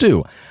 It was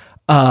Stu.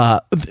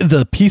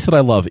 The piece that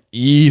I love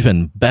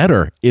even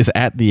better is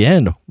at the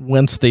end,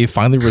 once they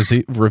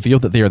finally reveal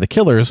that they are the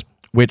killers,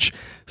 which,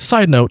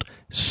 side note,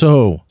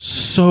 so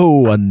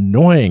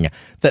annoying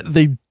that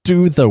they do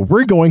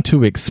we're going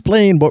to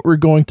explain what we're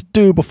going to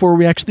do before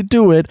we actually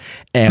do it,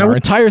 and our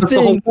entire thing. That's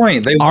the whole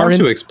point. They want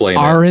to explain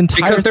our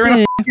entire because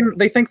they're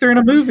they think they're in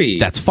a movie.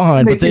 That's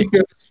fine, but they think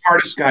they're the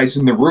smartest guys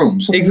in the room,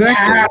 so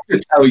exactly. They have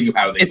to tell you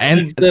how they.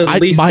 It's the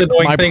least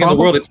annoying thing in the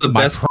world. It's the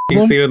best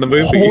scene in the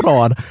movie. Hold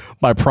on,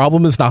 my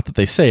problem is not that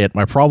they say it.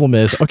 My problem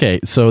is, okay,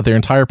 so their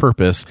entire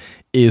purpose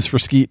is for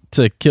Skeet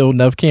to kill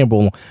Nev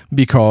Campbell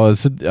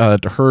because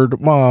her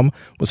mom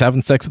was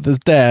having sex with his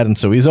dad, and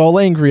so he's all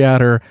angry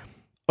at her.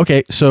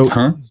 Okay, so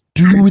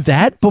do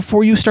that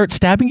before you start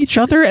stabbing each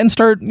other and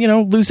start,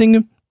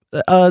 losing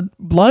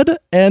blood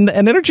and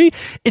energy.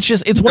 It's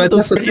just, it's one of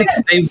those.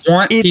 They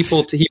want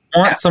people to.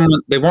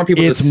 They want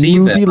people to see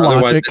that.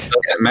 Otherwise, it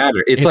doesn't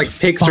matter. It's like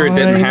Pixar. It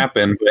didn't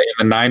happen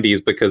in the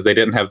 '90s because they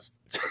didn't have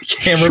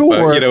camera.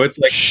 Sure, it's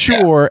like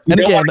sure. We and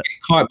don't again, want to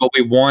get caught, but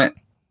we want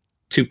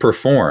to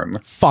perform.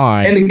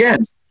 Fine. And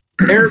again,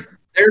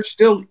 they're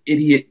still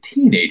idiot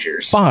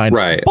teenagers. Fine.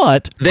 Right.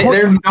 But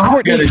They're not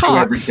Courtney going to do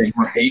Cox, everything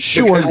right.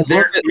 sure. Because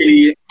they're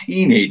idiot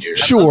teenagers.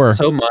 Sure.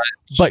 So much.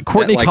 But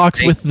Courtney that, like,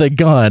 Cox with the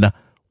gun,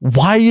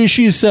 why is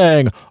she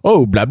saying,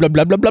 oh, blah, blah,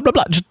 blah, blah, blah, blah,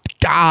 blah? Just,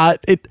 God,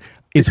 it's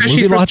because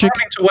movie she's logic.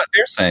 responding to what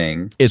they're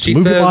saying. It's she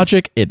movie says,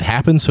 logic. It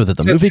happens so that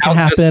the movie can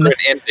 "How's this happen. for an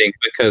ending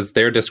because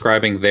they're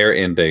describing their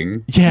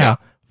ending. Yeah,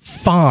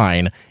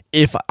 fine.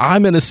 If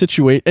I'm in a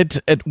situation,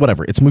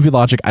 whatever. It's movie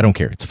logic. I don't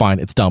care. It's fine.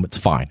 It's dumb. It's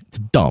fine. It's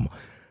dumb.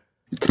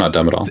 It's not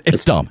dumb at all.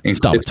 It's dumb. It's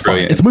dumb. It's fine.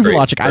 brilliant. It's movie great.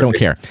 logic. I don't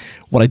care.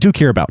 What I do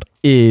care about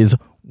is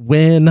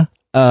when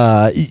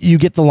you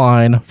get the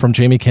line from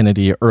Jamie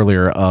Kennedy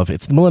earlier of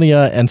it's the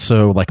millennia, and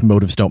so like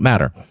motives don't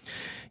matter.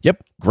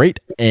 Yep, great.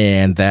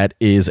 And that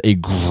is a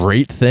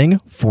great thing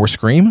for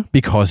Scream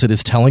because it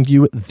is telling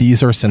you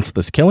these are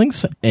senseless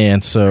killings.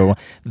 And so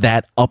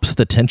that ups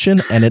the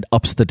tension and it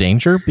ups the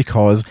danger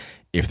because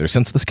if they're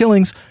senseless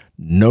killings,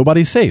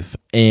 nobody's safe.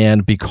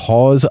 And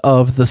because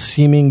of the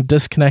seeming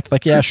disconnect,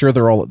 like, yeah, sure,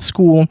 they're all at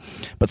school,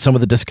 but some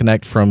of the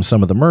disconnect from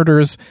some of the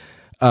murders,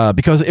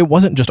 because it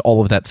wasn't just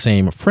all of that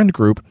same friend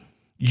group,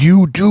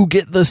 you do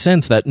get the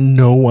sense that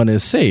no one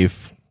is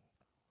safe.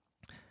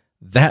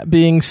 That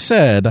being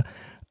said,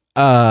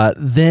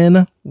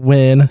 then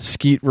when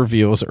Skeet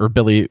reveals, or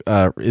Billy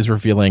is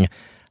revealing,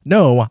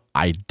 no,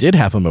 I did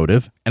have a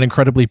motive, an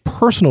incredibly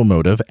personal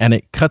motive, and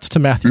it cuts to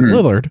Matthew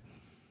Lillard,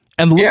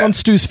 and the look on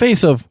Stu's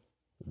face of,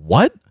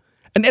 what?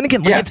 And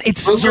again, like,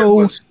 it's Lillard so...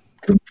 was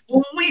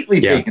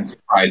completely taken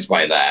surprised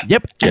by that.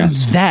 Yep, and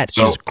that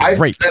is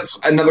great. That's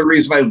another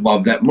reason I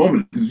love that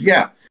moment.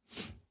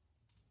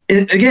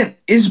 And again,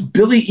 is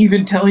Billy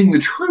even telling the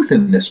truth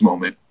in this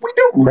moment? We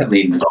don't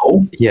really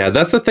know. Yeah,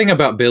 that's the thing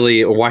about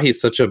Billy, why he's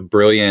such a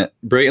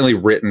brilliantly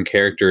written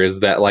character,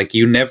 is that like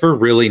you never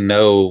really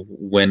know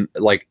when,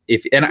 like,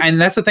 if and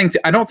that's the thing too,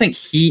 I don't think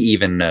he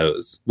even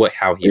knows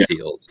how he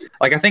feels.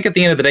 Like, I think at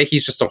the end of the day,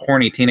 he's just a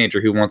horny teenager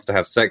who wants to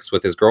have sex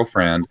with his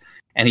girlfriend,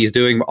 and he's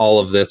doing all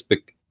of this,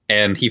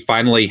 and he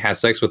finally has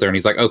sex with her, and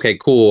he's like, okay,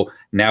 cool,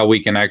 now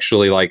we can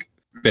actually like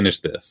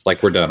finish this.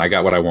 Like, we're done. I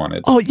got what I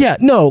wanted. Oh yeah,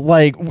 no,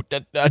 like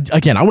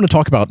again, I want to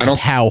talk about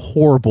how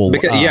horrible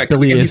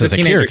Billy is as a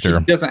character.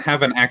 He doesn't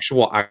have an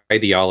actual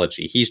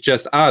ideology. He's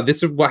just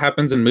this is what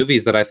happens in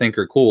movies that I think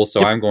are cool,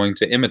 so I'm going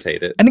to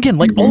imitate it. And again,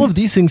 like all of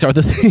these things are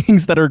the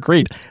things that are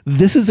great.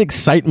 This is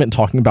excitement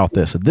talking about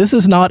this. This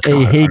is not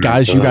hey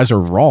guys, you guys are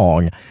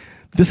wrong.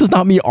 This is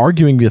not me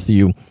arguing with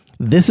you.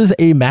 This is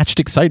a matched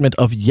excitement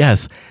of,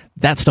 yes,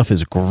 that stuff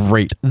is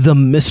great. The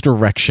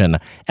misdirection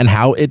and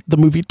how the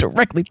movie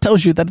directly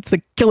tells you that it's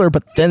the killer,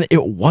 but then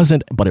it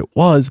wasn't, but it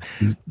was.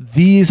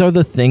 These are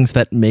the things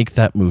that make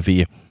that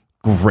movie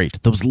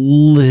great. Those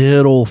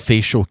little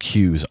facial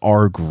cues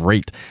are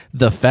great.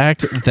 The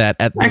fact that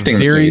at the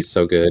acting is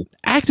so good.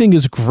 Acting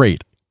is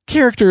great.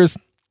 Characters,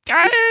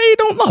 I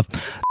don't love.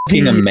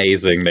 Being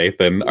amazing,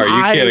 Nathan. Are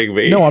you kidding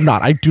me? No, I'm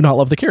not. I do not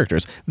love the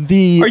characters.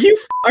 Are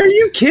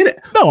you kidding?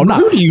 No, I'm not.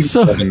 Who do you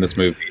love in this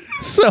movie?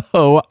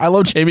 So I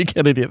love Jamie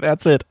Kennedy.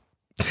 That's it.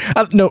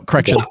 No,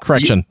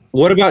 correction.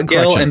 What about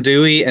Gail and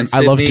Dewey and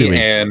Sydney? I love Dewey.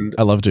 And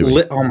I love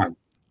Dewey. Oh my,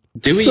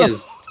 Dewey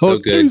is so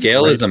good. Dewey's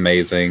Gail great. is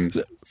amazing.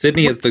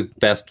 Sydney is the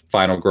best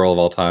final girl of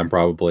all time,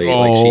 probably. Oh,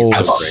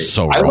 Like, she's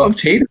so great. great. I love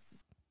Tatum.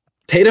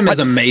 Tatum is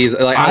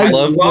amazing. Like, I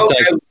love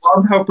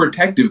how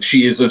protective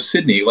she is of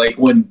Sydney. Like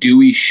when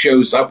Dewey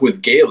shows up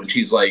with Gail, and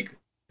she's like,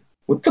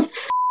 "What the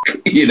f-?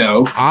 You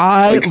know?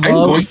 I'm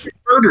going to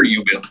murder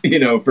you, Bill. You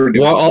know, for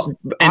doing this."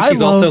 And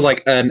she's also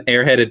like an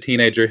airheaded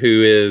teenager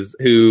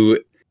who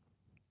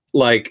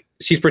like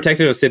she's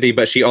protective of Sydney,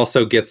 but she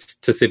also gets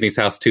to Sydney's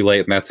house too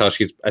late, and that's how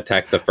she's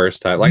attacked the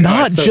first time. Like,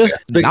 not just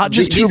too late.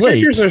 These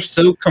characters are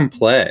so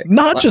complex.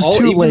 Not just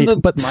too late,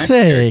 but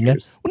saying,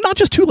 not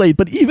just too late,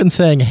 but even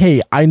saying,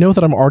 "Hey, I know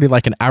that I'm already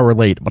like an hour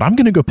late, but I'm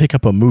going to go pick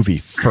up a movie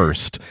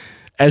first."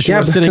 As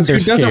you're sitting there,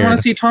 who doesn't want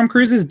to see Tom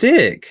Cruise's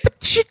dick? But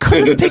she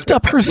could have picked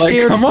up her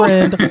scared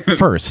friend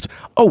first.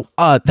 Oh,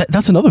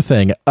 that's another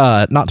thing.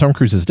 Not Tom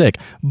Cruise's dick,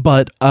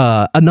 but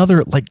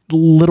another like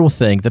little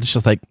thing that is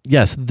just like,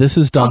 yes, this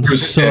is done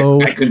so.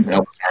 I couldn't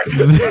help.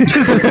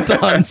 This is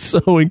done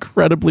so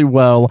incredibly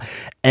well,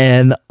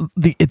 and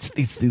it's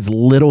these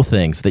little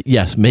things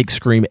that make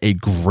Scream a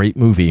great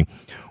movie.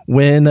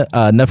 When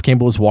Neve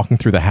Campbell is walking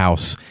through the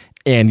house,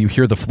 and you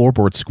hear the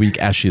floorboard squeak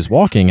as she's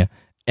walking.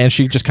 And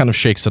she just kind of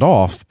shakes it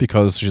off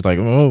because she's like,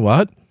 oh,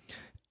 what?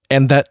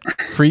 And that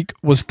creak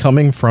was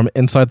coming from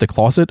inside the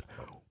closet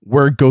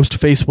where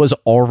Ghostface was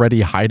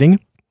already hiding.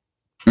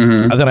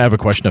 Mm-hmm. And then I have a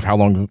question of how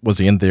long was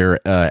he in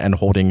there and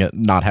holding it,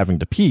 not having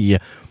to pee.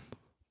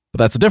 But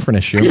that's a different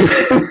issue.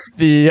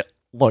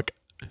 Look,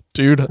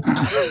 dude,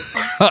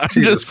 I'm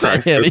just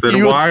saying.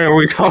 Why are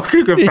we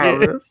talking about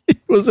this? He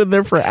was in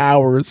there for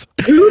hours.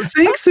 Who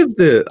thinks of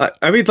this?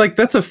 I mean, like,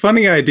 that's a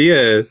funny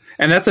idea.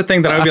 And that's a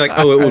thing that I'd be like,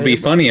 oh, it would be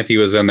funny if he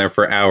was in there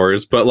for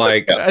hours. But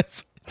like,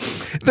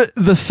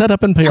 the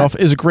setup and payoff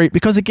is great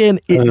because, again,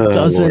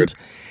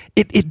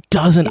 it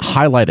doesn't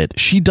highlight it.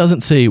 She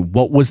doesn't say,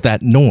 what was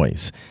that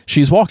noise?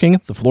 She's walking,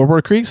 the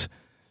floorboard creaks.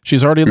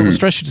 She's already a little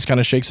stressed. She just kind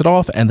of shakes it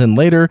off. And then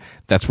later,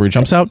 that's where he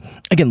jumps out.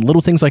 Again,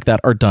 little things like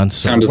that are done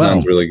so well. Sound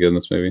design's really good in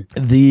this movie.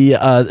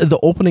 The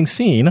opening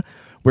scene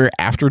where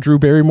after Drew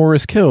Barrymore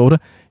is killed,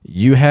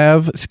 you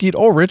have Skeet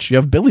Ulrich, you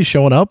have Billy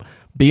showing up,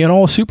 being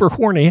all super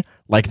horny.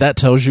 Like, that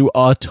tells you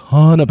a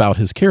ton about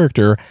his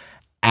character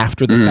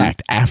after the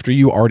fact, after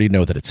you already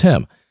know that it's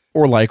him.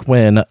 Or like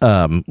when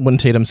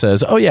Tatum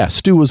says, oh yeah,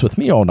 Stu was with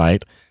me all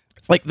night.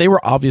 Like, they were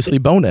obviously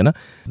boning.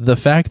 The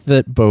fact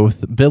that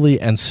both Billy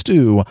and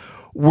Stu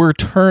were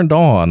turned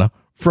on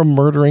from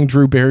murdering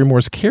Drew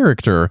Barrymore's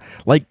character,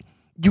 like,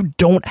 you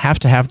don't have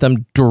to have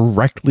them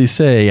directly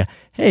say,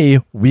 hey,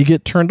 we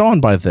get turned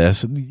on by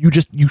this. You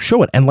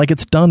show it, and like,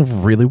 it's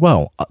done really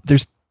well.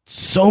 There's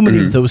so many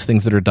of those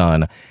things that are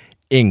done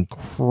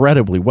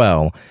incredibly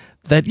well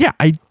that, yeah,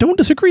 I don't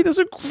disagree. This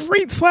is a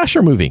great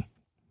slasher movie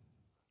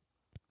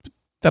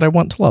that I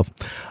want to love.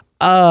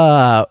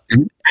 I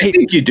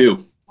think you do.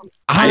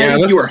 I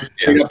think you are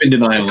straight up in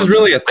denial. This is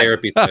really a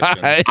therapy session.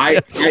 I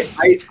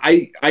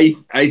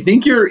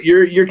think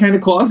you're kind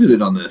of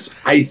closeted on this.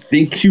 I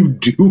think you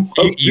do.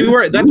 You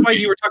were. That's why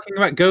you were talking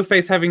about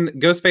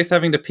Ghostface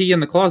having to pee in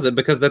the closet,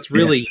 because that's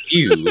really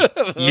you.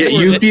 Yeah,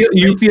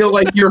 you feel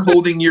like you're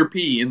holding your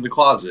pee in the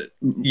closet.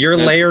 You're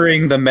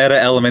layering the meta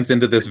elements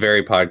into this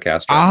very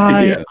podcast.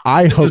 I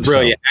this hope is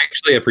brilliant. I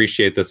actually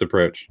appreciate this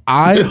approach.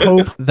 I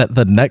hope that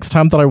the next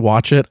time that I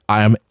watch it,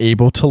 I am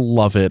able to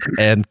love it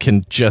and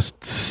can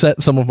just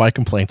set some of my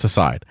complaints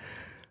aside.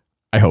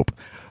 I hope.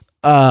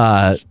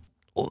 Let's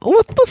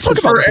talk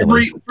about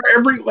every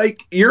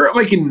like, you're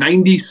like in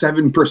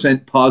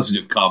 97%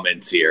 positive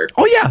comments here.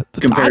 Oh yeah,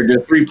 compared to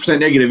 3%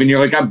 negative, and you're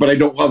like, but I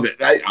don't love it.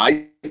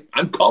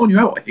 I'm calling you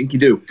out. I think you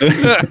do.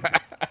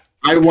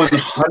 I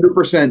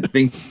 100%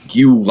 think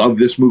you love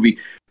this movie.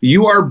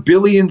 You are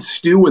Billy and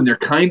Stu, and they're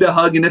kind of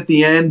hugging at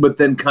the end, but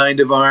then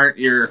kind of aren't.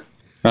 You're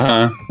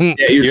yeah,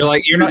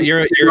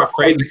 you're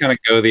afraid to kind of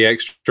go the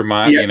extra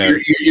mile. Yeah,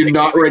 you're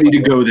not ready to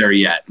go there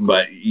yet,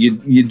 but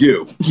you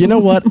do. You know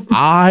what?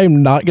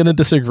 I'm not going to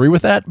disagree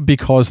with that,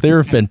 because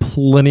there have been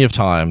plenty of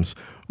times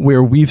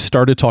where we've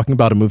started talking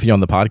about a movie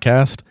on the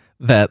podcast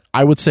that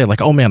I would say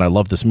like, oh man, I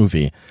love this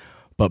movie.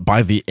 But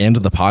by the end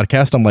of the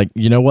podcast, I'm like,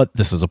 you know what?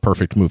 This is a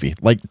perfect movie.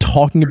 Like,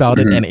 talking about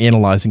it and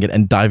analyzing it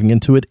and diving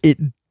into it, it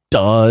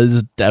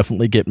does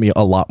definitely get me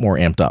a lot more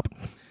amped up.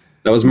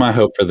 That was my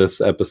hope for this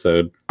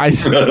episode. I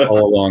said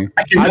all along.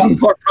 I cannot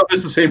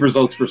promise the same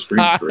results for Scream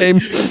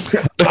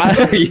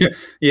 3.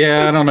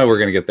 Yeah, I don't know. We're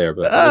gonna get there,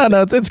 but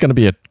no, it's gonna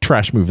be a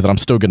trash movie that I'm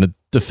still gonna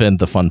defend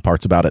the fun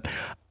parts about it.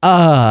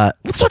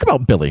 Let's talk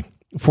about Billy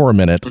for a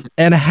minute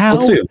and how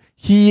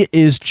he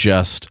is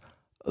just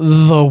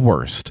the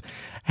worst.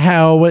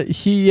 How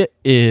he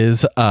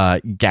is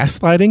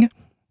gaslighting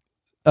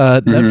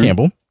Nev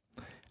Campbell.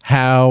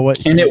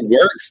 And it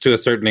works to a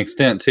certain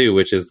extent too,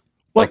 which is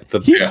like the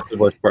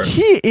worst part.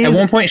 At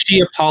one point, she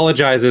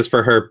apologizes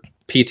for her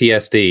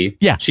PTSD.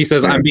 Yeah. She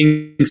says, I'm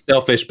being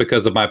selfish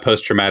because of my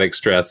post-traumatic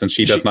stress, and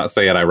she does not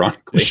say it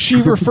ironically. She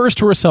refers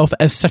to herself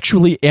as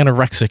sexually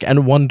anorexic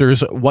and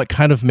wonders what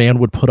kind of man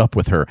would put up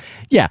with her.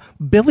 Yeah,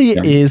 Billy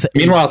is...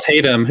 Meanwhile,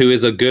 Tatum, who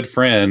is a good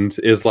friend,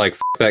 is like, F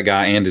that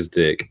guy and his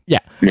dick. Yeah.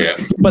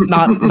 But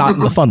not in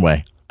the fun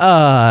way.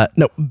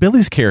 No,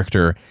 Billy's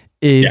character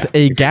is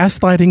a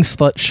gaslighting,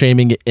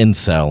 slut-shaming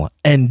incel,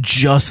 and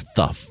just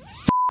the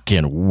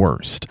fucking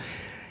worst.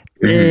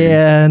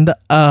 And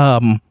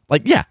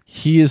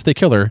he is the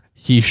killer.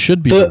 He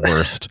should be the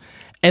worst.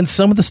 And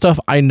some of the stuff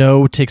I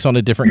know takes on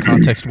a different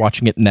context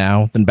watching it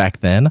now than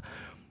back then.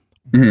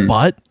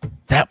 But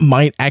that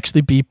might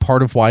actually be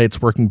part of why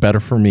it's working better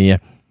for me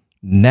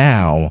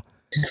now,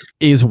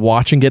 is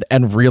watching it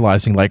and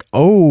realizing like,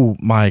 oh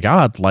my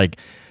God, like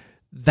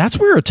that's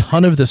where a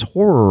ton of this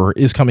horror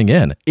is coming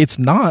in. It's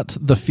not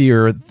the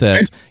fear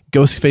that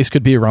Ghostface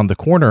could be around the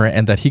corner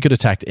and that he could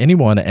attack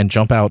anyone and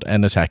jump out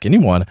and attack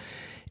anyone.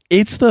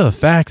 It's the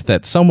fact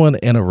that someone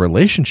in a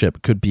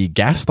relationship could be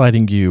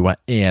gaslighting you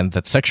and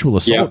that sexual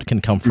assault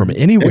can come from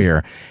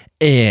anywhere.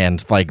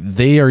 And like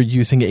they are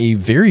using a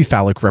very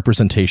phallic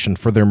representation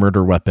for their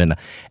murder weapon.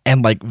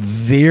 And like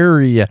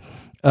very,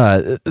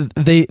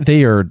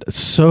 they are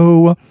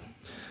so,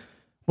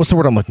 what's the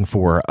word I'm looking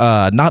for?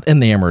 Not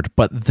enamored,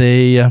 but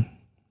they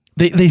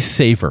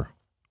savor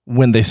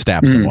when they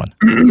stab someone.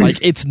 Like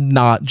it's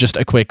not just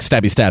a quick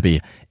stabby.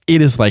 It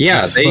is like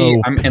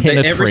slow,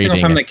 penetrating. Every single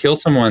time they kill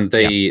someone,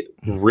 they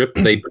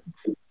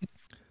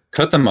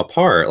cut them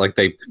apart. Like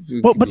they,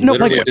 but no,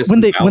 like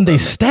when they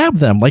stab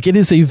them, like it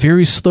is a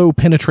very slow,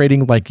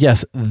 penetrating. Like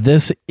yes,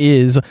 this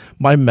is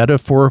my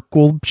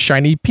metaphorical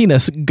shiny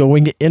penis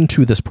going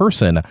into this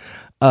person.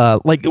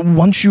 Like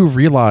once you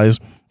realize,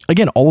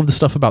 again, all of the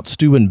stuff about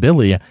Stu and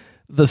Billy,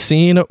 the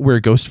scene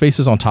where Ghostface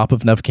is on top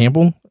of Nev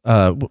Campbell.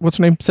 What's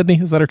her name? Sydney?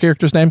 Is that her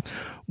character's name?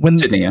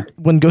 Sydney, yeah.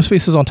 When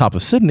Ghostface is on top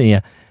of Sydney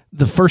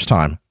the first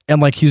time,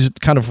 and like he's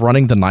kind of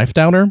running the knife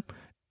down her,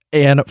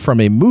 and from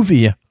a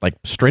movie, like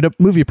straight up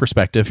movie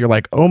perspective, you're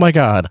like, oh my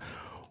God,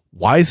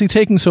 why is he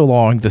taking so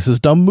long? This is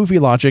dumb movie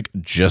logic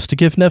just to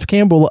give Nev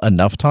Campbell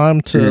enough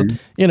time to,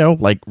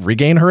 like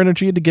regain her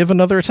energy to give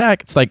another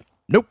attack. It's like,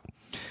 Nope.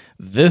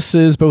 This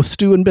is both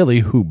Stu and Billy,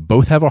 who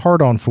both have a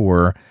hard-on for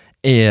her,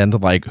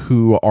 and like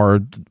who are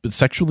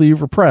sexually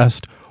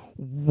repressed,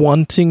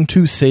 wanting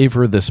to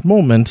savor this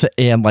moment,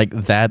 and like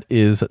that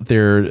is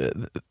their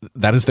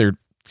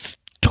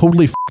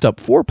totally fucked up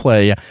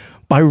foreplay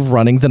by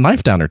running the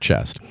knife down her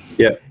chest.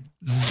 Yeah.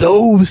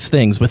 Those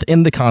things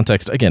within the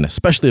context, again,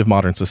 especially of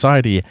modern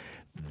society,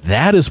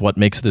 that is what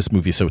makes this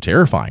movie so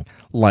terrifying.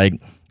 Like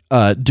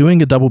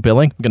doing a double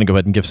billing, I'm going to go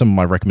ahead and give some of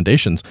my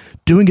recommendations.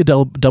 Doing a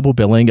double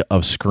billing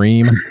of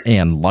Scream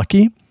and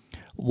Lucky,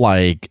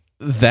 like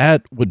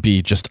that would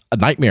be just a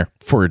nightmare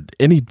for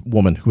any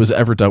woman who has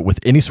ever dealt with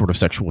any sort of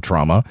sexual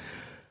trauma.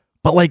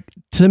 But like,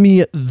 to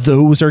me,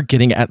 those are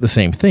getting at the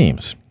same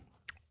themes.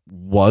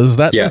 Was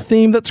that the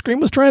theme that Scream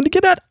was trying to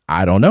get at?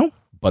 I don't know,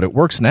 but it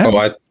works now.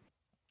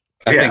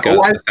 I think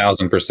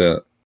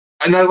 1,000%.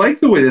 And I like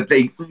the way that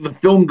the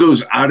film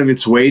goes out of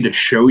its way to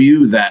show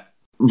you that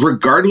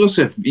regardless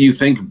if you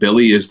think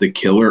Billy is the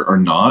killer or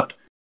not,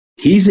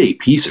 he's a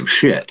piece of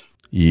shit.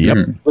 Yep.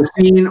 The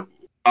scene,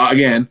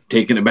 again,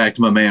 taking it back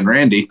to my man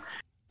Randy,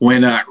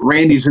 when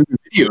Randy's in the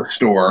video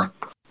store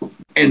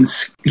and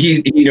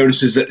he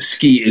notices that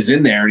Ski is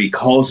in there and he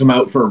calls him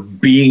out for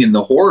being in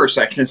the horror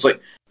section. It's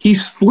like,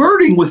 he's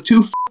flirting with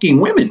two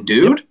fucking women,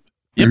 dude.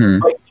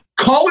 Yep. Like,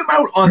 call him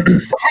out on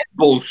that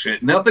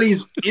bullshit. Now that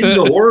he's in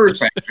the horror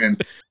section,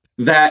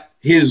 that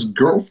his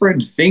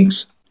girlfriend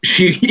thinks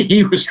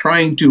he was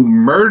trying to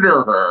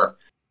murder her,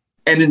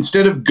 and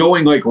instead of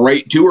going like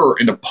right to her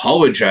and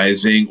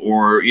apologizing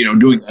or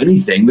doing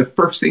anything, the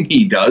first thing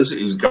he does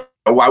is go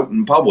out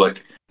in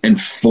public and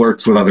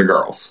flirts with other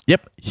girls.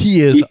 Yep,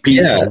 he is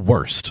the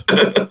worst.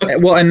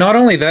 Well, and not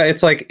only that,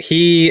 it's like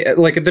he,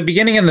 like at the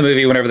beginning of the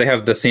movie, whenever they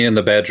have the scene in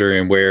the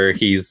bedroom where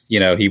he's,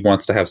 he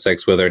wants to have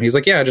sex with her, and he's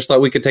like, yeah, I just thought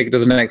we could take it to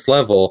the next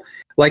level.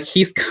 Like,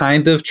 he's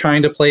kind of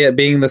trying to play at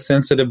being the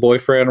sensitive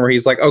boyfriend where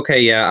he's like,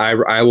 okay, yeah,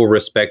 I will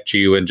respect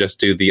you and just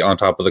do the on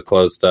top of the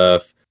clothes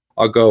stuff.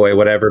 I'll go away,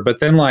 whatever. But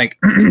then, like,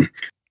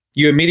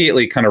 you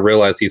immediately kind of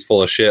realize he's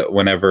full of shit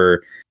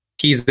whenever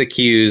he's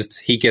accused,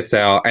 he gets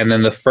out, and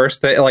then the first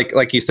thing,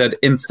 like you said,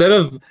 instead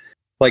of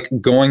like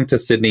going to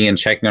Sydney and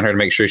checking on her to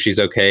make sure she's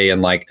okay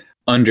and like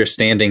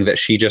understanding that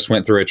she just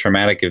went through a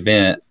traumatic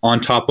event on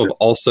top of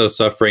also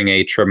suffering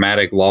a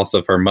traumatic loss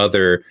of her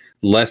mother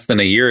less than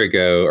a year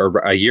ago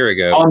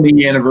on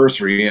the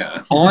anniversary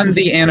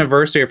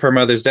of her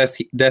mother's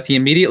death, he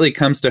immediately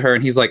comes to her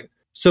and he's like,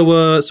 so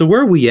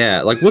where are we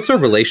at? Like, what's our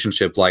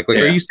relationship like?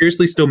 Are you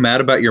seriously still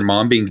mad about your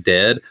mom being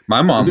dead?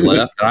 My mom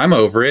left and I'm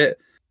over it.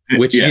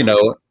 Which, again,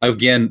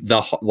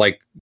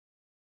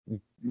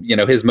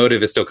 his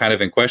motive is still kind of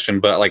in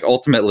question, but like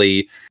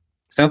ultimately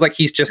sounds like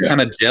he's just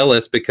kind of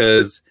jealous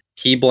because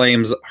he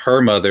blames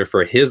her mother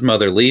for his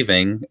mother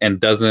leaving and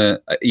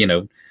doesn't blame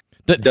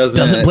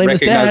recognize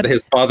his dad. That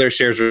his father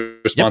shares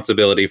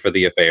responsibility for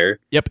the affair.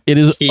 Yep, it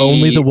is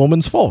only the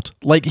woman's fault.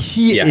 Like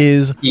he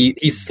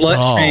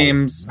slut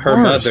shames her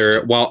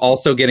mother while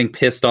also getting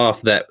pissed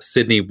off that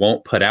Sydney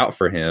won't put out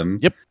for him.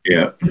 Yep.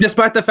 Yeah.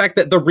 Despite the fact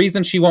that the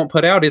reason she won't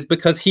put out is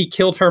because he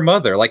killed her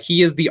mother. Like,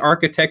 he is the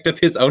architect of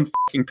his own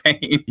fucking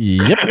pain.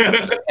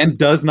 Yep. And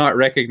does not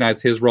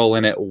recognize his role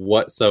in it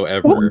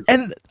whatsoever. Well,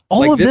 and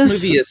all of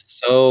this movie is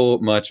so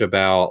much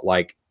about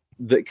like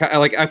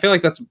I feel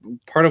like that's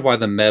part of why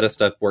the meta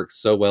stuff works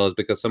so well, is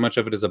because so much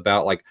of it is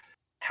about like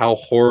how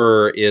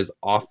horror is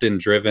often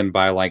driven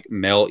by like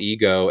male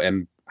ego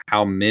and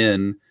how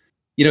men,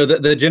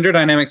 the gender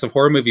dynamics of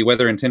horror movie,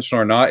 whether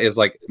intentional or not, is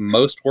like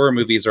most horror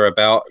movies are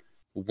about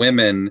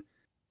women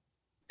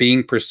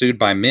being pursued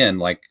by men,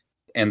 like,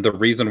 and the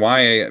reason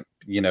why,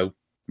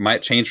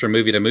 might change from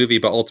movie to movie,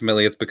 but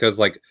ultimately it's because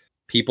like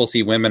people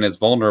see women as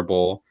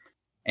vulnerable.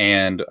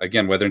 And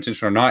again, whether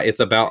intentional or not, it's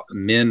about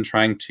men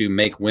trying to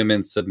make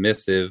women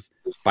submissive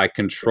by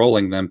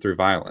controlling them through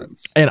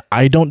violence. And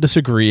I don't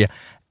disagree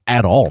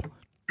at all.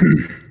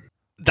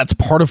 That's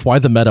part of why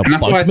the meta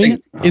bugs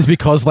me, is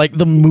because like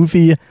the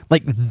movie,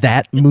 like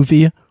that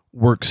movie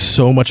works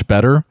so much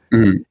better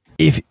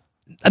if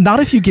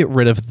you get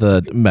rid of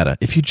the meta,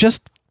 if you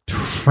just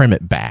trim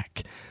it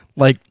back.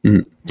 Like,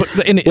 but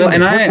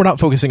we're not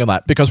focusing on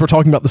that because we're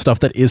talking about the stuff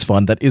that is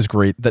fun, that is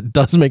great, that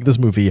does make this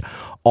movie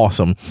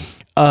awesome.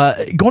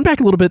 Going back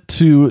a little bit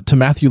to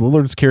Matthew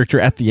Lillard's character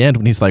at the end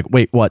when he's like,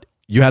 wait, what?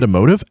 You had a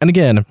motive? And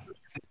again,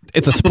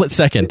 it's a split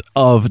second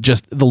of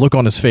just the look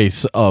on his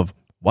face of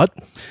what?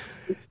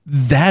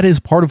 That is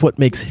part of what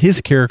makes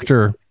his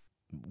character,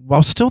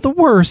 while still the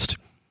worst,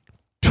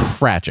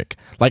 tragic.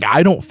 Like,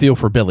 I don't feel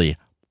for Billy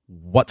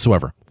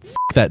whatsoever. F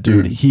that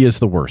dude. He is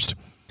the worst.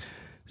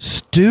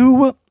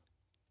 Stu,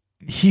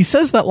 he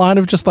says that line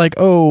of just like,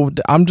 oh,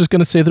 I'm just going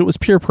to say that it was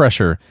peer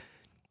pressure.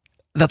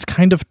 That's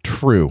kind of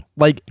true.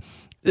 Like,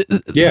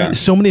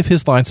 so many of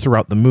his lines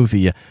throughout the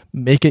movie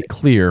make it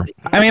clear.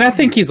 I mean, I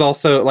think he's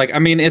also like, I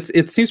mean,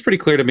 it seems pretty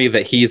clear to me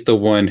that he's the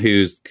one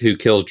who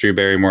kills Drew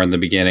Barrymore in the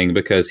beginning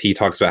because he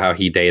talks about how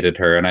he dated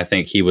her, and I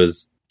think he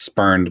was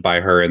spurned by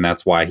her, and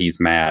that's why he's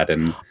mad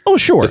and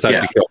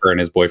decided to kill her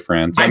and his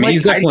boyfriend. So, I mean,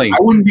 he's definitely. I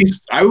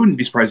wouldn't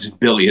be surprised if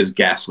Billy has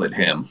gaslit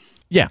him.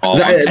 Yeah.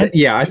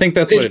 I think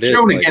that's what it is. It's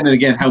shown again and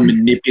again how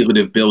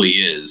manipulative Billy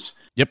is.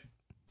 Yep.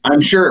 I'm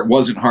sure it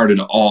wasn't hard at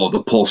all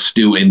to pull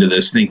Stu into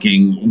this,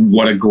 thinking,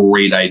 what a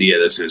great idea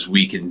this is.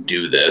 We can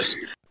do this.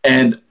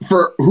 And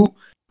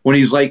when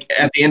he's like,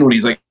 at the end, when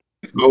he's like,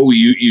 oh,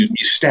 you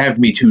stabbed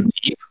me too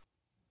deep.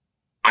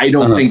 I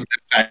don't think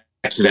that's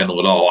accidental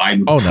at all. I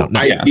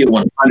feel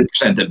 100%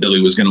 that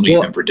Billy was going to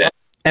leave him for dead.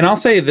 And I'll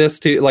say this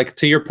too, like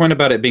to your point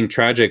about it being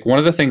tragic, one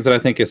of the things that I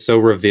think is so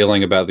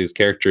revealing about these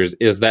characters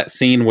is that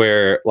scene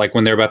where, like,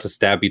 when they're about to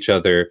stab each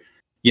other,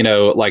 you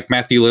know, like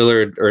Matthew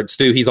Lillard or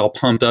Stu, he's all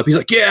pumped up. He's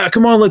like, yeah,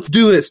 come on, let's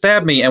do it.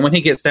 Stab me. And when he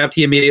gets stabbed,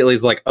 he immediately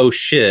is like, oh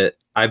shit,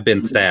 I've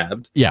been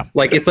stabbed. Yeah.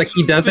 Like, it's like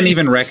he doesn't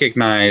even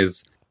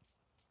recognize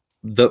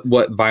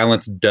what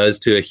violence does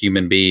to a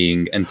human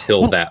being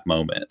until that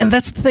moment. And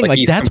that's the thing. Like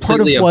that's part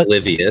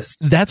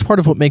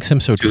of what makes him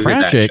so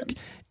tragic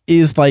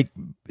is like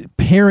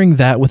pairing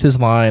that with his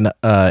line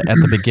at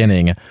the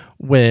beginning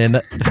when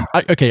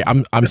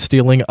I'm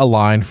stealing a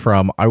line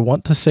from, I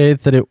want to say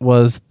that it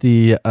was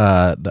the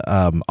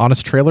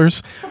Honest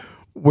Trailers,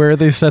 where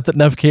they said that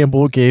Neve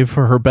Campbell gave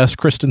her best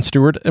Kristen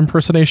Stewart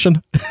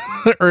impersonation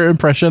or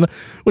impression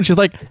when she's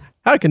like,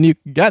 how can you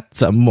gut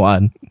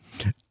someone?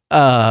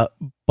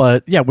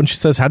 But yeah, when she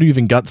says, how do you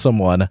even gut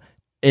someone?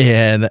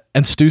 And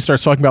Stu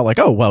starts talking about like,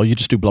 oh, well, you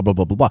just do blah, blah,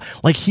 blah, blah, blah.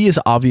 Like, he is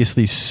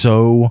obviously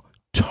so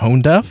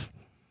tone deaf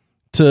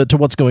to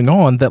what's going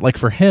on that, like,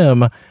 for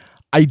him,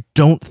 I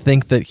don't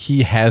think that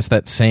he has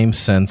that same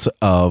sense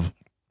of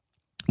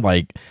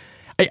like,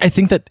 I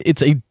think that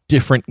it's a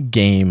different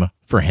game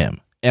for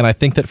him. And I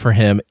think that for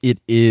him, it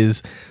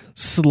is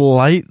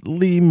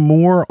slightly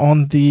more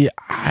on the,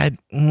 I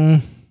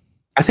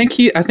think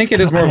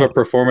it is more of a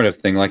performative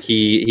thing. Like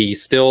he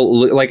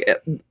still like,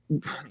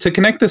 to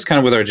connect this kind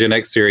of with our Gen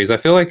X series, I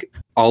feel like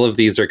all of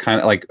these are kind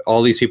of like,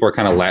 all these people are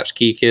kind of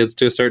latchkey kids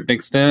to a certain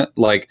extent.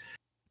 Like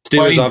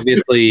Stu is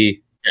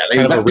obviously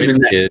kind of a rich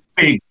kid.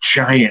 Big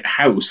giant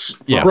house.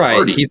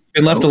 Right. He's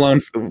been left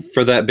alone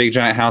for that big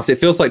giant house. It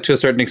feels like to a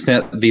certain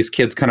extent, these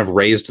kids kind of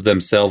raised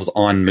themselves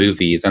on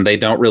movies and they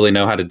don't really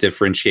know how to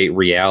differentiate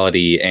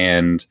reality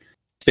and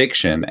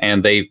fiction.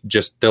 And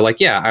they're like,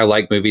 yeah, I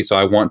like movies, so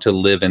I want to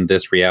live in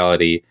this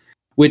reality,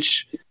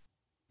 which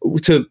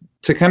to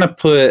kind of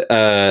put,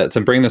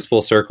 to bring this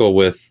full circle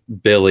with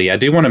Billy, I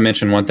do want to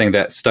mention one thing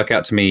that stuck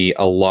out to me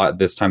a lot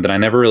this time that I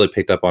never really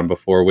picked up on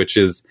before, which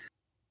is,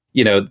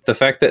 you know, the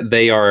fact that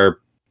they are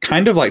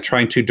kind of like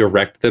trying to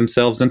direct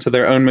themselves into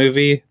their own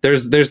movie.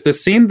 There's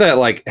this scene that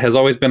like has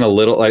always seemed a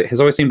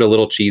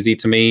little cheesy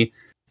to me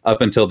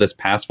up until this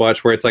past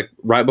watch, where it's like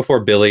right before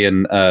Billy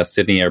and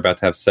Sydney are about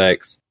to have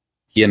sex.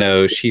 You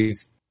know,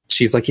 she's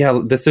like, yeah,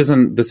 this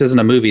isn't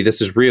a movie.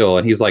 This is real.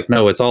 And he's like,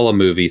 no, it's all a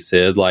movie,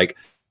 Sid. Like,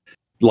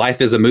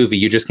 life is a movie.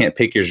 You just can't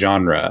pick your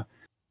genre.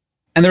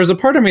 And there's a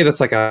part of me that's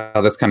like,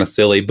 that's kind of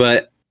silly.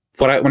 But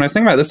when I was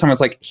thinking about it this time,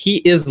 it's like, he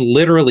is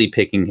literally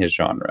picking his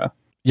genre.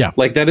 Yeah.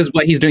 Like, that is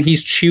what he's doing.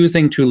 He's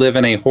choosing to live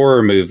in a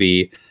horror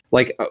movie.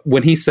 Like,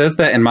 when he says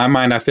that, in my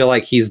mind, I feel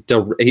like he's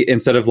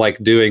instead of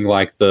like doing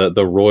like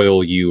the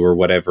royal you or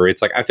whatever,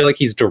 it's like I feel like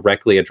he's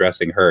directly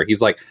addressing her.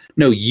 He's like,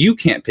 no, you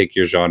can't pick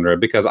your genre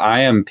because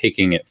I am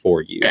picking it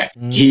for you. Yeah,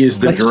 he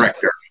is the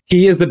director.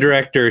 He is the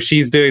director.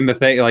 She's doing the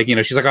thing, like, you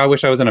know, she's like, oh, I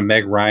wish I was in a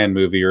Meg Ryan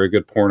movie or a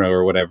good porno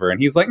or whatever.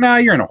 And he's like, nah,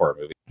 you're in a horror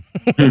movie.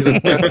 He's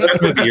like, that's the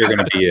movie you're going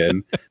to be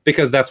in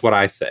because that's what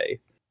I say.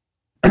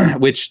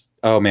 Which,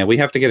 oh man, we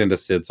have to get into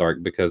Sid's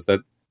arc because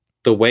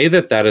the way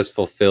that is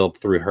fulfilled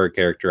through her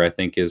character, I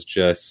think, is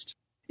just,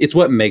 it's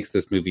what makes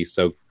this movie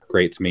so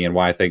great to me and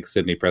why I think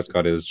Sidney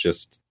Prescott is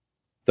just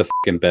the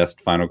fucking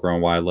best final girl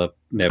and why I love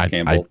Neve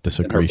Campbell. I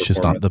disagree.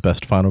 She's not the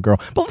best final girl.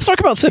 But let's talk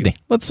about Sydney.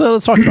 Let's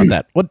talk about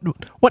that.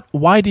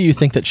 Why do you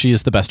think that she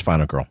is the best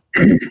final girl?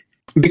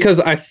 Because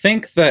I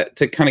think that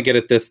to kind of get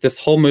at this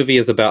whole movie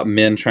is about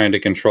men trying to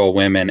control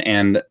women,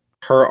 and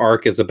her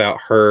arc is about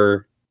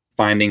her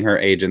finding her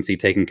agency,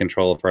 taking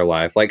control of her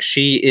life. Like,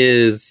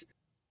 she's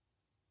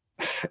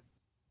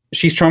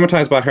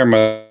traumatized by her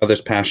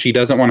mother's past. She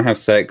doesn't want to have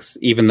sex,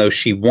 even though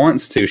she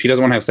wants to. She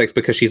doesn't want to have sex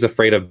because she's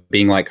afraid of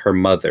being like her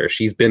mother.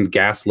 She's been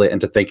gaslit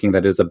into thinking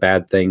that it's a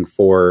bad thing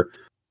for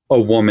a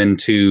woman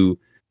to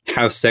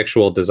have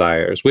sexual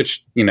desires,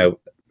 which, you know,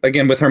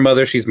 again, with her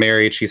mother, she's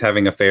married, she's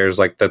having affairs.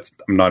 Like,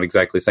 I'm not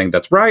exactly saying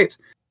that's right,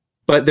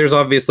 but there's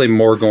obviously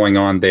more going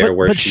on there.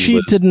 But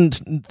she didn't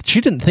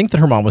think that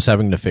her mom was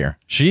having an affair.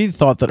 She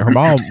thought that her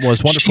mom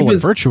was wonderful and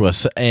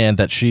virtuous and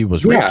that she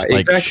was rich.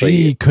 Like, exactly.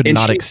 She could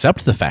not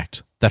accept the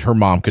fact that her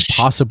mom could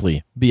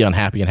possibly be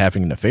unhappy and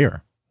having an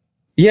affair.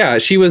 Yeah,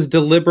 she was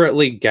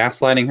deliberately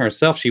gaslighting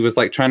herself. She was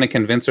like trying to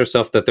convince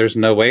herself that there's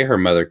no way her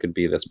mother could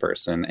be this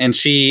person.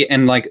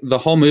 And like the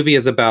whole movie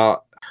is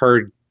about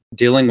her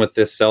dealing with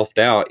this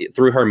self-doubt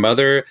through her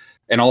mother,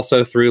 and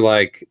also through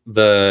like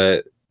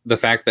the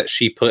fact that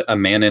she put a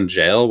man in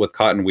jail with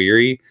Cotton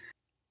Weary,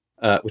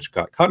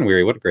 Cotton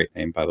Weary, what a great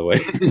name, by the way.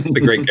 It's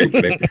a great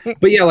character name.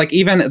 But yeah, like,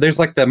 even there's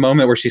like the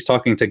moment where she's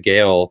talking to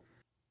Gail,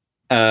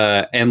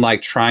 and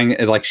like trying,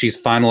 like, she's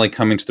finally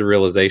coming to the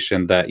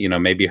realization that, you know,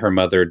 maybe her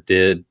mother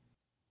did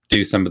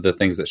do some of the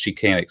things that she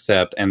can't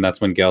accept. And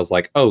that's when Gail's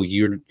like, oh,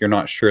 you're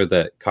not sure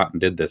that Cotton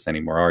did this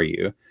anymore, are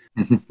you?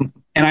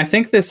 And I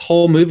think this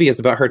whole movie is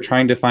about her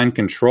trying to find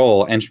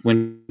control. And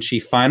when she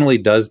finally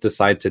does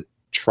decide to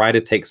try to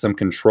take some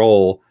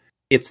control,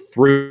 it's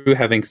through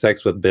having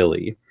sex with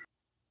Billy.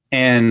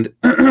 And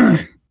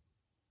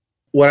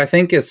what I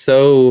think is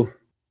so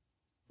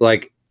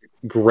like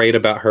great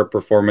about her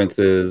performance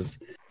is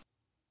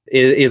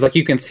like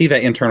you can see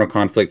that internal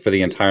conflict for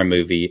the entire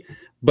movie,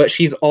 but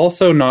she's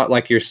also not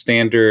like your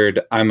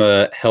standard I'm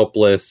a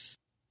helpless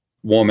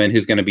woman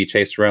who's going to be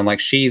chased around.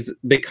 Like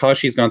because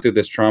she's gone through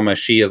this trauma,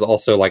 she is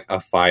also like a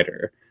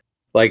fighter.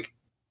 Like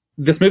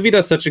this movie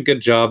does such a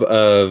good job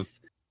of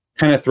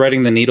kind of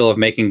threading the needle of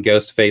making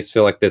Ghostface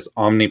feel like this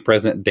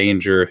omnipresent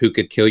danger who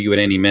could kill you at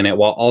any minute,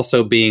 while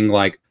also being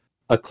like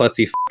a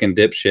klutzy fucking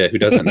dipshit who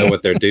doesn't know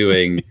what they're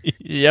doing.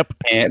 Yep.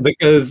 And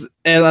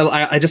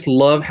I just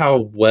love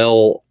how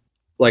well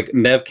like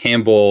Neve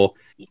Campbell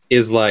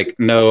is like,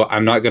 no,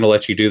 I'm not going to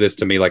let you do this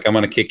to me. Like, I'm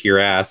going to kick your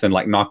ass and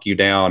like knock you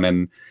down.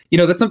 And, you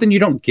know, that's something you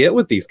don't get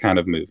with these kind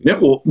of movies. Yeah,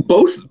 well,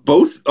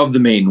 both of the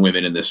main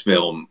women in this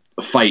film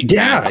fight.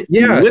 Yeah.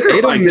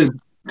 Literally,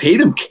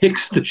 Tatum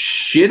kicks the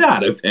shit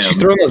out of him. She's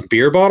throwing those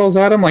beer bottles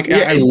at him. Like,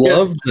 yeah, I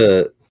love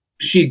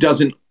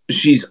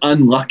she's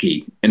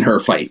unlucky in her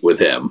fight with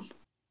him.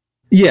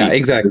 Yeah,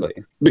 exactly.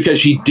 Because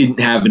she didn't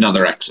have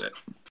another exit.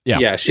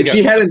 Yeah. If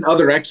she had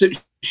another exit,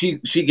 she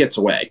gets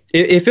away.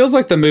 It feels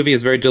like the movie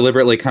is very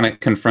deliberately kind of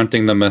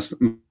confronting the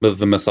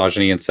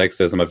misogyny and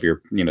sexism of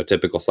your, you know,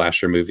 typical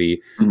slasher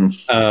movie.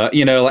 Mm-hmm.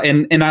 You know,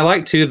 and I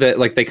like too that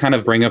like they kind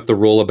of bring up the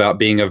rule about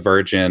being a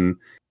virgin,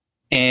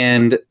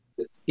 and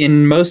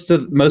in most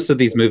of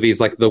these movies,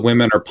 like the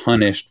women are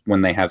punished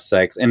when they have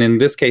sex, and in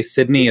this case,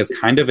 Sydney is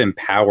kind of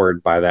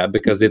empowered by that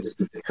because it's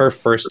her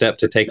first step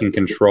to taking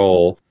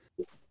control.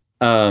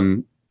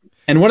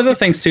 And one of the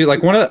things too,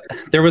 like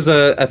there was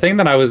a thing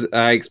that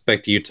I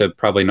expect you to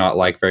probably not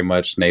like very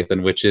much,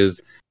 Nathan, which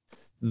is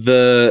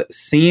the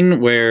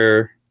scene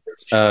where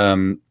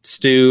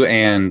Stu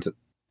and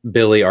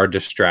Billy are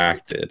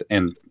distracted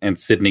and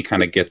Sydney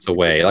kind of gets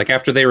away. Like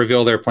after they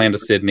reveal their plan to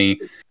Sydney,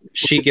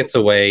 she gets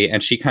away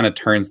and she kind of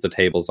turns the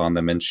tables on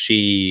them, and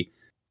she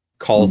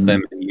calls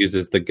them and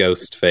uses the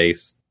ghost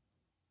face,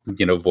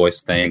 you know,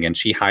 voice thing, and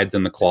she hides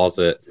in the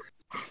closet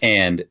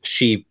and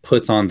she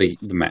puts on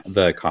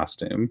the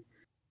costume.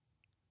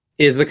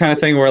 Is the kind of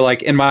thing where,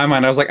 like, in my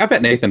mind, I was like, I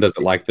bet Nathan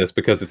doesn't like this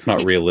because it's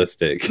not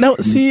realistic. No,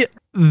 see,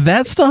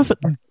 that stuff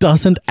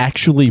doesn't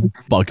actually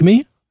bug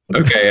me.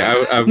 Okay,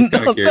 I was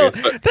kind of curious.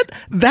 No, but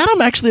that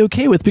I'm actually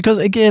okay with, because,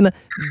 again,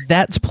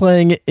 that's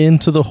playing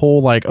into the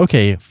whole, like,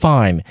 okay,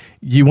 fine.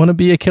 You want to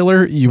be a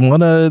killer? You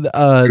want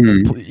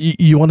to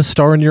you want to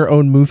star in your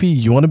own movie?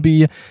 You want to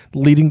be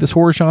leading this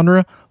horror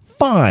genre?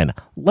 Fine.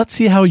 Let's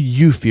see how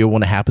you feel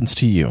when it happens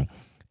to you.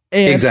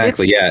 And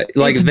exactly, yeah.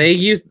 Like they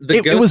used the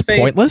ghost it was face.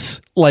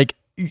 Pointless. Like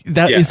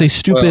that is a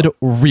stupid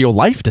real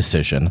life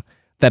decision.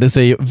 That is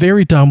a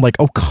very dumb, like,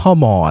 oh,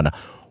 come on.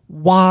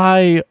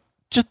 Why?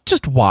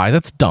 Just why?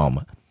 That's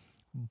dumb.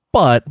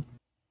 But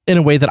in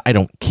a way that I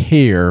don't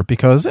care,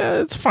 because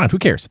it's fine. Who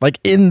cares? Like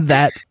in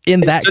that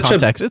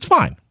context, it's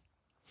fine.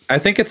 I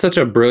think it's such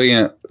a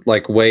brilliant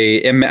like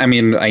way. I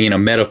mean, you know,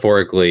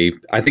 metaphorically,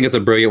 I think it's a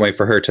brilliant way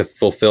for her to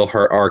fulfill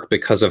her arc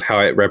because of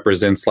how it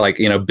represents, like,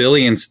 you know,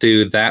 Billy and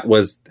Stu. That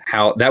was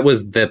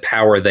the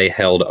power they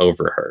held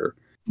over her,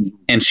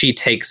 and she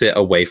takes it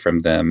away from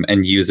them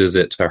and uses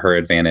it to her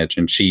advantage.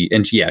 And she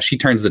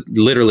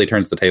literally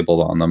turns the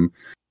table on them.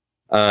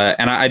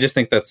 And I just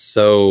think that's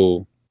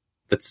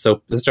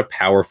such a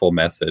powerful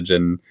message.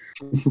 And,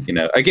 you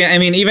know, again, I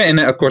mean, even, and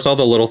of course, all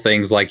the little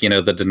things like, you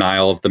know, the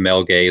denial of the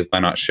male gaze by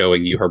not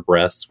showing you her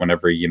breasts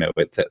whenever, you know,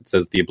 it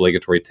says the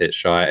obligatory tit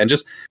shot, and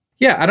just,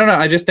 yeah, I don't know.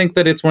 I just think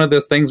that it's one of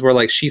those things where,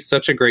 like, she's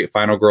such a great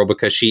final girl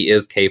because she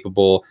is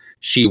capable.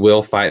 She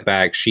will fight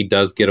back. She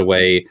does get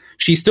away.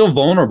 She's still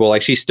vulnerable.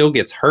 Like, she still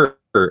gets hurt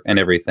and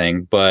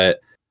everything, but,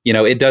 you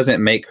know, it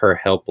doesn't make her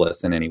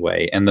helpless in any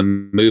way. And the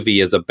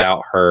movie is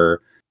about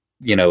her,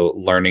 you know,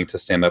 learning to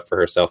stand up for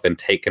herself and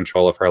take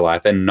control of her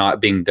life and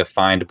not being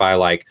defined by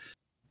like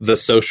the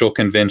social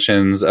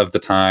conventions of the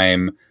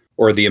time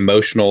or the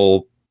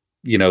emotional,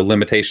 you know,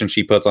 limitations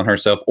she puts on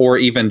herself, or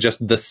even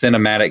just the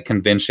cinematic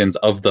conventions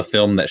of the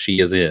film that she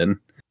is in.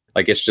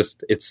 Like,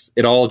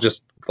 it all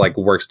just like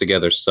works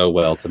together so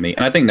well to me.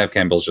 And I think Neve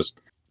Campbell's just,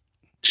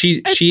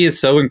 she is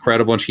so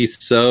incredible, and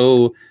she's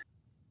so,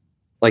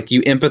 like,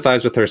 you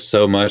empathize with her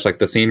so much. Like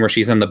the scene where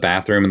she's in the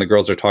bathroom and the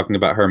girls are talking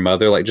about her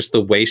mother, like just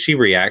the way she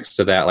reacts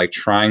to that, like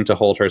trying to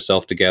hold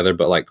herself together,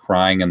 but like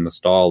crying in the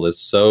stall is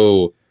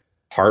so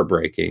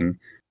heartbreaking.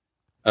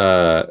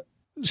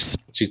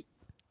 She's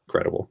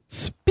incredible.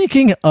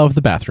 Speaking of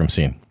the bathroom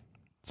scene.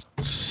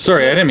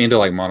 Sorry, I didn't mean to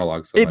like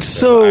monologue.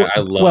 I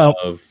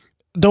love.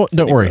 Don't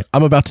worry.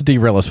 I'm about to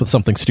derail us with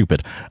something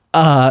stupid.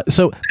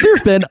 So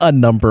there've been a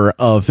number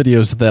of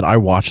videos that I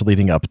watched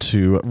leading up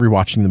to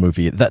rewatching the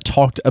movie that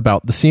talked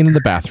about the scene in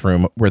the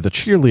bathroom where the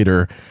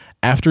cheerleader,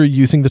 after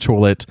using the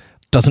toilet,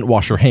 doesn't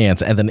wash her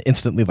hands and then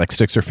instantly like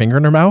sticks her finger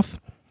in her mouth.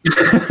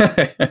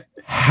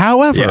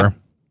 However,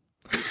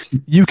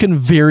 you can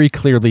very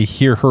clearly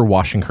hear her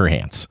washing her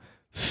hands.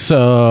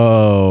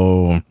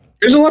 So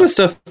there's a lot of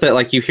stuff that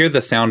like you hear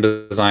the sound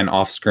design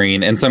off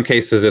screen. In some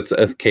cases, it's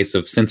a case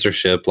of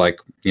censorship, like,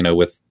 you know,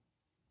 with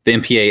the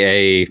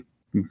MPAA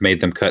made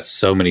them cut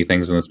so many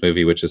things in this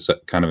movie, which is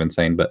kind of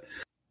insane. But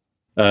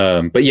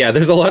yeah,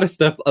 there's a lot of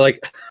stuff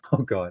like,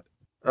 oh God.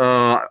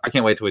 I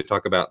can't wait till we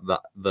talk about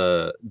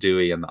the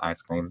Dewey and the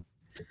ice cream.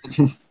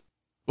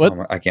 What?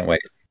 I can't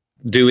wait.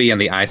 Dewey and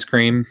the ice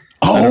cream.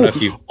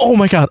 Oh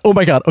my God.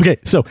 Okay,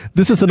 so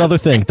this is another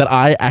thing that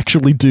I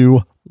actually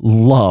do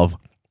love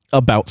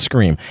about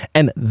Scream.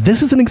 And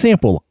this is an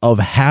example of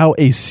how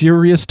a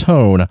serious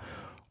tone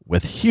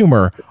with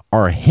humor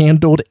are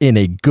handled in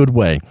a good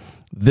way.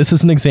 This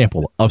is an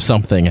example of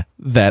something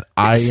that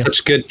it's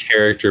such good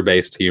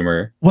character-based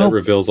humor that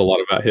reveals a lot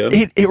about him.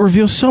 It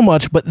reveals so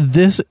much, but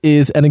this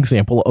is an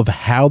example of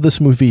how this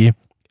movie,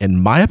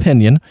 in my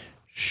opinion,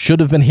 should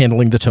have been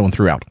handling the tone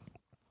throughout.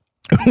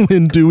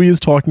 When Dewey is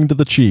talking to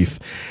the chief,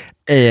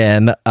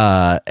 and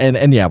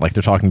yeah, like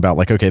they're talking about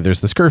like, okay,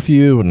 there's this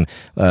curfew, and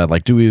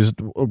like Dewey's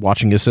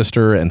watching his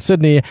sister and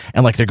Sydney,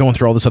 and like they're going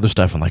through all this other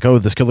stuff, and like, oh,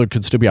 this killer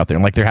could still be out there,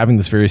 and like they're having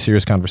this very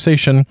serious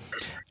conversation,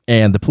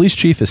 and the police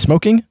chief is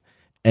smoking,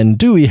 and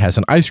Dewey has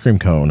an ice cream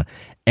cone,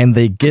 and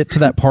they get to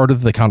that part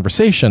of the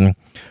conversation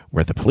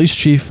where the police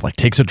chief like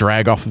takes a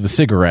drag off of a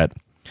cigarette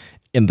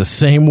in the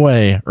same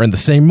way, or in the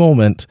same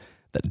moment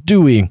that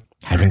Dewey,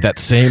 having that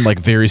same like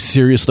very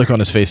serious look on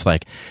his face,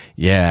 like,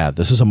 yeah,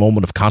 this is a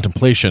moment of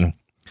contemplation,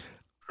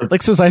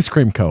 licks his ice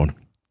cream cone.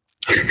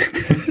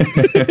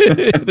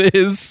 It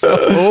is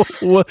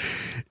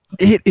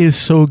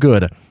so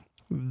good.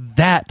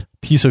 That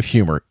piece of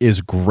humor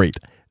is great.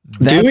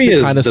 That's Dewey the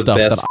is kind of the stuff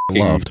best that I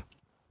loved.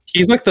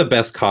 He's like the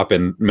best cop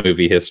in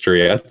movie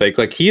history, I think.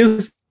 Like, he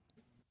is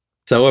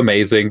so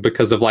amazing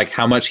because of like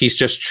how much he's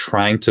just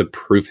trying to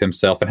prove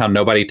himself and how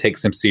nobody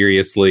takes him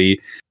seriously.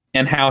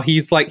 And how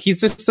he's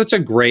just such a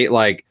great,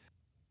 like,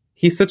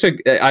 he's such a,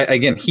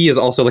 again, he is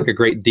also like a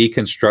great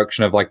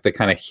deconstruction of like the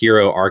kind of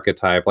hero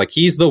archetype. Like,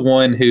 he's the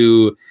one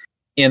who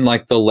in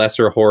like the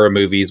lesser horror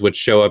movies would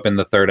show up in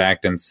the third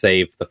act and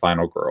save the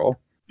final girl.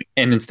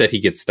 And instead he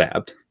gets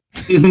stabbed.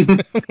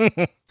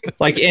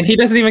 Like, and he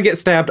doesn't even get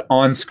stabbed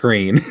on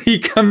screen. He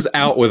comes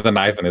out with a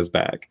knife in his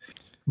back.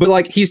 But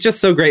like, he's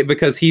just so great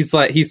because he's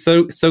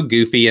so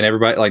goofy and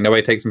everybody, like,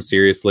 nobody takes him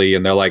seriously.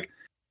 And they're like,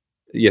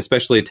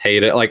 especially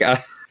Tata, like,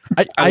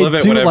 I love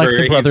it whenever like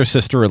the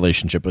brother-sister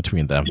relationship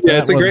between them. Yeah,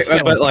 it's a great,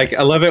 but like, nice.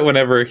 I love it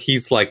whenever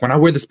he's like, when I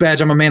wear this badge,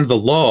 I'm a man of the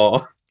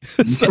law.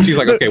 And she's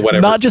like, okay,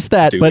 whatever. Not just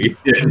that, but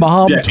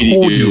Mom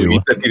told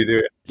you.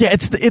 Yeah,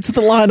 it's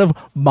the line of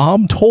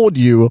Mom told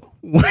you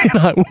when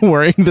I'm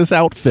wearing this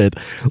outfit.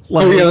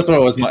 Like, oh yeah, that's what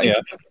it was.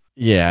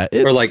 Yeah,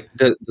 or like,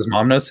 does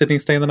Mom know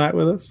Sydney's staying the night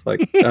with us?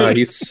 Like,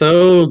 he's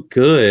so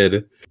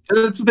good.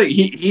 That's the thing.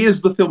 He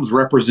is the film's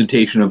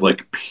representation of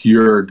like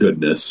pure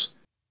goodness.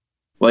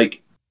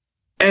 Like,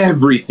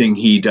 everything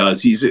he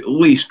does, he's at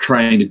least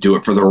trying to do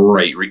it for the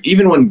right reason.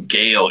 Even when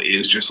Gale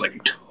is just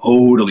like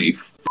totally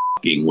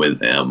fucking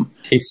with him,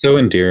 he's so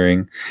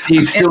endearing.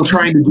 He's still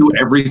trying to do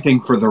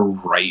everything for the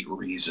right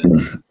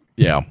reason.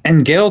 Yeah.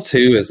 And Gale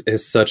too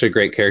is such a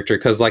great character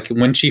because like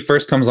when she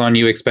first comes on,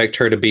 you expect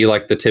her to be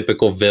like the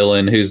typical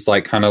villain who's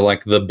like kind of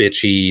like the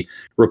bitchy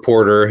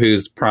reporter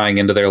who's prying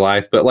into their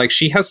life, but like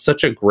she has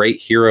such a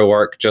great hero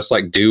arc, just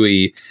like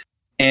Dewey.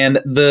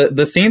 And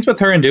the scenes with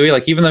her and Dewey,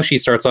 like, even though she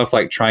starts off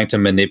like trying to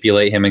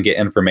manipulate him and get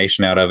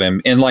information out of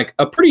him in like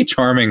a pretty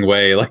charming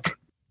way, like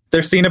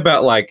their scene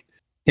about like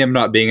him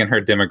not being in her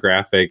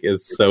demographic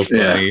is so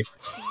funny. Yeah.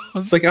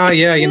 It's like, oh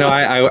yeah, you know,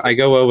 I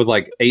go well with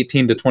like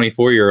 18 to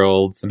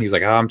 24-year-olds, and he's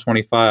like, oh, I'm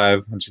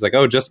 25, and she's like,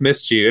 oh, just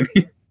missed you.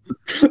 And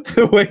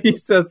the way he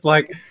says,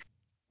 like,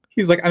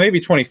 he's like, I may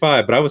be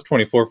 25, but I was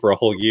 24 for a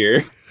whole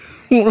year.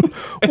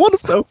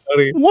 So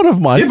funny. One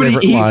of my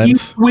favorite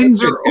lines. He wins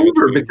her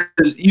over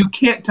because you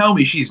can't tell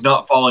me she's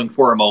not falling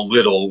for him a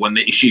little when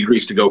she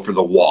agrees to go for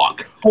the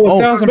walk. Oh,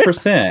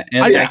 1,000%.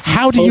 And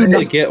how do you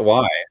not get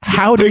why?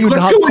 How do you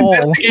let's not go fall?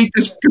 Investigate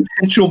this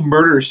potential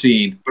murder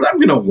scene, but I'm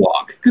gonna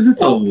walk because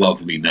it's a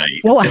lovely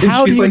night. Well,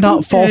 how do you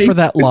not fall for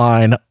that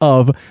line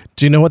of,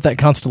 do you know what that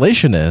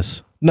constellation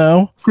is?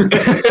 No.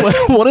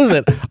 What is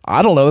it?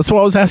 I don't know. That's why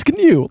I was asking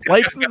you.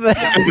 Like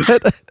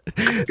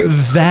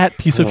that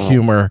piece of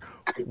humor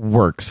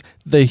works.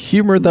 The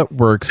humor that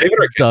works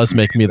does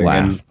make me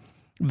laugh.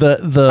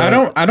 I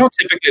don't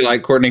typically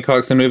like Courtney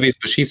Cox in movies,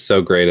 but she's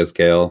so great as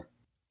Gale.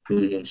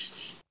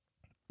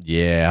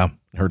 Yeah,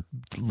 her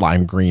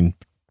lime green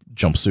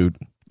jumpsuit.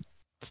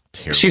 It's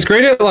terrible. She's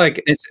great at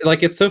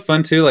it's so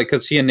fun too. Like,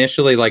 because she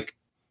initially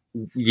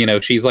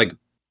she's like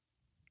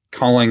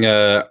calling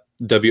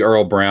W.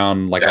 Earl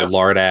Brown like a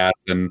lard ass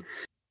and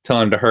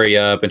telling him to hurry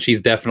up, and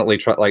she's definitely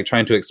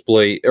trying to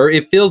exploit, or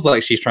it feels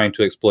like she's trying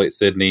to exploit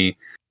Sydney,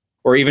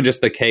 or even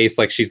just the case.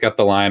 Like, she's got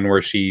the line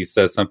where she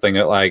says something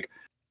like,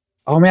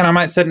 "Oh man, I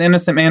might set an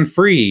innocent man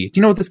free. Do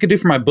you know what this could do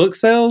for my book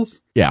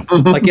sales?" Yeah,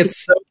 like,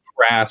 it's so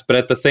crass, but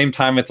at the same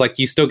time, it's like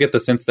you still get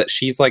the sense that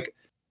she's like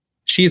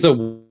she's a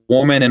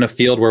woman in a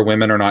field where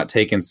women are not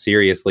taken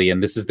seriously,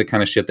 and this is the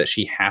kind of shit that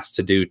she has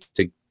to do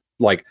to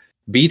like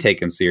be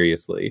taken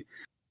seriously.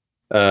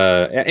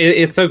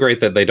 It's so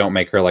great that they don't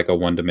make her like a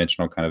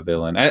one-dimensional kind of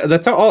villain.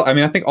 That's how all, I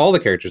mean, I think all the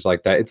characters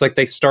like that. It's like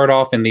they start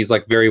off in these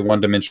like very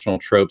one-dimensional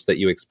tropes that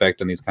you expect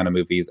in these kind of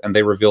movies, and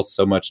they reveal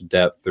so much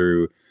depth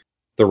through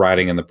the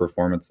writing and the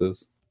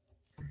performances.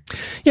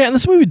 Yeah, and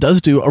this movie does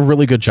do a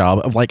really good job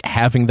of like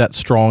having that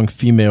strong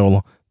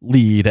female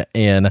lead,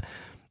 and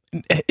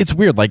it's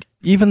weird, like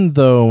even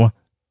though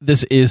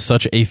this is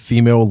such a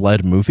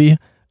female-led movie,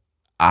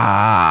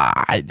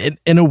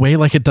 in a way,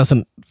 like it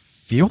doesn't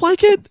feel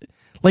like it.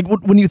 Like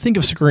when you think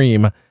of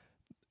Scream,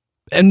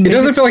 and it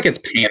doesn't feel like it's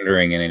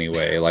pandering in any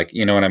way. Like,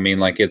 you know what I mean?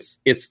 Like it's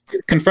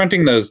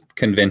confronting those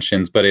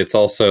conventions, but it's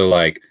also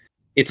like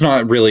it's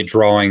not really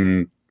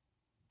drawing.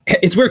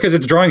 It's weird because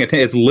it's drawing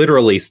attention. It's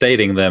literally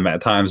stating them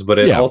at times, but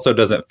it also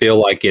doesn't feel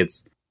like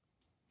it's.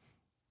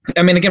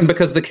 I mean, again,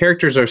 because the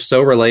characters are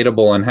so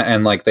relatable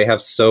and like they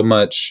have so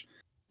much.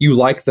 You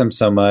like them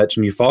so much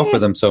and you fall for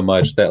them so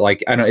much that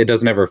like I don't. It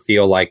doesn't ever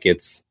feel like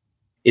it's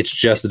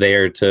just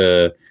there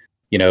to,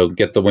 you know,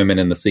 get the women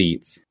in the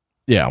seats.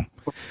 Yeah.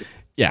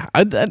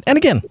 And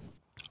again,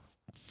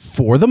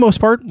 for the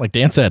most part, like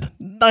Dan said,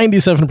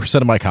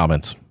 97% of my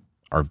comments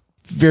are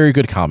very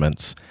good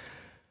comments.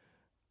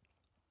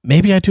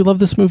 Maybe I do love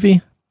this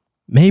movie.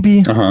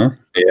 Maybe. Yeah.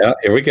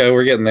 Here we go.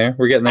 We're getting there.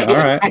 All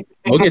right.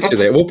 We'll get you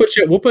there. We'll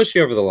push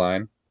you over the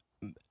line.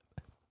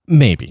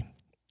 Maybe.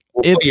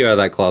 We'll pull you out of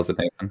that closet,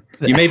 Nathan.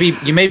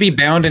 You may be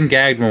bound and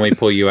gagged when we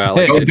pull you out.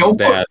 Like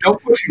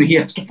don't push him. He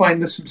has to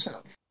find this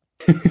himself.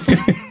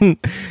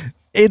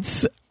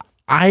 It's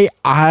like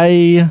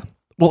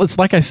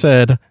I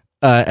said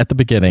at the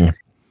beginning,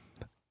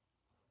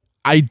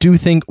 I do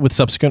think with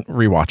subsequent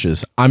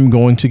rewatches I'm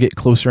going to get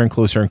closer and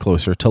closer and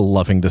closer to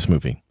loving this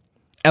movie,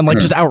 and like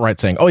just outright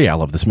saying, oh yeah, I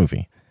love this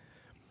movie.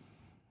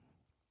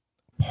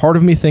 Part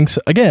of me thinks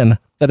again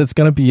that it's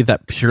going to be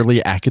that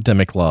purely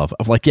academic love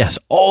of like, yes,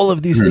 all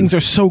of these things are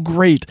so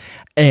great,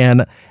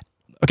 and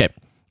okay,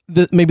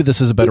 maybe this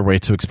is a better way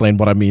to explain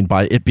what I mean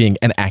by it being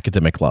an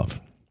academic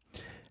love.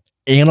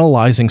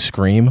 Analyzing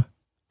Scream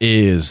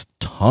is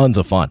tons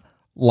of fun.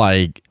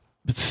 Like,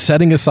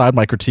 setting aside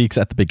my critiques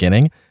at the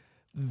beginning,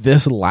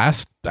 this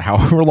last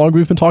however long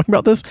we've been talking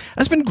about this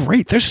has been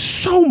great. There's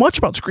so much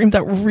about Scream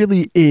that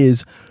really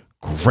is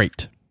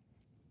great.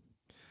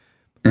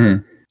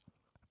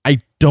 I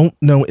don't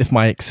know if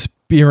my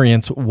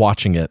experience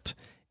watching it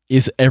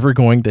is ever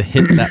going to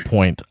hit that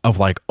point of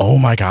like, oh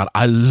my God,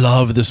 I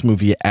love this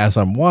movie as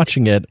I'm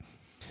watching it,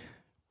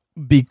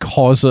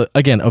 because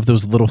again of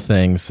those little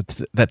things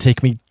that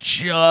take me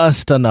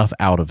just enough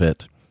out of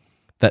it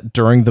that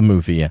during the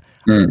movie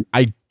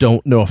I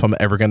don't know if I'm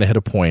ever going to hit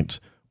a point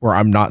where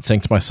I'm not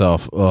saying to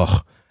myself,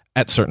 ugh,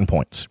 at certain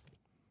points.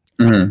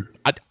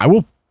 I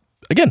will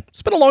again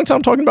spend a long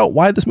time talking about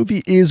why this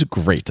movie is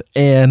great,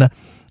 and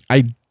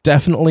I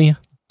definitely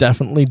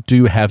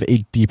do have a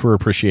deeper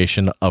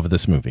appreciation of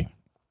this movie,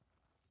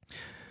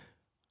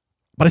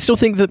 but I still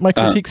think that my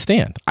critiques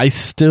stand. I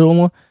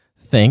still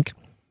think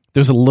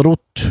there's a little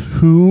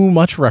too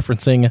much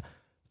referencing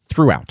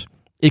throughout.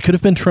 It could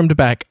have been trimmed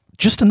back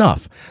just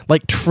enough.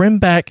 Like, trim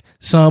back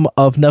some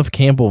of Neve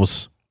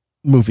Campbell's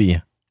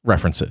movie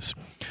references.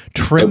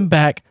 Trim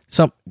back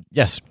some...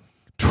 Yes.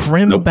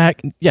 Trim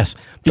back... Yes.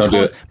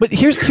 Because, but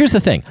here's the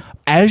thing.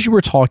 As you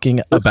were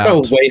talking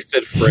about... So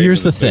wasted frame.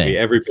 Here's the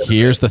thing.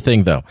 Here's the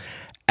thing, though.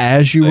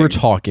 As you were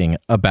talking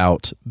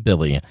about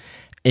Billy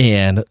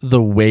and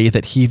the way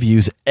that he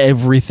views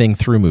everything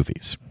through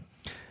movies...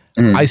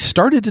 I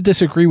started to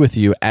disagree with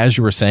you as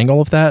you were saying all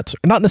of that.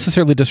 Not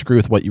necessarily disagree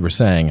with what you were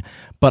saying,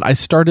 but I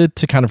started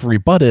to kind of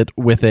rebut it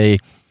with a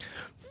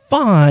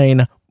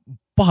fine,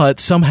 but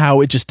somehow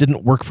it just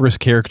didn't work for his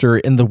character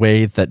in the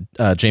way that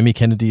Jamie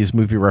Kennedy's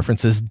movie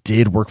references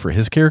did work for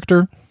his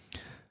character.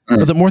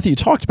 But the more that you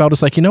talked about,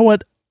 it's like, you know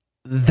what?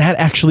 That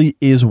actually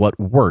is what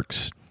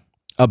works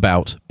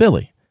about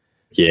Billy.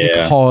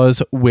 Yeah.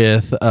 Because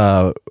with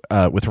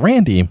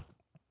Randy,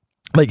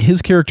 like,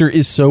 his character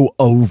is so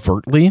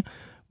overtly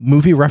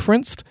movie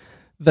referenced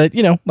that,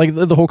 you know, like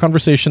the whole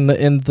conversation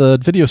in the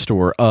video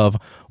store of,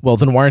 well,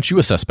 then why aren't you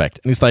a suspect?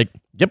 And he's like,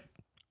 yep,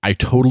 I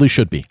totally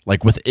should be.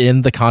 Like,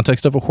 within the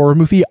context of a horror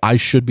movie, I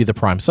should be the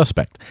prime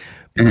suspect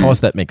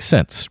because that makes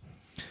sense.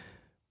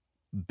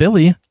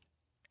 Billy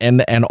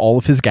and all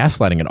of his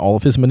gaslighting and all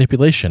of his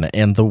manipulation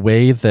and the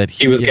way that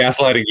he was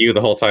gaslighting you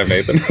the whole time,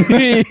 Nathan.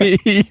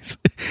 He's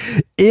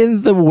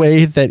in the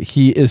way that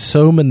he is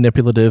so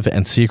manipulative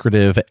and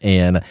secretive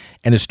and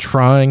is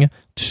trying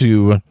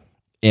to,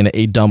 in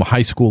a dumb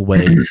high school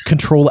way,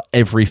 control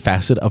every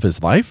facet of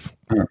his life,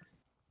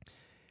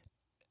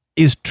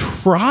 is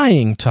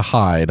trying to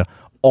hide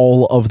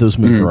all of those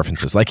movie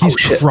references. Like, he's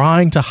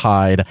trying to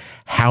hide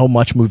how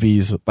much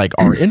movies like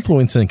are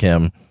influencing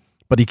him,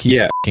 but he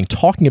keeps fucking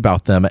talking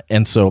about them,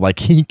 and so like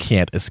he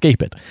can't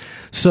escape it.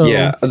 So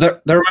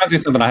that reminds me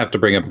of something I have to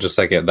bring up in just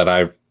a second that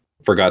I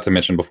forgot to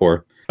mention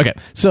before. Okay,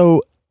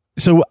 so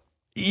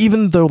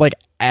even though like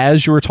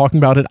as you were talking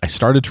about it, I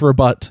started to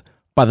rebut,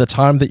 by the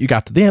time that you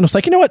got to the end, it's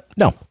like, you know what?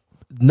 No,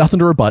 nothing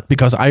to rebut,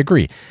 because I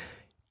agree.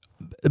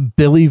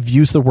 Billy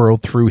views the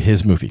world through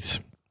his movies.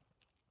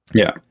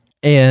 Yeah.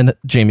 And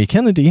Jamie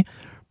Kennedy,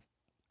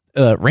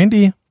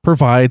 Randy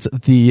provides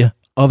the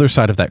other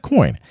side of that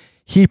coin.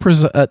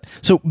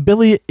 So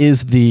Billy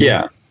is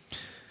the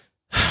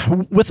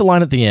with the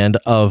line at the end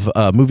of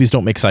movies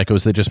don't make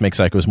psychos, they just make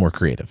psychos more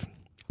creative.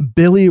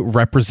 Billy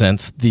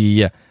represents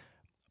the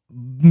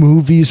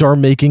movies are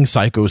making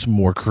psychos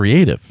more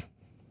creative.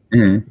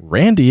 Mm-hmm.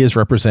 Randy is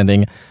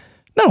representing,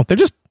 no, they're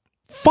just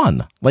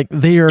fun. Like,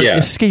 they are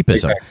escapism.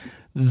 Exactly.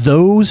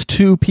 Those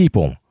two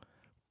people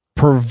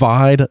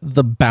provide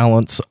the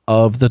balance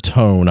of the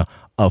tone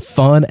of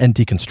fun and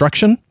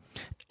deconstruction.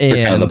 And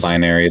kind of the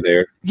binary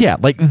there. Yeah,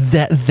 like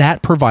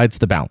that provides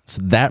the balance.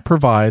 That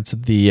provides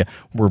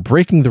we're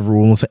breaking the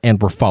rules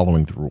and we're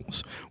following the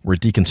rules. We're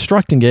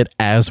deconstructing it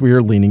as we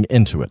are leaning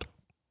into it.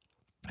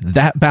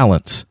 That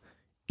balance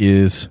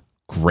is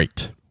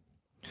great.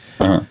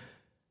 Uh-huh.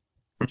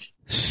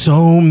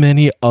 So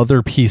many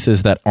other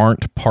pieces that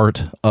aren't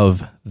part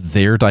of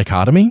their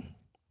dichotomy,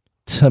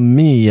 to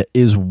me,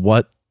 is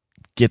what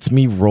gets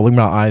me rolling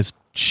my eyes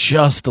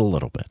just a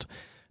little bit.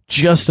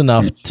 Just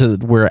enough to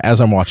where,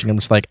 as I'm watching, I'm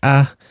just like,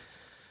 and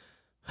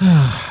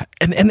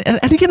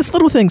again, it's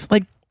little things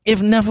like, if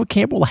Neville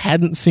Campbell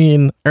hadn't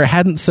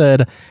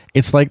said,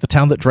 it's like the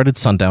town that dreaded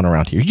sundown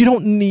around here. You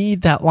don't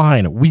need that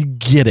line. We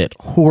get it.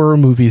 Horror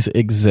movies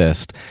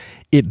exist.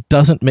 It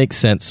doesn't make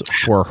sense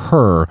for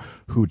her,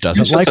 who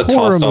doesn't like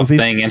horror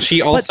movies. Thing. And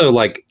she also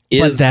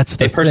is that's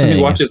the person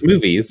who watches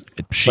movies.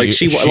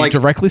 She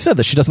directly said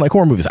that she doesn't like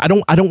horror movies. I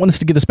don't want us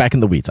to get us back in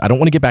the weeds. I don't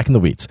want to get back in the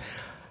weeds.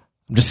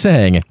 I'm just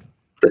saying.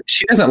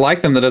 She doesn't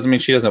like them. That doesn't mean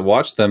she doesn't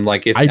watch them.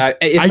 Like, if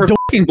her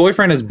fucking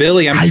boyfriend is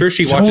Billy, I'm sure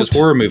she watches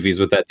horror movies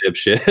with that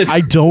dipshit. I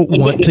don't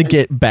want to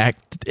get back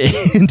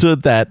into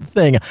that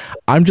thing.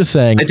 I'm just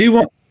saying.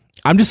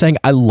 I'm just saying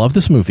I love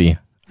this movie.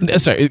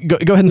 Sorry, go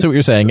ahead and say what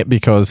you're saying,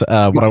 because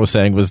what I was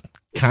saying was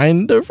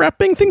kind of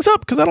wrapping things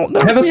up, because I don't know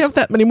if we have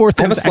that many more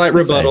things. I have a slight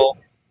rebuttal.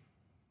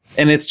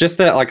 And it's just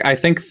that, like, I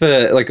think when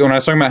I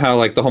was talking about how,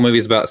 like, the whole movie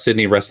is about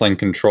Sydney wrestling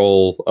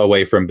control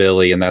away from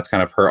Billy, and that's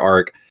kind of her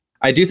arc.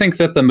 I do think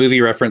that the movie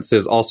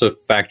references also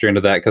factor into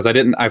that, because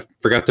I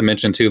forgot to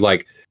mention too,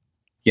 like,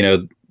 you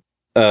know,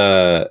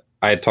 I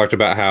had talked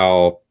about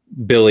how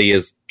Billy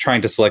is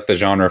trying to select the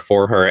genre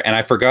for her, and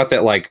I forgot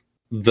that, like,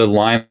 the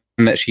line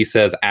that she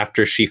says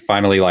after she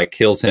finally, like,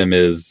 kills him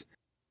is,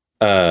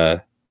 not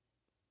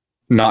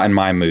in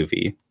my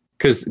movie,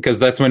 because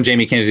that's when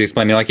Jamie Kennedy's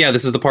explaining, like, yeah,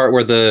 this is the part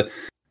where the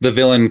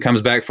villain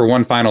comes back for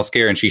one final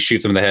scare and she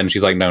shoots him in the head, and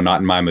she's like, no,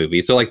 not in my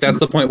movie. So, like, that's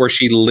the point where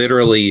she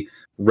literally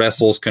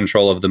wrestles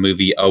control of the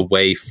movie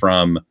away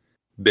from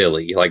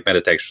Billy, like,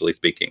 metatextually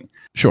speaking.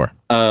 Sure.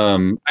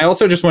 I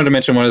also just wanted to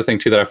mention one other thing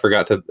too that I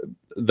forgot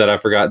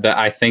that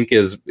I think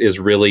is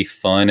really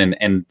fun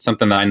and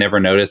something that I never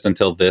noticed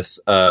until this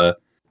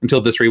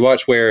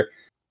rewatch, where,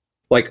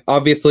 like,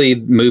 obviously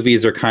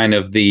movies are kind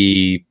of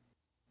the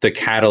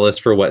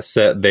catalyst for what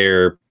set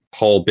their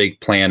whole big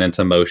plan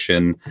into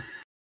motion.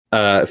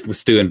 With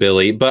Stu and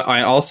Billy, but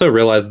I also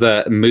realized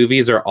that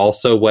movies are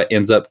also what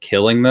ends up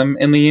killing them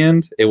in the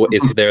end.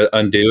 It's their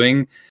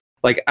undoing.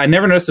 Like, I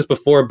never noticed this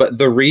before, but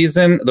the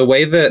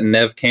way that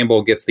Nev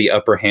Campbell gets the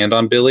upper hand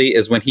on Billy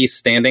is when he's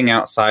standing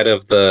outside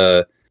of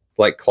the,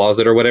 like,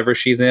 closet or whatever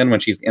she's in, when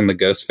she's in the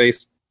ghost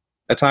face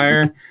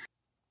attire.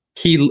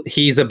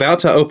 He's about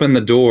to open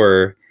the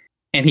door,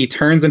 and he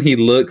turns and he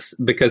looks,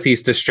 because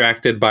he's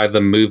distracted by the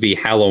movie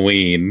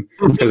Halloween,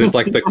 because it's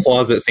like the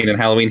closet scene in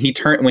Halloween.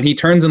 When he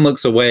turns and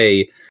looks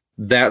away,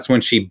 that's when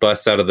she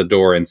busts out of the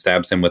door and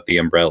stabs him with the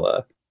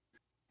umbrella.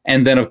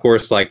 And then, of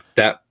course, like,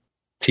 that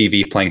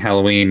TV playing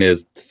Halloween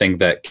is the thing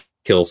that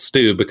kills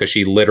Stu, because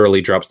she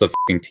literally drops the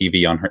fucking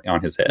TV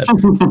on his head.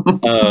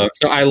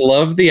 So I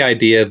love the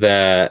idea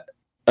that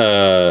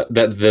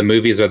the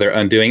movies are their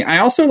undoing. I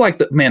also like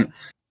that, man,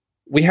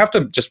 we have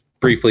to just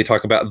briefly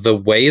talk about the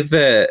way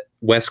that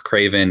Wes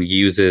Craven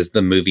uses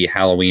the movie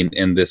Halloween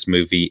in this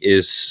movie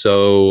is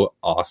so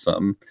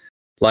awesome.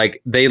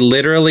 Like, they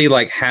literally,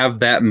 like, have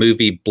that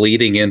movie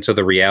bleeding into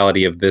the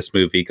reality of this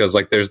movie, because,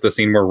 like, there's the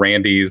scene where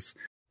Randy's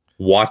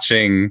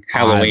watching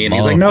Halloween.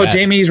 He's like, no,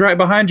 Jamie, he's right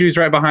behind you. He's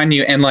right behind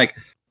you. And, like,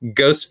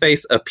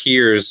 Ghostface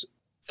appears,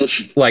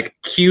 like,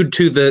 cued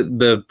to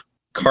the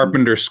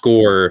Carpenter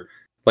score,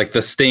 like,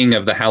 the sting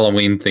of the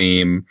Halloween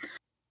theme.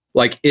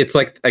 Like, it's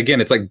like,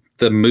 again, it's like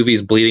the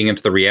movie's bleeding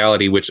into the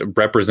reality, which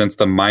represents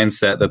the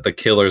mindset that the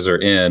killers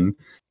are in.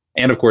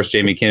 And, of course,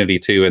 Jamie Kennedy,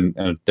 too.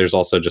 And there's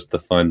also just the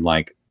fun,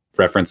 like,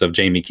 reference of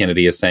Jamie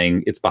Kennedy as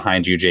saying, it's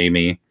behind you,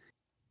 Jamie.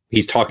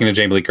 He's talking to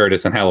Jamie Lee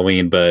Curtis in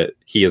Halloween, but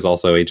he is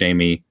also a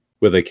Jamie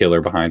with a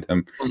killer behind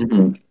him.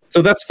 Mm-hmm.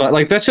 So that's fun.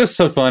 Like, that's just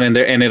so fun. And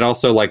it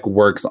also, like,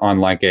 works on,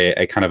 like,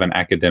 a kind of an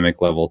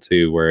academic level,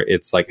 too, where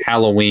it's like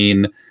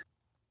Halloween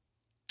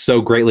so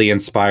greatly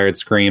inspired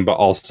Scream, but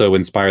also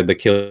inspired the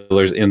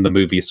killers in the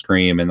movie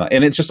Scream, and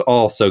it's just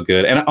all so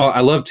good. And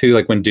I love too,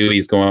 like, when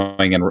Dewey's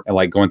going and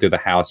like going through the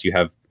house, you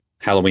have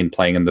Halloween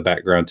playing in the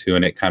background too,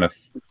 and it kind of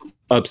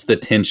ups the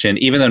tension,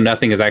 even though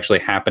nothing is actually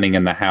happening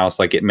in the house.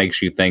 Like, it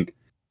makes you think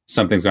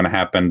something's going to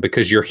happen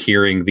because you're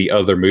hearing the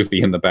other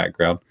movie in the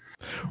background.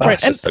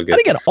 Right, and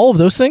again, all of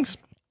those things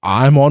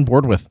I'm on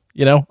board with.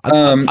 You know,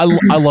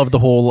 I love the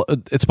whole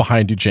 "it's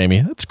behind you,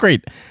 Jamie." That's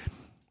great.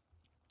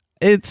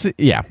 It's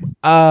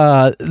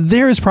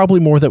there is probably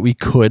more that we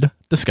could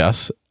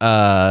discuss.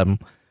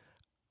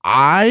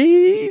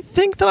 I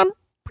think that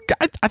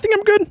I think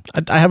I'm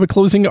good. I have a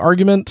closing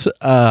argument.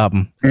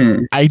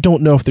 I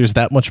don't know if there's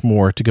that much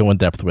more to go in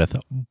depth with,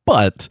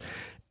 but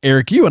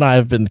Eric, you and I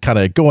have been kind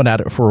of going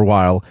at it for a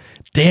while.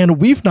 Dan,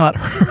 we've not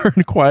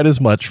heard quite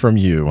as much from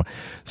you.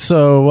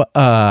 So,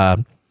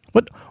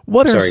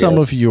 what are some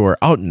of your?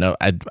 Oh no,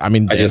 I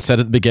mean, Dan said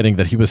at the beginning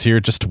that he was here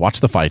just to watch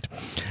the fight.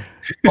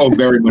 Oh,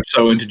 very much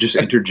so, and to just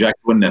interject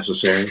when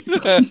necessary.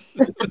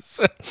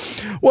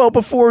 Well,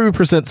 before we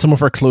present some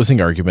of our closing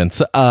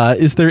arguments,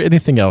 is there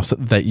anything else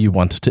that you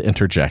want to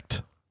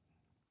interject?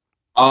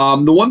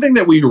 The one thing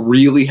that we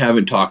really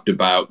haven't talked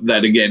about,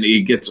 that again,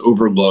 it gets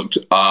overlooked,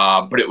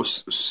 but it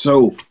was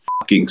so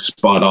fucking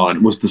spot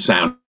on, was the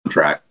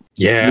soundtrack.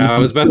 Yeah, I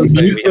was about to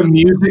say the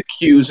music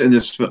cues in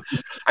this film.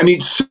 I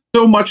mean,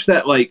 so much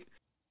that, like,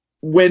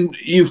 when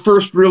you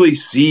first really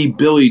see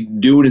Billy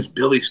doing his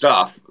Billy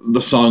stuff,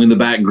 the song in the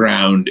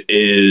background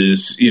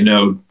is,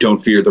 "Don't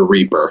Fear the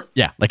Reaper."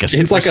 Yeah, like it's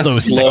like slow,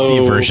 sexy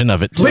version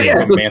of it. But yeah,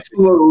 it's a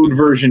slowed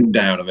version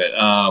down of it.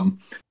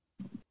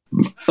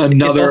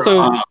 Another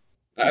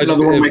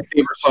one of my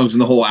favorite songs in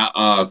the whole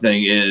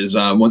thing is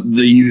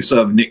the use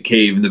of Nick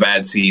Cave in the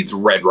Bad Seeds'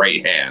 "Red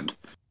Right Hand,"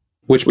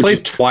 which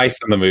plays twice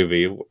in the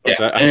movie.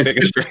 Yeah, and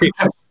it's just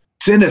a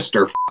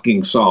sinister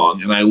fucking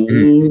song, and I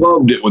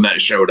loved it when that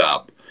showed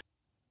up.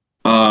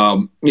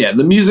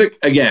 The music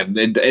again.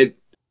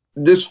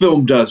 This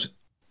film does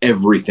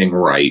everything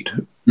right.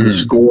 The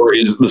score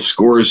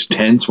is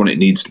tense when it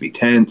needs to be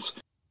tense.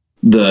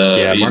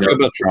 Marco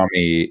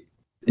Beltrami,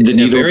 the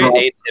needle very drop,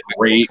 atypical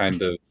great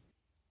kind of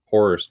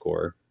horror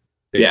score.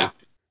 Yeah.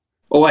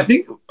 Oh, I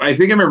think I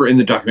remember in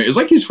the documentary, it was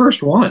like his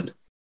first one.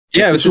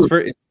 Yeah, it was his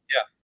first.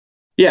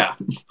 Yeah.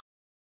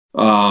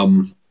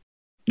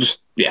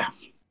 Yeah,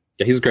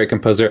 he's a great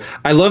composer.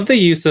 I love the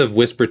use of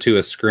 "Whisper to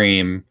a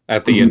Scream"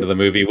 at the end of the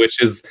movie,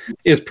 which is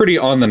pretty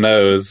on the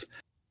nose,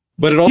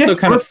 but it also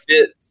kind of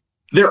fits.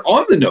 They're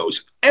on the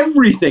nose.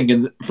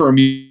 Everything for a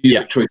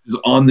music choice is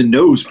on the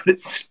nose, but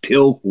it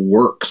still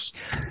works.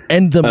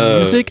 And the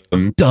music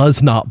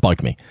does not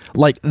bug me.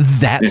 Like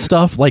that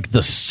stuff, like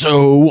the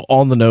so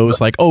on the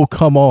nose, like, oh,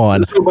 come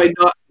on. So by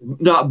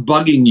not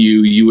bugging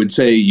you, you would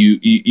say you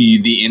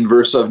the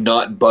inverse of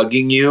not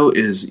bugging you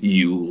is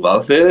you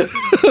love it.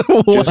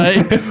 What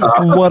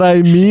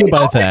I mean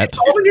by that. It's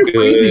all in your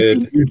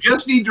phrasing. You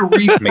just need to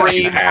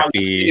reframe how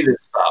you say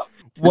this stuff.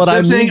 What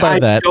I mean by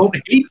that, I don't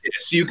hate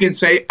this. You can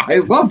say, I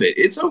love it.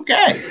 It's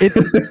okay.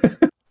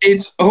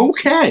 It's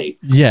okay.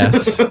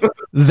 Yes.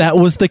 That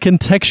was the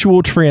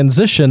contextual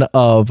transition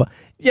of,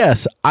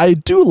 yes, I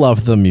do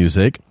love the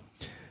music.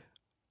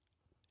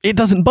 It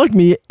doesn't bug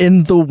me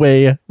in the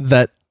way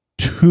that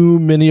too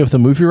many of the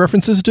movie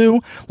references do.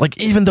 Like,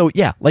 even though,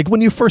 like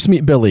when you first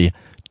meet Billy,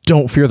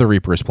 "Don't Fear the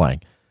Reaper" is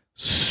playing.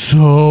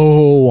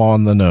 So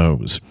on the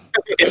nose.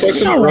 It's like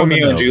so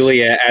Romeo and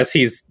Juliet as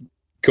he's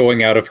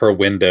going out of her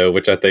window,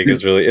 which I think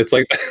is really, it's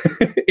like,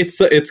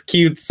 it's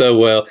cued so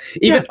well.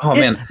 Even,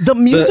 the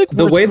music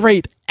was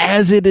great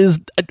as it is,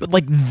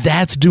 like,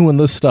 that's doing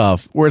the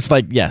stuff where it's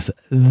like, yes,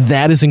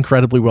 that is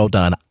incredibly well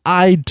done.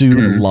 I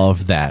do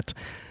love that.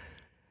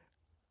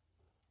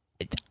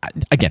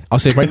 Again, I'll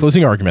save my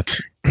closing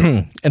arguments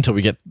until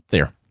we get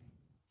there.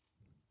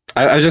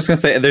 I was just gonna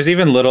say, there's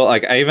even little,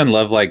 like, I even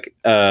love, like,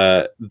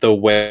 the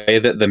way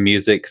that the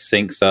music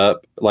syncs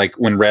up. Like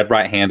when "Red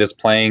Right Hand" is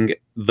playing,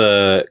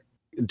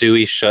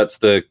 Dewey shuts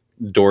the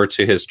door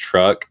to his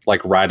truck,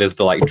 like right as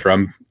the like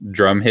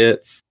drum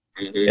hits.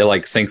 It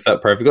like syncs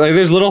up perfectly. Like,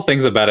 there's little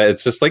things about it.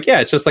 It's just like,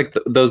 it's just like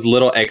those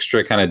little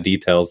extra kind of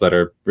details that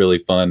are really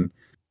fun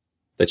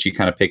that you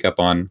kind of pick up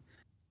on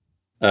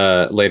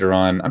later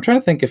on. I'm trying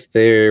to think if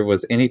there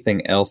was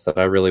anything else that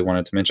I really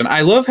wanted to mention.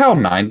 I love how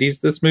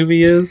 90s this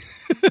movie is.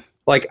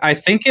 Like, I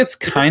think it's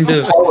kind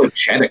of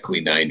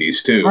apologetically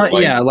 90s too.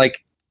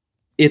 Like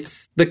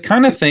it's the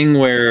kind of thing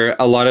where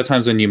a lot of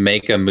times when you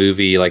make a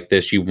movie like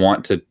this, you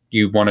want to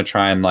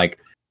try and like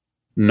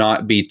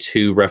not be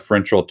too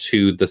referential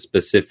to the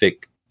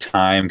specific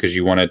time because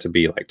you want it to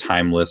be like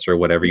timeless or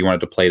whatever. You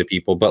want it to play to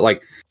people. But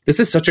like, this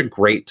is such a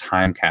great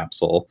time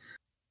capsule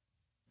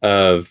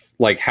of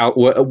like how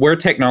where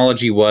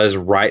technology was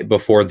right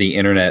before the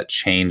internet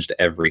changed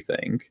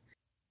everything.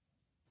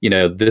 You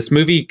know, this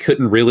movie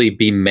couldn't really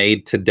be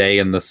made today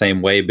in the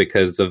same way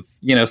because of,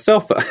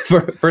 cell phone.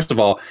 First of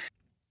all,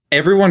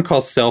 everyone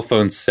calls cell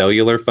phones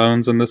cellular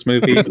phones in this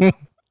movie,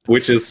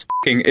 which is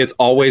it's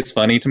always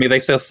funny to me. They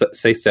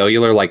say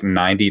cellular like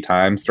 90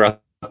 times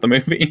throughout the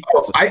movie.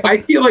 I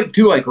feel like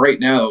too, like right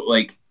now,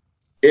 like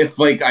if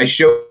like I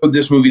showed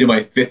this movie to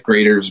my fifth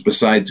graders,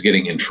 besides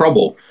getting in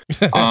trouble,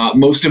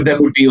 most of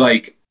them would be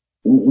like,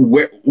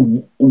 where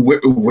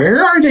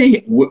are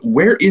they?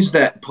 Where is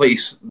that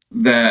place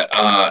that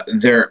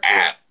they're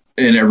at?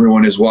 And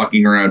everyone is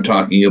walking around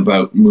talking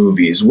about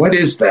movies. What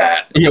is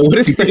that? Yeah, what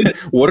is that?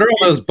 What are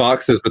all those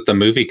boxes with the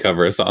movie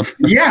covers on?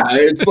 Yeah,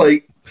 it's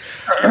like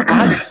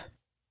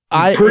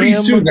pretty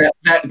soon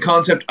that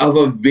concept of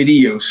a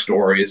video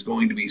store is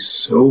going to be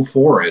so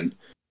foreign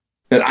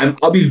that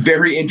I'll be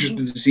very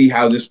interested to see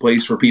how this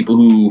plays for people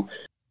who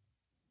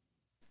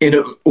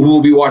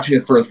will be watching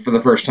it for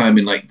the first time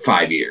in like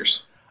 5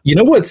 years. You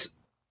know what's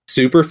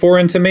super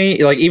foreign to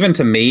me? Like even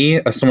to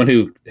me, as someone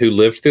who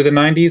lived through the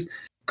 90s,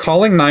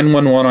 calling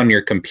 911 on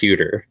your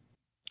computer.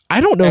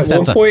 I don't know if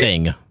that's a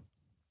thing.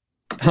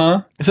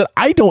 Huh? I said,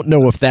 I don't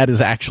know if that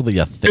is actually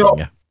a thing.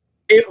 No,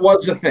 it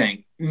was a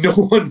thing. No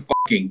one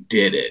fucking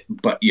did it,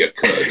 but you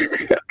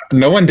could.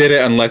 No one did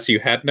it unless you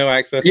had no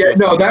access. Yeah,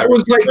 no, that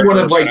was like one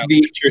of like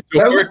the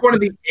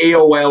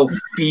AOL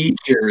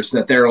features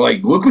that they're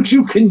like, look what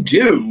you can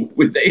do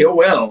with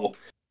AOL.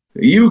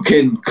 You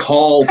can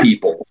call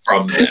people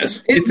from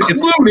this,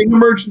 including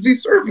emergency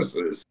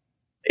services.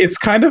 It's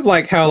kind of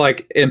like how,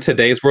 like in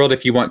today's world,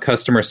 if you want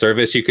customer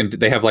service,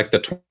 they have like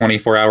the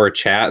 24-hour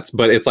chats,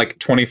 but it's like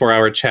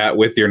 24-hour chat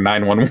with your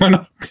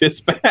 911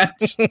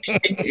 dispatch.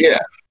 Yeah,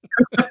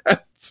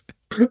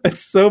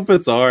 it's so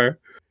bizarre.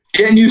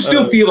 And you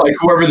still feel like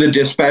whoever the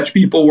dispatch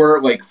people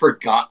were, like,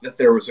 forgot that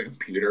there was a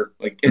computer,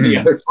 like in the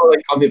other,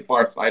 like on the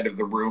far side of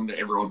the room that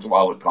every once in a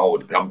while a call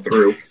would come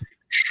through.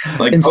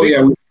 Like, oh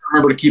yeah, we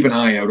remember to keep an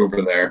eye out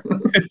over there.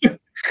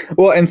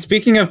 Well, and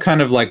speaking of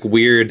kind of like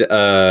weird,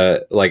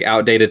 like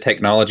outdated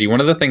technology,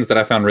 one of the things that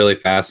I found really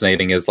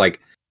fascinating is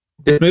like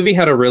this movie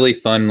had a really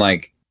fun,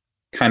 like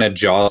kind of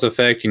Jaws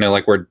effect, you know,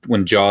 like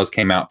when Jaws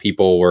came out,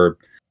 people were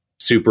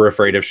super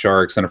afraid of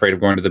sharks and afraid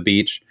of going to the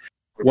beach.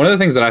 One of the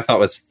things that I thought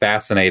was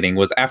fascinating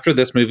was after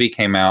this movie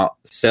came out,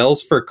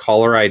 sales for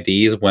caller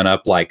IDs went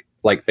up like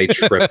they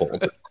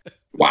tripled.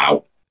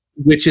 Wow.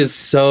 Which is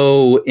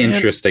so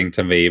interesting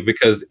to me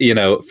because, you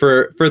know,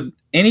 for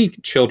any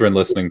children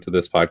listening to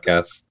this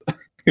podcast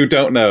who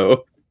don't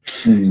know,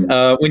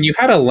 when you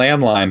had a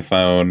landline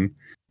phone,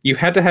 you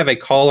had to have a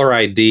caller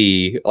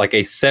ID, like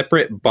a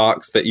separate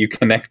box that you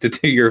connected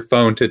to your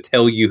phone to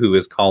tell you who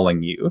is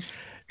calling you.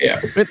 Yeah.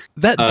 But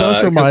that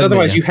does remind me.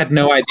 Otherwise, you had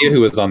no idea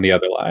who was on the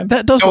other line.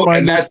 That does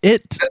remind me.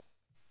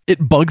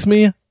 It bugs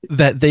me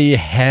that they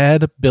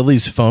had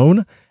Billy's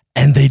phone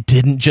and they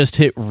didn't just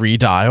hit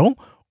redial.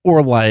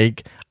 Or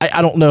like,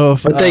 I don't know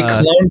if... But they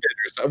cloned it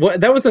or something.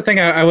 That was the thing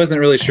I wasn't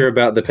really sure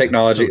about the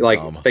technology. So like,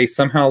 they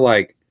somehow,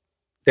 like,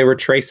 they were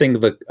tracing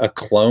a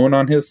clone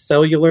on his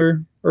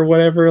cellular or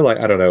whatever. Like,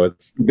 I don't know.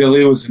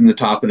 Billy was in the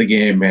top of the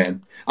game,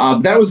 man.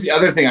 That was the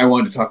other thing I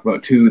wanted to talk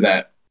about, too,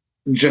 that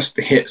just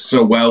hit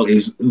so well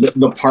is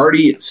the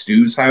party at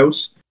Stu's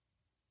house.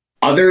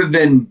 Other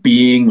than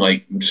being,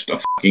 like, just a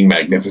fucking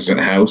magnificent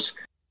house,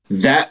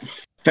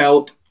 that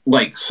felt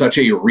like such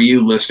a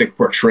realistic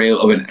portrayal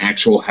of an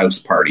actual house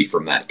party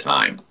from that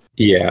time.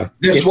 Yeah.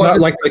 It's not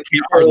like the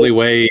Can't Hardly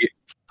Wait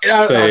thing.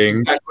 That's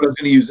exactly what I was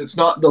going to use. It's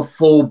not the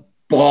full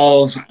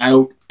balls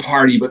out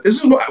party, but this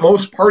is what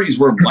most parties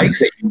were like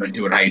that you went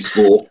to in high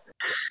school.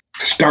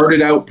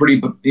 Started out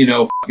pretty, you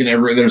know, fucking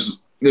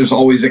there's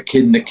always a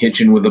kid in the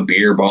kitchen with a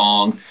beer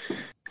bong.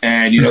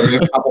 And, you know, there's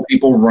a couple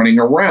people running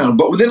around.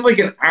 But within like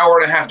an hour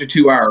and a half to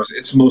 2 hours,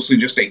 it's mostly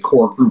just a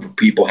core group of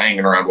people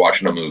hanging around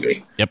watching a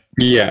movie. Yep.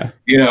 Yeah.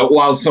 You know,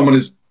 while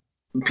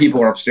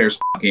people are upstairs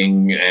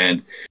fucking,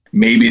 and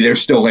maybe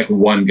there's still like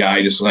one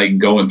guy just like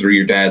going through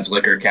your dad's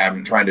liquor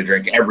cabinet trying to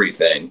drink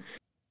everything.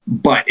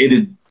 But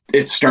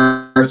it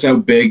starts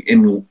out big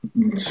and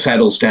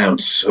settles down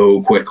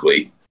so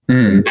quickly.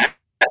 And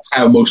that's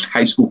how most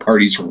high school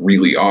parties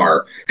really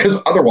are.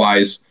 Because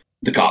otherwise,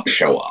 the cops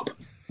show up.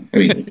 I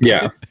mean,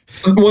 yeah,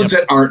 the ones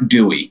that aren't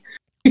Dewey.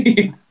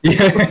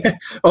 Yeah.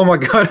 Oh my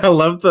god, I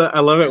love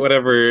it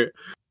whenever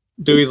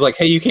Dewey's like,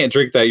 "Hey, you can't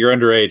drink that. You're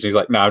underage." And he's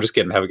like, "No, I'm just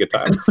kidding. Have a good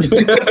time."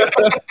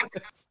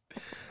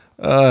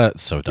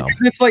 It's so dumb.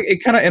 It's like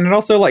it kind of, and it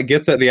also like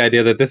gets at the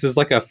idea that this is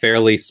like a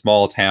fairly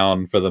small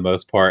town for the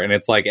most part, and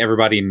it's like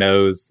everybody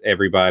knows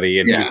everybody,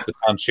 and he's the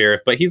town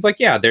sheriff. But he's like,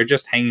 yeah, they're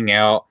just hanging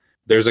out.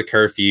 There's a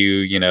curfew,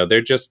 you know,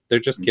 they're just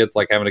kids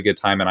like having a good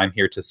time, and I'm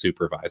here to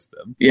supervise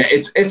them. Yeah,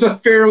 it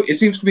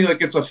seems to me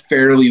like it's a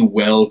fairly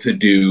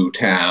well-to-do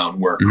town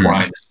where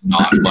crime is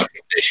not much of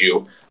an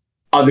issue,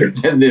 other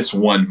than this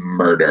one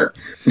murder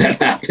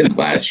that happened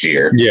last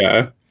year.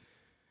 Yeah.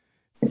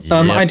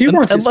 I do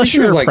want to, unless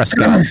you're a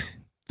Prescott,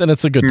 then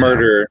it's a good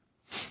murder.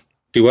 Town.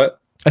 Do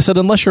what? I said,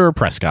 unless you're a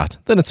Prescott,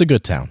 then it's a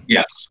good town.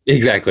 Yes,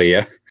 exactly.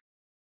 Yeah.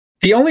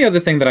 The only other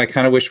thing that I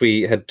kind of wish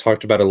we had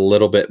talked about a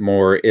little bit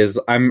more is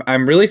I'm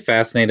really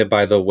fascinated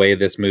by the way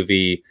this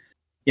movie,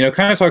 you know,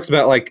 kind of talks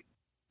about like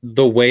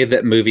the way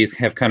that movies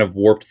have kind of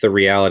warped the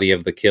reality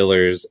of the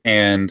killers,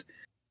 and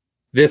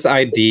this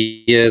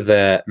idea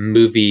that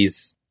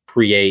movies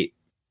create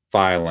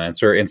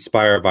violence or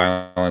inspire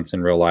violence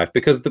in real life,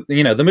 because the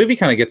movie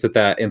kind of gets at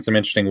that in some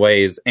interesting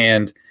ways.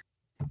 And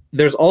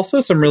there's also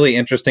some really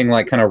interesting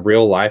like kind of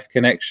real life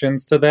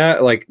connections to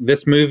that. Like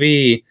this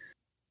movie,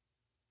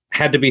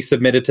 had to be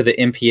submitted to the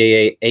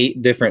MPAA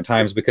 8 different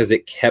times because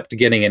it kept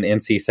getting an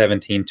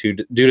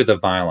NC-17 due to the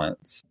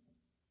violence,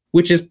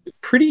 which is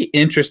pretty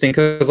interesting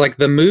because like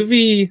the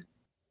movie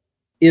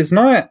is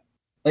not,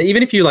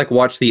 even if you like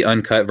watch the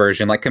uncut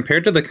version, like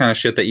compared to the kind of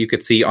shit that you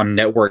could see on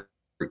network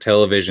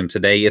television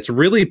today, it's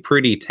really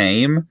pretty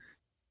tame.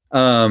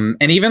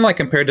 And even like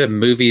compared to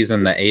movies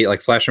in the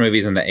slasher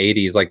movies in the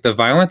 80s, like the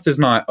violence is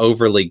not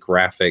overly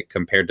graphic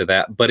compared to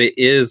that, but it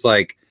is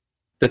like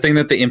the thing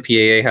that the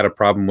MPAA had a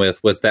problem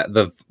with was that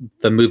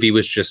the movie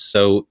was just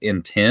so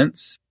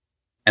intense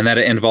and that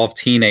it involved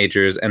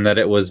teenagers and that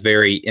it was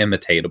very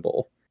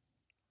imitatable.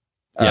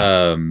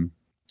 Yeah.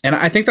 And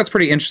I think that's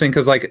pretty interesting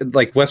because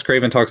like Wes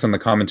Craven talks in the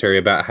commentary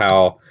about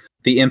how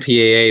the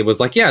MPAA was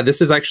like, yeah,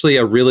 this is actually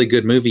a really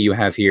good movie you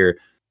have here,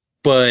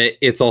 but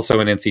it's also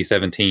an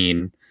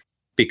NC-17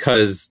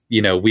 because,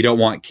 you know, we don't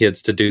want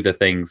kids to do the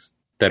things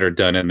that are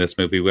done in this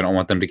movie. We don't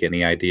want them to get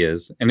any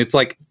ideas. And it's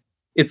like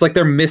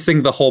they're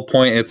missing the whole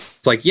point.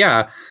 It's like,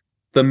 yeah,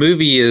 the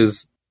movie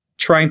is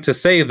trying to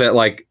say that,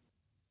 like,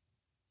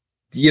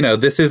 you know,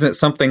 this isn't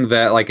something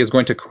that like is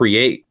going to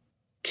create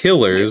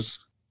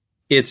killers.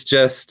 It's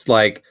just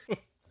like,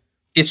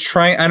 it's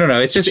trying, I don't know.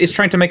 It's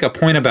trying to make a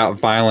point about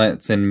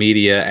violence in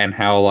media and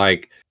how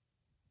like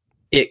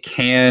it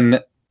can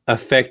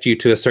affect you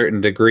to a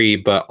certain degree,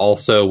 but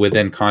also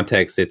within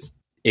context,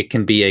 it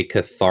can be a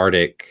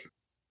cathartic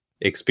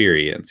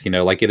experience, you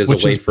know, like it is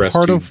Which a way is for us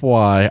part to of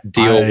why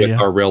deal with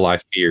our real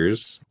life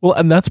fears. Well,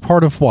 and that's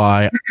part of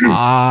why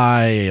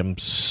I am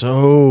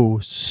so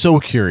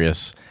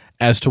curious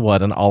as to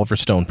what an Oliver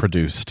Stone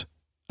produced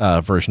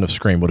version of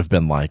Scream would have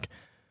been like.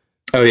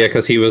 Oh yeah,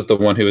 because he was the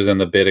one who was in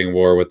the bidding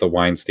war with the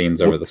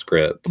Weinsteins over the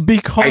script.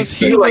 Because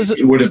I feel like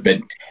it would have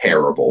been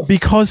terrible.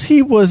 Because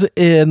he was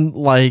in,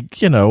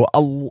 like, you know,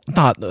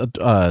 not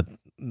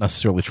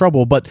necessarily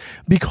trouble, but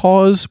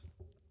because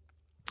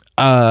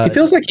it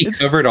feels like he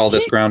covered all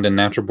this ground in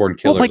Natural Born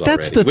Killers like,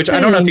 that's already, which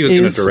I don't know if he was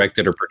going to direct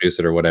it or produce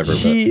it or whatever.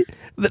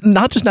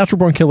 Not just Natural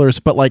Born Killers,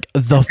 but like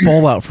the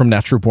fallout from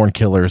Natural Born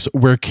Killers,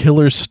 where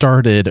killers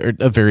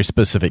started a very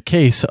specific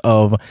case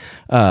of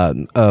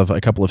a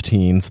couple of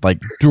teens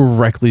like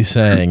directly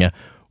saying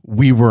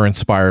we were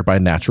inspired by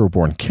Natural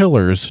Born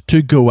Killers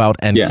to go out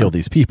and kill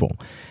these people.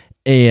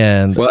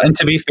 And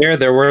to be fair,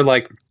 there were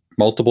like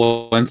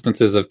multiple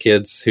instances of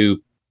kids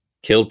who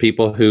killed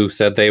people who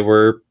said they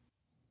were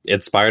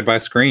inspired by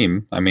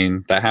Scream. I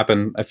mean, that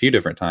happened a few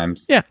different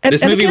times. Yeah,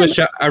 this movie was.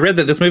 I read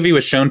that this movie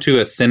was shown to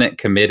a Senate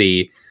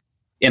committee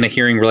in a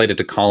hearing related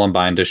to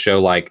Columbine to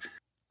show, like,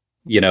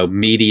 you know,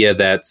 media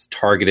that's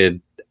targeted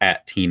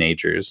at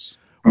teenagers.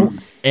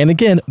 And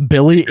again,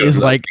 Billy is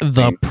like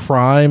the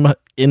prime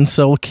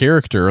incel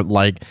character.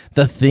 Like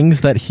the things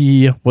that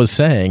he was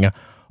saying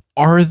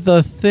are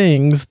the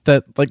things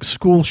that like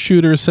school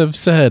shooters have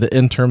said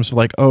in terms of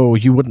like, oh,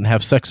 you wouldn't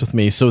have sex with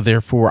me, so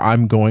therefore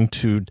I'm going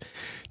to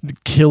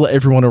kill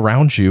everyone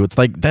around you. It's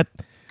like that.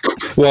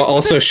 Well,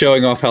 also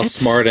showing off how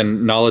smart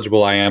and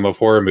knowledgeable I am of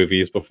horror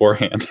movies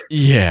beforehand.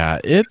 Yeah,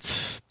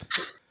 it's.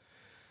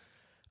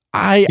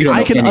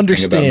 I can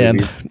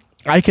understand.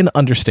 I can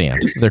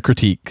understand their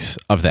critiques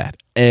of that,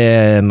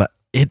 and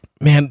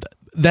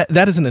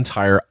that is an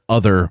entire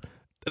other.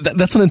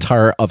 That's an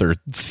entire other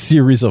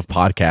series of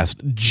podcasts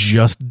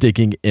just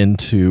digging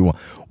into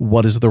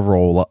what is the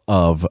role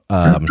of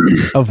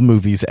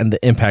movies and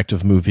the impact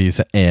of movies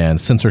and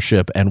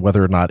censorship and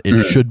whether or not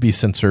it should be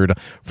censored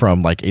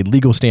from like a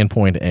legal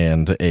standpoint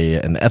and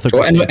an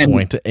ethical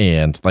standpoint.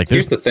 And like,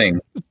 here's the thing: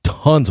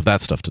 tons of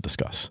that stuff to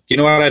discuss. You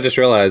know what I just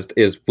realized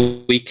is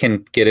we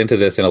can get into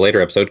this in a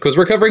later episode because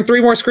we're covering 3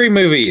 more Scream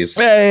movies.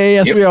 Hey,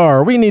 yes, we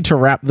are. We need to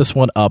wrap this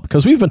one up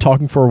because we've been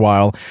talking for a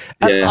while,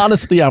 and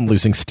honestly, I'm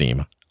losing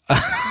steam.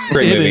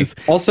 Great movie.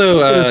 Also,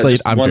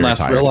 just one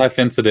last real life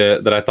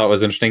incident that I thought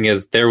was interesting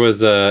is they were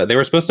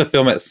supposed to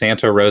film at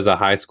Santa Rosa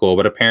High School,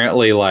 but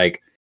apparently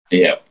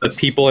the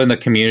people in the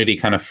community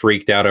kind of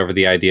freaked out over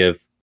the idea of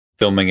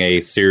filming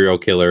a serial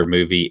killer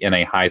movie in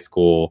a high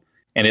school,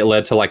 and it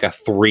led to like a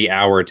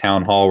 3-hour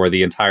town hall where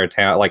the entire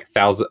town, like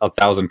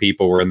 1,000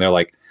 people, were in there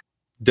like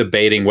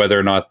debating whether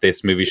or not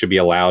this movie should be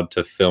allowed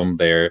to film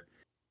there.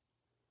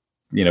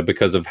 You know,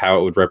 because of how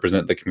it would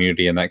represent the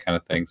community and that kind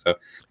of thing. So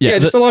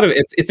just a lot of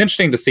it's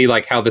interesting to see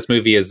like how this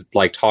movie is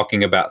like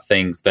talking about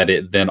things that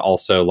it then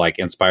also like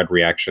inspired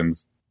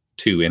reactions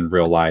to in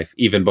real life,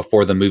 even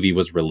before the movie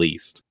was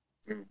released.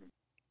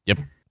 Yep.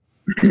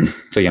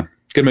 So yeah,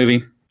 good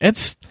movie.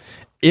 It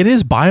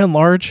is by and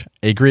large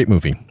a great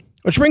movie,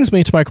 which brings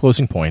me to my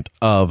closing point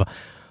of,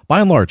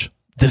 by and large,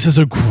 this is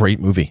a great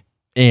movie,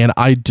 and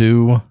I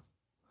do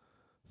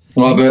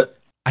love it.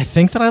 I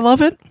think that I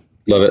love it.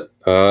 Love it.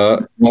 I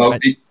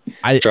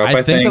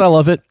think that I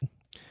love it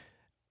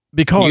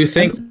because you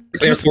think,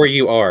 therefore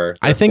you are.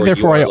 I think,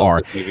 therefore I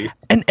are.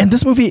 And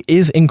this movie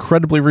is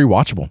incredibly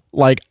rewatchable.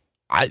 Like,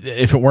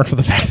 if it weren't for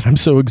the fact that I'm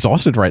so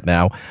exhausted right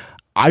now,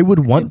 I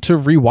would want to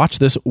rewatch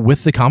this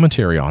with the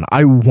commentary on.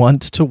 I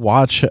want to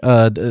watch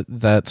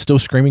that Still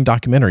Screaming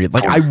documentary.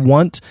 Like, I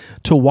want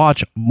to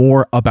watch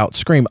more about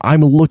Scream.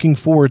 I'm looking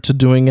forward to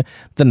doing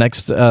the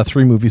next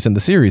 3 movies in the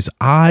series.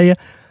 I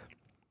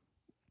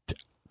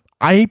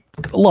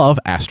love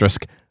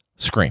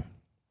Scream.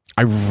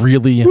 I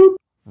really,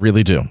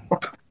 really do.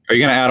 Are you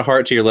going to add a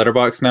heart to your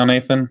letterbox now,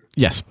 Nathan?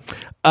 Yes.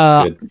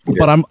 Good.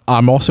 But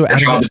I'm also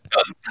adding.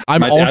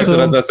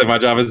 My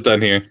job is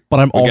done here. But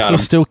I'm also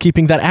still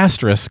keeping that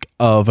asterisk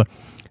of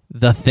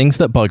the things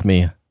that bug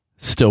me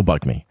still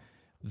bug me.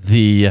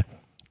 The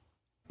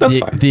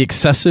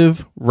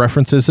excessive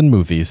references in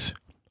movies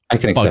I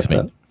can accept bugs me.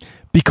 that.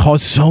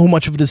 Because so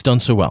much of it is done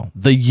so well.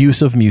 The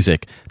use of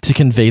music to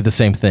convey the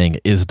same thing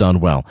is done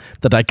well.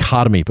 The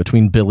dichotomy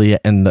between Billy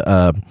and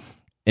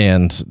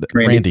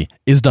Randy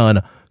is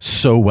done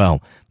so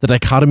well. The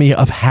dichotomy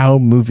of how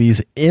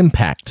movies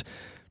impact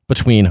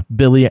between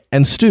Billy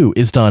and Stu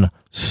is done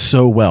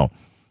so well.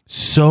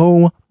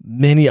 So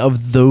many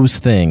of those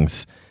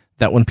things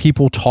that when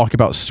people talk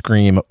about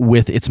Scream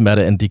with its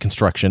meta and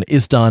deconstruction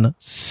is done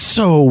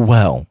so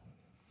well.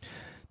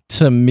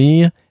 To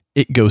me,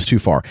 it goes too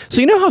far.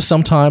 So you know how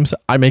sometimes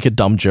I make a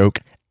dumb joke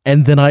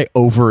and then I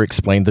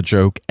over-explain the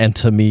joke, and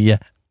to me,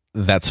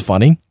 that's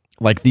funny?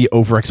 Like, the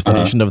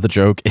over-explanation of the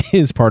joke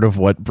is part of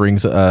what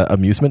brings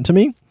amusement to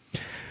me.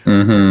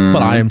 Mm-hmm.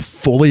 But I am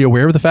fully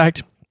aware of the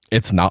fact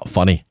it's not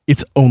funny.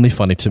 It's only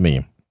funny to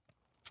me.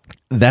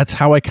 That's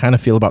how I kind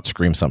of feel about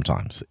Scream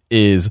sometimes.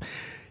 Is,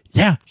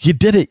 yeah, you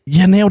did it.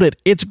 You nailed it.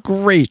 It's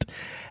great.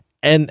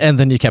 And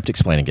then you kept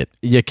explaining it.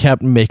 You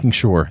kept making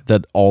sure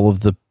that all of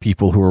the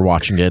people who are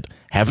watching it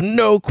have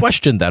no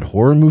question that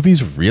horror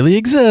movies really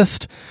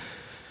exist.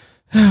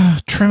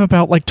 Trim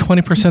about like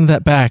 20% of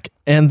that back,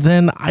 and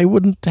then I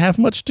wouldn't have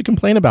much to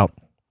complain about.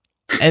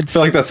 I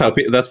feel like that's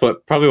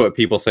probably what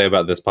people say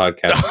about this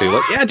podcast too.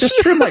 Like, yeah, just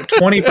trim like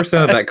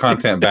 20% of that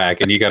content back,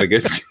 and you got a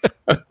good show.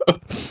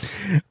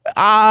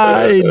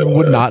 I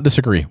would not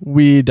disagree.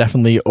 We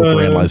definitely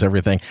overanalyze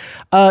everything.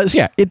 So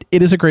yeah, it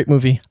is a great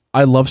movie.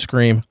 I love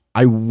Scream.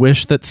 I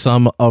wish that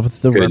some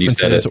of the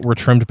references were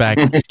trimmed back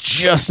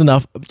just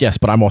enough. Yes,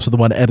 but I'm also the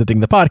one editing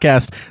the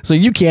podcast, so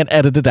you can't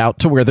edit it out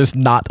to where there's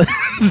not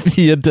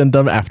the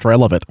addendum after I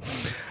love it.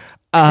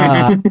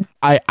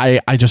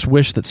 I just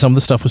wish that some of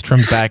the stuff was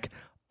trimmed back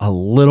a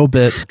little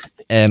bit,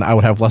 and I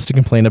would have less to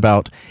complain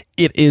about.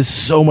 It is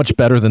so much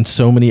better than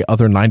so many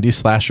other 90s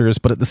slashers,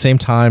 but at the same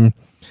time,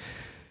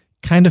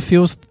 kind of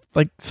feels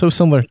like so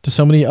similar to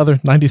so many other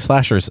 90s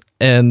slashers.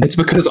 And it's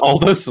because all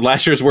those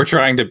slashers were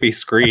trying to be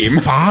Scream.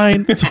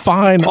 It's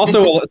fine.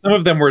 Also, some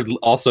of them were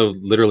also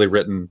literally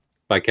written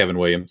by Kevin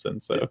Williamson.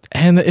 So,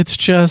 and it's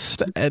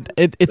just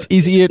it's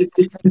easy.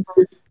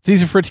 It's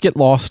easy for it to get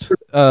lost,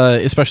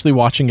 especially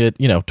watching it,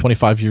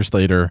 25 years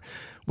later,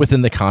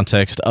 within the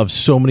context of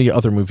so many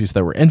other movies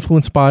that were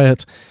influenced by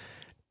it.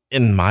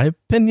 In my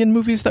opinion,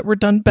 movies that were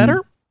done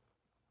better.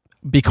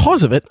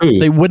 Because of it,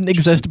 they wouldn't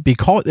exist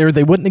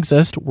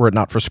were it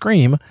not for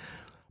Scream.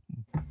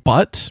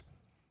 But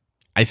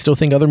I still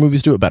think other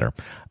movies do it better.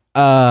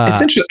 It's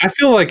interesting. I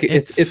feel like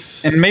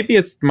it's and maybe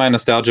it's my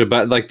nostalgia,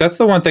 but like that's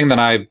the one thing that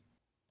I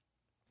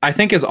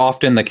think is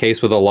often the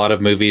case with a lot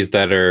of movies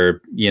that are,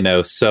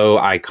 so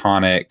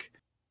iconic,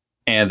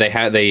 and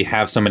they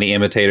have so many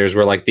imitators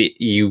where like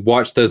you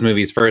watch those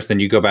movies first,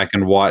 then you go back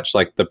and watch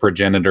like the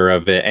progenitor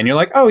of it, and you're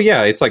like, oh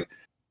yeah, it's like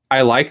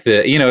I like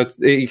the it's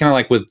kind of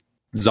like with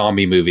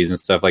zombie movies and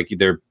stuff, like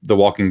The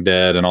Walking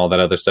Dead and all that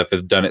other stuff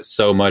have done it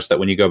so much that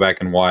when you go back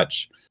and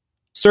watch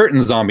certain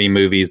zombie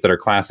movies that are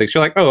classics,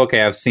 you're like, oh,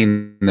 okay, I've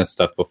seen this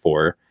stuff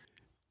before.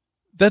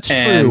 That's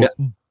true.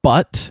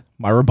 But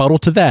my rebuttal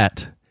to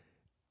that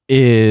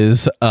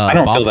is I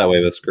don't feel that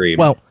way with Scream.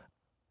 Well,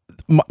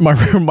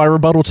 my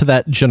rebuttal to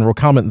that general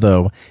comment,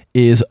 though,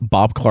 is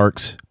Bob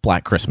Clark's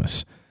Black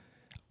Christmas.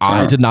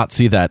 I did not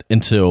see that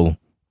until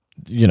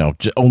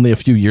only a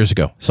few years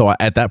ago. So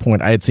at that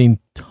point, I had seen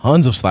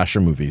tons of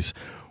slasher movies.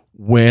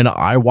 When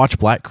I watched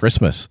Black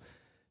Christmas,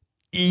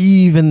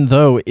 even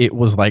though it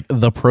was like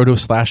the proto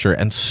slasher,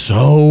 and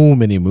so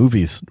many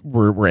movies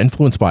were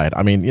influenced by it.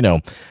 I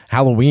mean,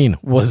 Halloween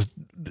was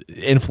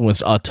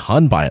influenced a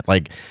ton by it.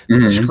 Like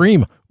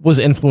Scream was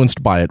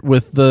influenced by it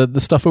with the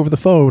stuff over the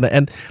phone,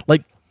 and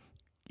like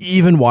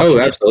even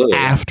watching it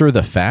after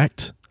the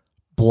fact,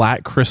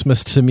 Black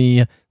Christmas to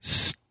me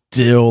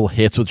still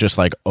hits with just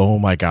like, oh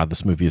my god,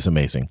 this movie is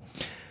amazing.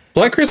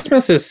 Black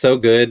Christmas is so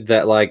good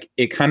that like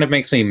it kind of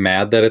makes me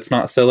mad that it's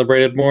not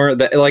celebrated more.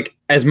 That like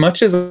as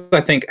much as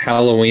I think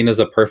Halloween is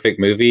a perfect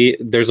movie,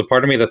 there's a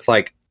part of me that's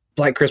like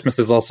Black Christmas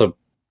is also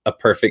a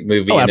perfect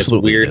movie, and it's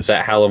weird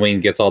that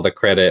Halloween gets all the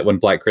credit when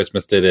Black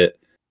Christmas did it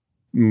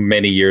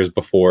many years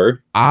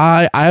before.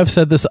 I have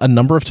said this a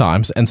number of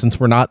times, and since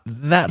we're not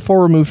that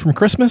far removed from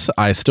Christmas,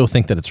 I still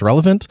think that it's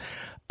relevant.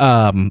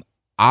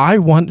 I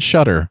want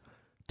Shudder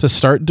to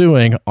start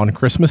doing on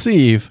Christmas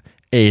Eve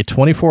a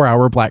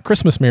 24-hour Black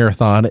Christmas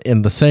marathon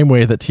in the same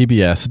way that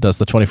TBS does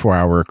the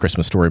 24-hour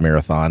Christmas Story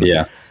marathon.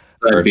 Yeah,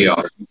 that'd be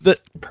awesome.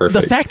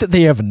 The fact that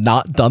they have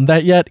not done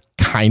that yet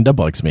kind of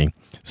bugs me.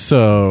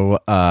 So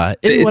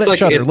anyone at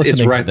Shudder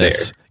listening right to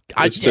this,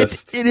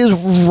 it is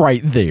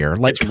right there.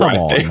 Like, come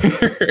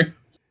on.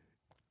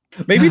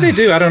 Maybe they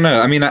do. I don't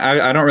know. I mean,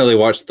 I don't really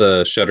watch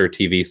the Shudder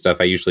TV stuff.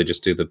 I usually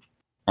just do the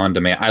on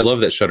demand. I love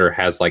that Shudder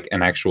has like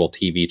an actual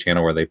TV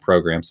channel where they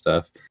program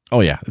stuff.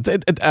 Oh yeah,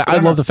 I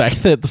love the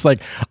fact that it's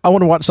like, I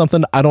want to watch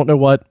something, I don't know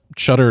what,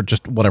 Shudder,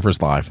 just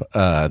whatever's live.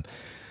 I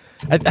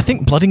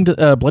think Bloody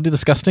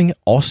Disgusting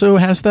also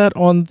has that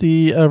on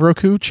the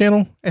Roku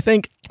channel. I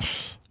think,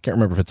 can't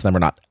remember if it's them or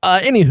not.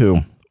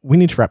 Anywho, we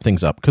need to wrap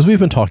things up because we've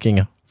been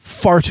talking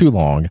far too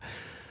long.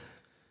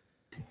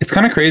 It's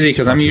kind of crazy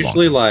because I'm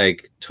usually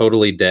like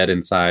totally dead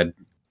inside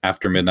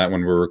after midnight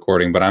when we're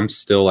recording, but I'm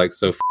still like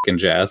so fucking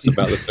jazzed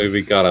about this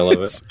movie. God, I love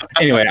it.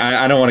 Anyway,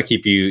 I don't want to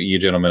keep you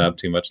gentlemen up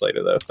too much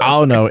later though.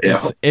 So no,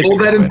 it's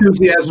hold that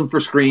enthusiasm for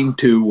Scream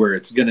 2 where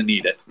it's gonna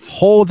need it.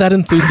 Hold that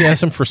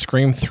enthusiasm for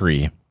Scream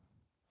 3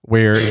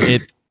 where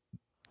it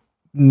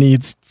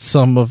needs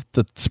some of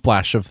the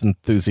splash of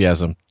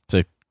enthusiasm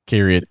to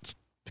carry it,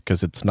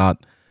 because it's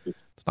not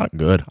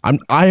good. I'm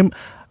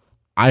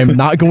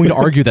not going to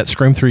argue that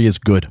Scream 3 is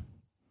good.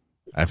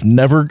 I've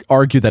never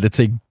argued that it's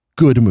a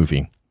good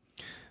movie.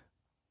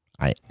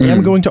 I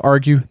am going to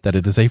argue that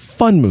it is a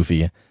fun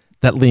movie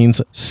that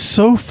leans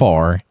so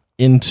far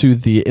into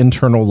the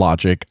internal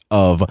logic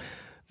of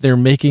they're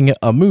making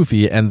a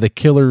movie and the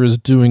killer is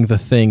doing the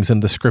things in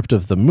the script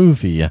of the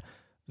movie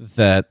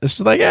that it's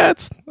just like, yeah,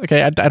 it's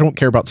okay. I don't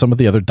care about some of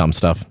the other dumb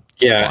stuff.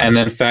 Yeah, and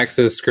then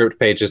faxes script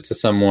pages to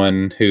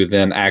someone who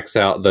then acts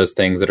out those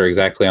things that are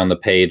exactly on the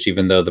page,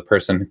 even though the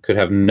person could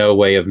have no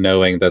way of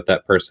knowing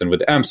that person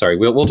would. I'm sorry.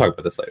 We'll talk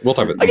about this later. We'll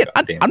talk about this.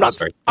 Again, I'm not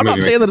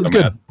saying that it's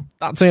good.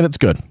 Not saying it's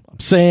good. I'm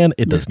saying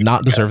it does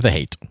not deserve the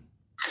hate.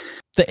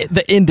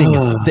 The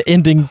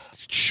ending.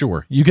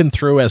 Sure, you can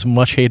throw as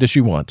much hate as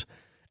you want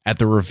at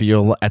the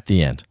reveal at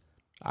the end.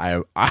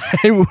 I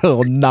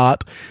will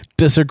not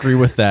disagree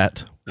with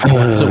that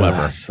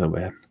whatsoever. So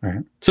bad. All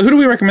right. So who do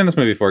we recommend this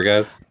movie for,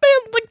 guys?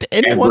 Man, like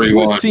anyone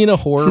who has seen a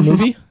horror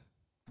movie?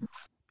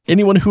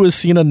 Anyone who has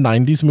seen a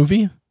 90s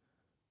movie?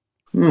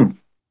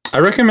 I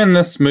recommend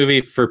this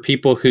movie for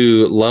people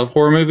who love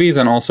horror movies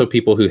and also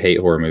people who hate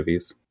horror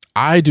movies.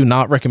 I do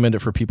not recommend it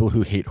for people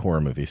who hate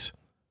horror movies.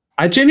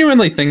 I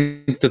genuinely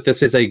think that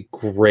this is a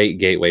great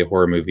gateway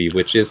horror movie,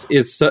 which is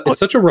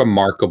such a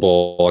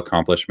remarkable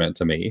accomplishment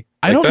to me.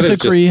 I don't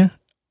disagree.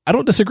 I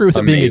don't disagree with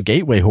it being a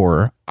gateway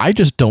horror. I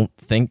just don't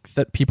think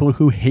that people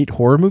who hate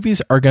horror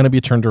movies are going to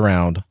be turned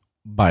around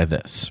by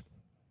this.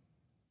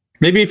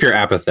 Maybe if you're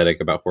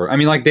apathetic about horror. I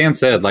mean, like Dan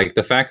said, like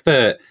the fact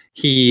that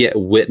he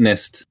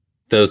witnessed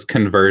those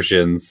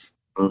conversions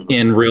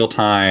in real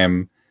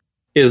time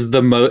is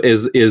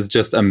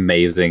just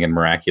amazing and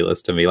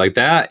miraculous to me. Like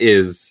that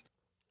is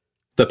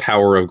the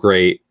power of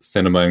great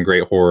cinema and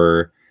great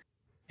horror.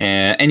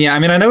 And yeah, I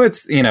mean, I know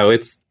it's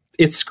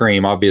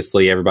Scream.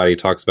 Obviously, everybody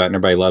talks about it and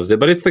everybody loves it,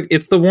 but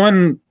it's the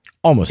one.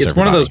 Almost. It's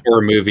one of those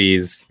horror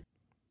movies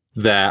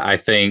that I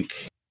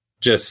think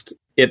just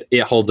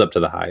it holds up to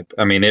the hype.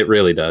 I mean, it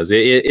really does.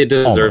 It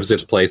deserves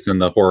its place in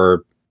the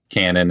horror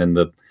canon and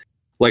the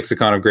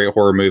lexicon of great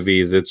horror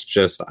movies. It's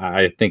just,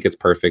 I think it's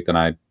perfect and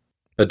I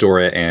adore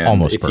it. And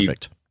almost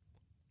perfect.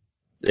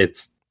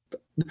 It's,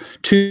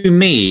 to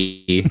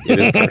me, it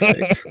is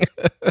perfect.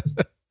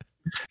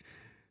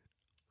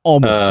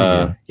 Almost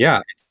to you.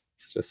 Yeah.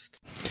 It's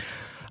just.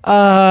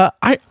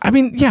 I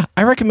mean, yeah,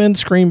 I recommend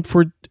Scream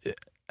for.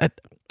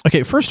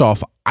 Okay, first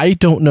off, I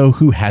don't know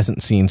who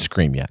hasn't seen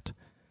Scream yet.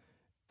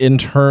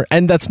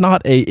 And that's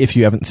not if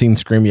you haven't seen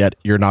Scream yet,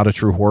 you're not a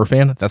true horror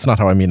fan. That's not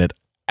how I mean it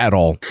at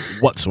all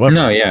whatsoever.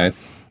 No, yeah,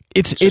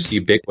 it's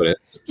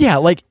ubiquitous. Yeah,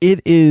 like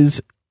it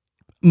is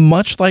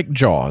much like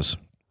Jaws.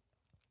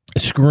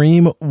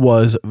 Scream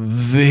was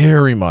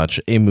very much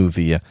a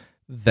movie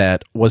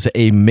that was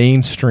a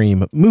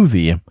mainstream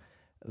movie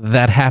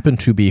that happened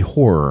to be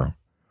horror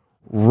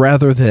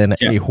rather than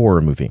a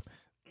horror movie.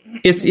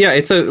 It's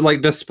a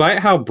like, despite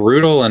how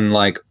brutal and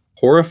like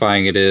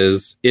horrifying it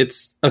is,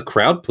 it's a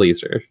crowd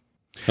pleaser.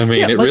 I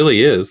mean, it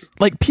really is.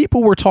 Like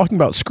people were talking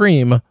about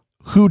Scream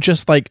who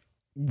just like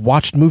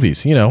watched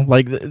movies,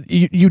 like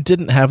you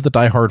didn't have the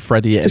Die Hard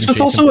Freddy. This was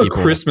also a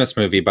Christmas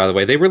movie, by the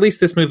way. They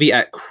released this movie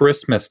at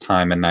Christmas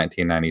time in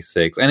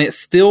 1996, and it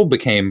still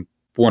became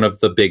one of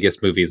the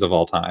biggest movies of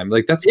all time.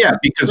 Like that's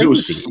because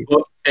crazy.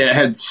 It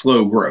had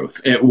slow growth.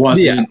 It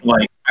wasn't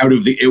like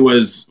it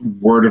was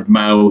word of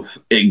mouth.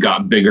 It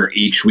got bigger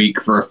each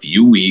week for a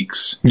few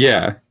weeks.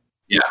 Yeah,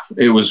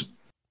 it was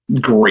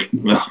great.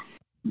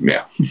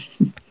 Yeah.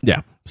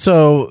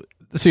 So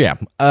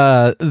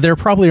there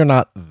probably are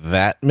not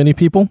that many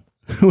people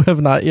who have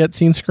not yet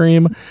seen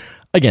Scream.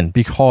 Again,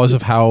 because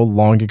of how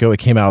long ago it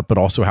came out, but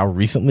also how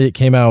recently it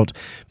came out,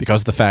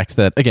 because of the fact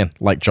that, again,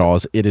 like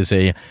Jaws, it is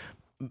a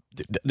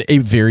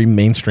very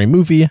mainstream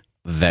movie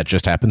that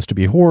just happens to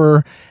be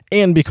horror,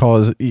 and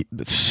because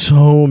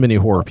so many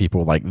horror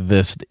people, like,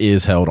 this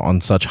is held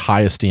on such high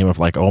esteem of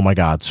like, oh my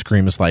god,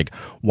 Scream is like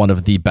one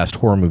of the best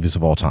horror movies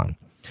of all time.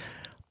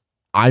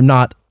 I'm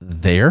not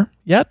there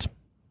yet.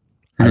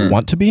 I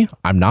want to be.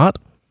 I'm not.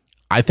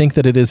 I think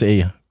that it is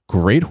a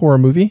great horror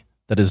movie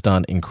that is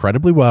done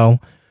incredibly well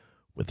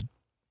with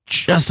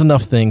just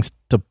enough things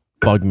to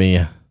bug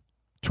me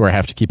to where I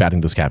have to keep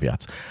adding those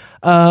caveats.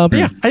 But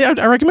yeah,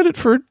 I recommend it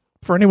for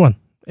anyone.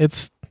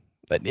 It's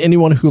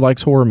anyone who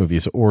likes horror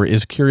movies or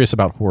is curious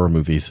about horror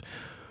movies,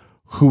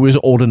 who is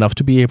old enough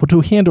to be able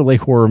to handle a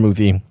horror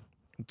movie.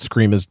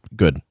 Scream is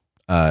good.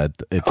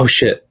 Oh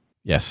shit.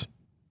 Yes.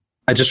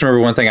 I just remember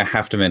one thing I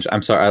have to mention.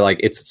 I'm sorry.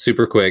 It's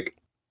super quick.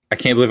 I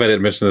can't believe I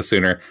didn't mention this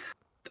sooner.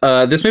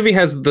 This movie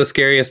has the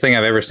scariest thing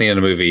I've ever seen in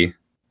a movie.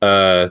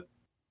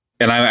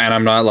 And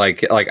I'm not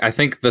I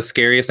think the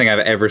scariest thing I've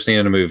ever seen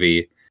in a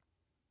movie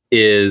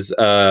is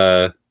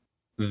the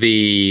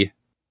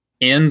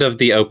end of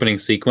the opening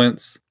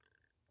sequence.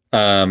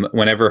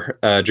 Whenever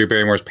Drew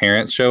Barrymore's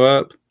parents show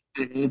up,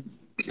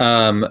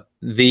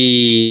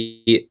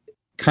 the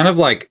kind of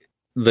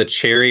the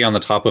cherry on the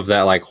top of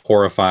that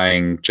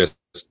horrifying, just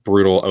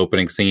brutal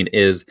opening scene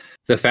is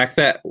the fact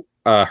that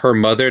her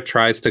mother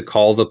tries to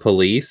call the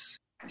police,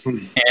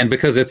 and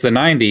because it's the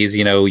 90s,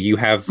 you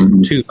have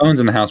two phones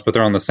in the house, but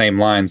they're on the same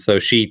line, so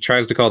she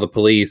tries to call the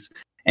police,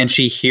 and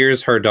she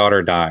hears her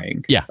daughter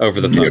dying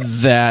over the phone.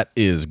 That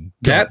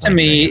to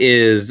me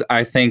is,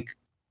 I think,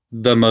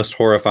 the most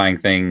horrifying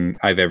thing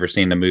I've ever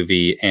seen in a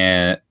movie.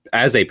 And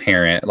as a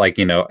parent,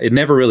 it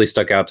never really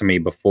stuck out to me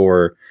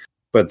before,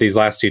 but these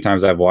last two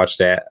times I've watched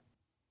it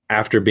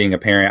after being a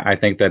parent, I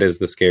think that is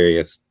the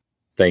scariest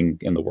thing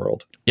in the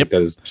world. Yep.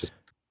 That is just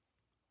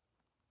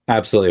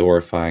absolutely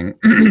horrifying.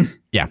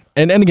 Yeah.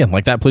 And again,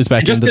 that plays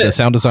back into the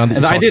sound design that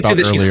you the idea talked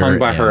too about that she's earlier,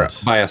 hung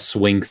by a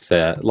swing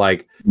set,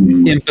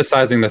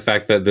 emphasizing the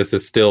fact that this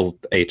is still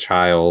a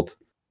child.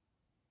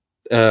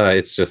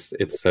 It's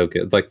so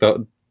good.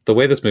 The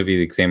way this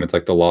movie examines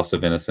the loss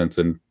of innocence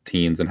in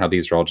teens and how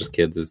these are all just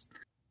kids is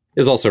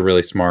also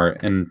really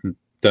smart and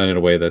done in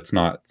a way that's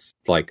not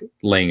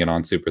laying it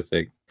on super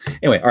thick.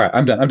 Anyway, all right,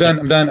 I'm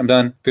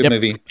done. Good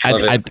movie.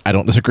 Love it. I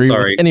don't disagree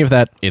with any of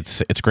that.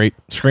 It's great.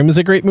 Scream is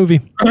a great movie.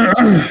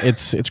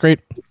 It's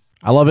great.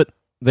 I love it.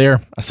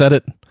 There, I said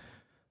it.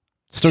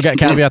 Still got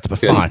caveats, but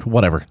fine,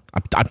 whatever.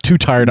 I'm too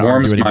tired to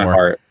argue anymore. My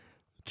heart.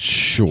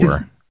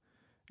 Sure.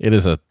 It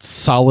is a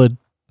solid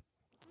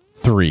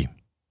 3.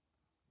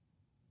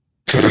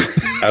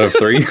 Out of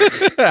 3?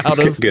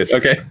 Good.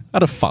 Okay.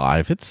 Out of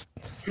 5. It's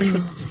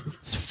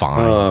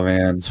fine. Oh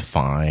man, it's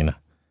fine.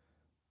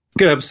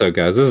 Good episode,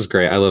 guys. This is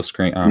great. I love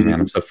Scream. Oh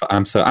man,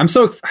 I'm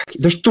so.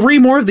 There's 3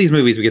 more of these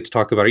movies we get to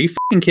talk about. Are you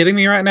fucking kidding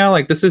me right now?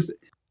 This is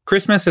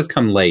Christmas has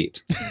come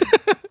late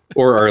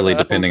or early,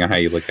 depending on how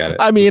you look at it.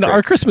 I mean,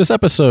 our Christmas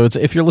episodes,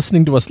 if you're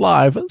listening to us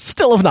live,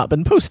 still have not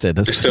been posted.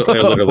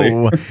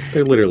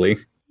 They're literally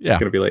yeah,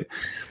 gonna be late.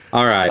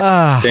 All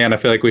right, Dan, I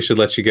feel like we should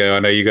let you go. I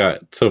know you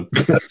got to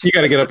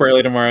get up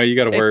early tomorrow. You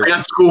got to work. I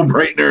got school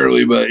bright and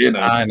early, but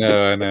I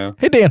know.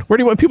 Hey, Dan, where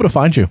do you want people to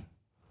find you?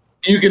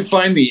 You can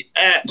find me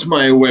at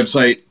my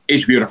website,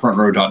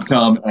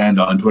 hbotofrontrow.com, and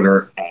on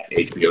Twitter at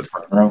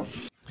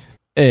hbotofrontrow.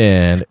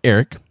 And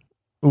Eric,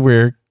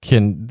 where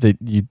can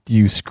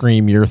you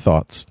scream your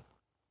thoughts?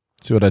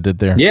 See what I did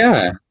there?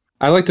 Yeah.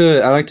 I like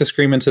to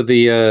scream into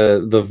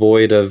the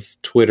void of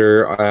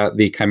Twitter,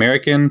 the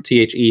Chimerican,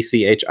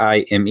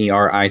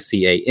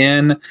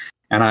 TheChimerican,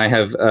 and I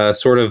have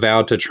sort of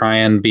vowed to try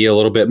and be a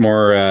little bit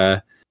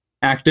more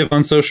active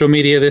on social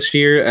media this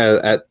year,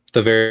 at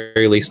the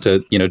very least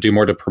to do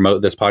more to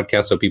promote this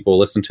podcast so people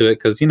listen to it,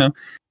 because I feel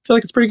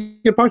like it's a pretty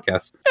good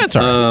podcast. That's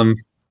all right.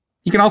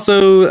 You can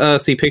also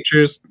see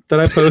pictures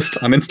that I post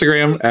on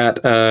Instagram at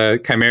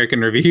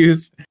Chimerican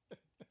Reviews.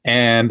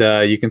 And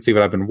you can see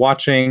what I've been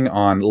watching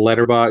on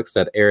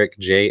Letterboxd at Eric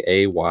Jay.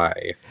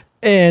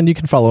 And you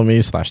can follow me /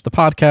 the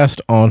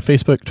podcast on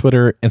Facebook,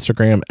 Twitter,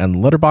 Instagram, and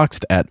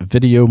Letterboxd at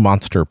Video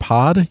Monster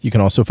Pod. You can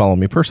also follow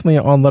me personally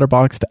on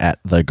Letterboxd at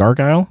The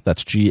Gargoyle.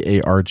 That's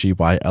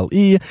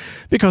Gargyle,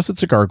 because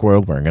it's a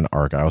gargoyle wearing an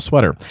Argyle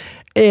sweater.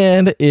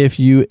 And if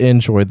you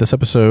enjoyed this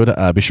episode,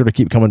 be sure to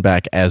keep coming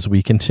back as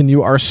we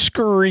continue our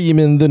Scream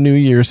in the New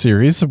Year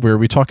series, where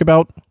we talk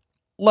about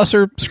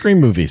lesser Scream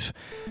movies.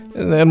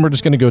 And then we're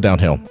just going to go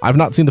downhill. I've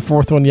not seen the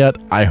 4th one yet.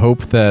 I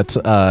hope that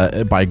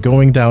by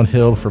going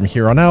downhill from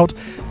here on out,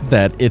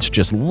 that it's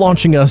just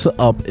launching us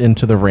up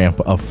into the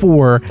ramp of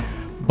 4.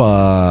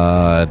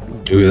 But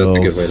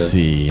we'll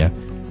see.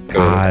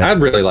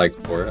 I'd really like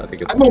 4. I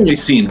think I've only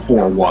seen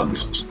 4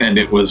 once, and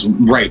it was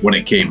right when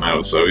it came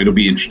out, so it'll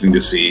be interesting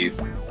to see.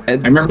 I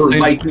remember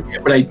liking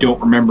it, but I don't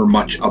remember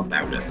much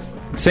about it.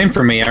 Same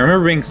for me. I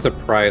remember being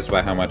surprised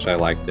by how much I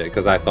liked it,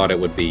 because I thought it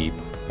would be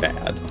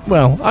bad.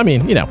 Well, I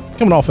mean,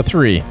 coming off a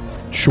 3,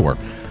 sure.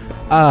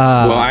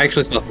 Well, I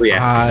actually saw 3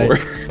 after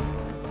 4.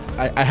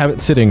 I have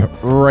it sitting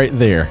right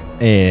there,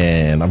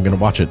 and I'm going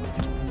to watch it.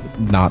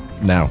 Not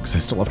now, because I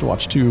still have to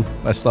watch 2.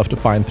 I still have to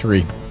find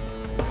 3.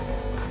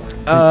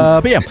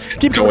 But yeah,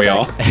 keep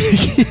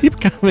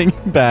coming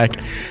back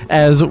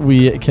as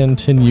we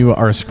continue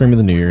our Scream of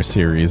the New Year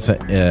series.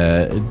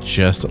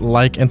 Just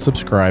like and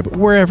subscribe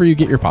wherever you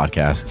get your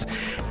podcasts.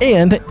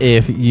 And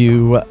if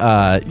you,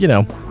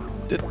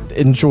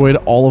 enjoyed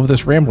all of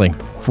this rambling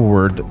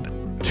for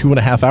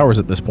 2.5 hours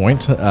at this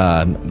point,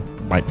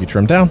 might be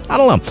trimmed down. I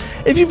don't know.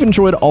 If you've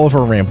enjoyed all of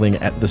our rambling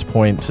at this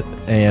point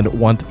and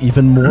want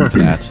even more of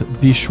that,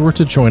 be sure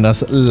to join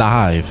us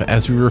live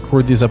as we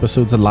record these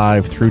episodes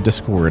live through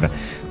Discord.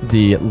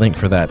 The link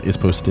for that is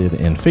posted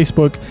in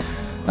Facebook.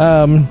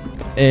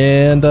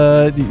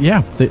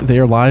 They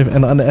are live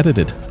and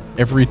unedited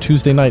every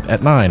Tuesday night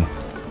at 9,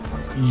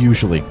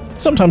 usually.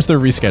 Sometimes they're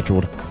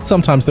rescheduled.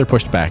 Sometimes they're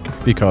pushed back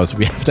because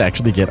we have to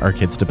actually get our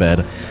kids to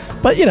bed.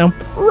 But,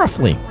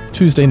 roughly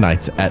Tuesday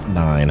nights at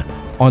 9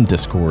 on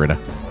Discord.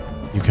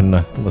 You can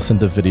listen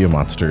to Video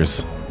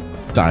Monsters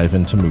dive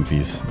into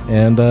movies.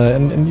 And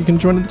you can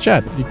join in the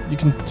chat. You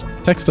can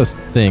text us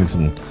things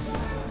and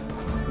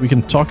we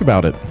can talk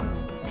about it.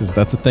 Because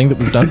that's a thing that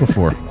we've done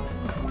before.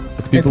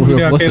 With people who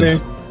have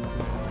listened.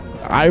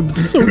 I'm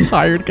so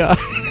tired,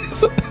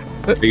 guys.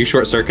 Are you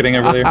short-circuiting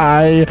over there?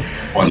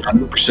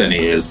 100%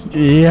 he is.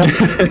 Yeah.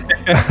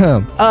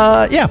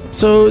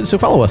 So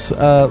follow us,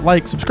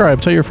 like,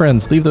 subscribe, tell your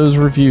friends, leave those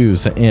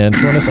reviews, and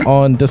join us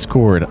on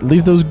Discord.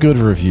 Leave those good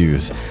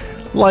reviews.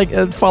 Like,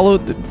 follow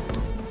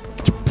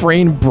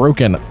Brain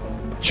Broken.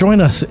 Join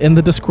us in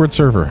the Discord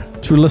server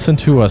to listen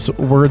to us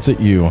words at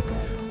you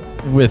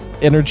with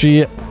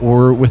energy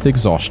or with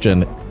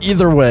exhaustion.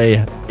 Either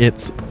way,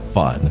 it's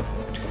fun.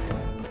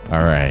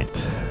 All right.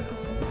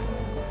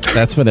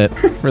 That's been it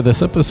for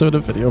this episode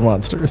of Video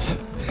Monsters.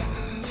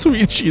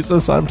 Sweet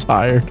Jesus, I'm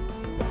tired.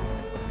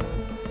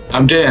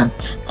 I'm Dan.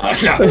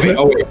 Wait.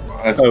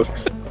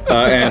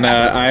 And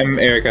I'm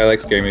Eric. I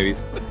like scary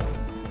movies.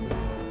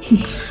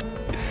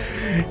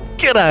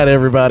 Good night,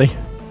 everybody.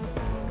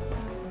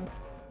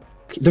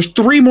 There's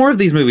 3 more of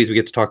these movies we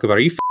get to talk about. Are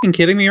you fucking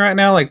kidding me right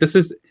now? Like,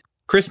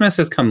 Christmas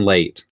has come late.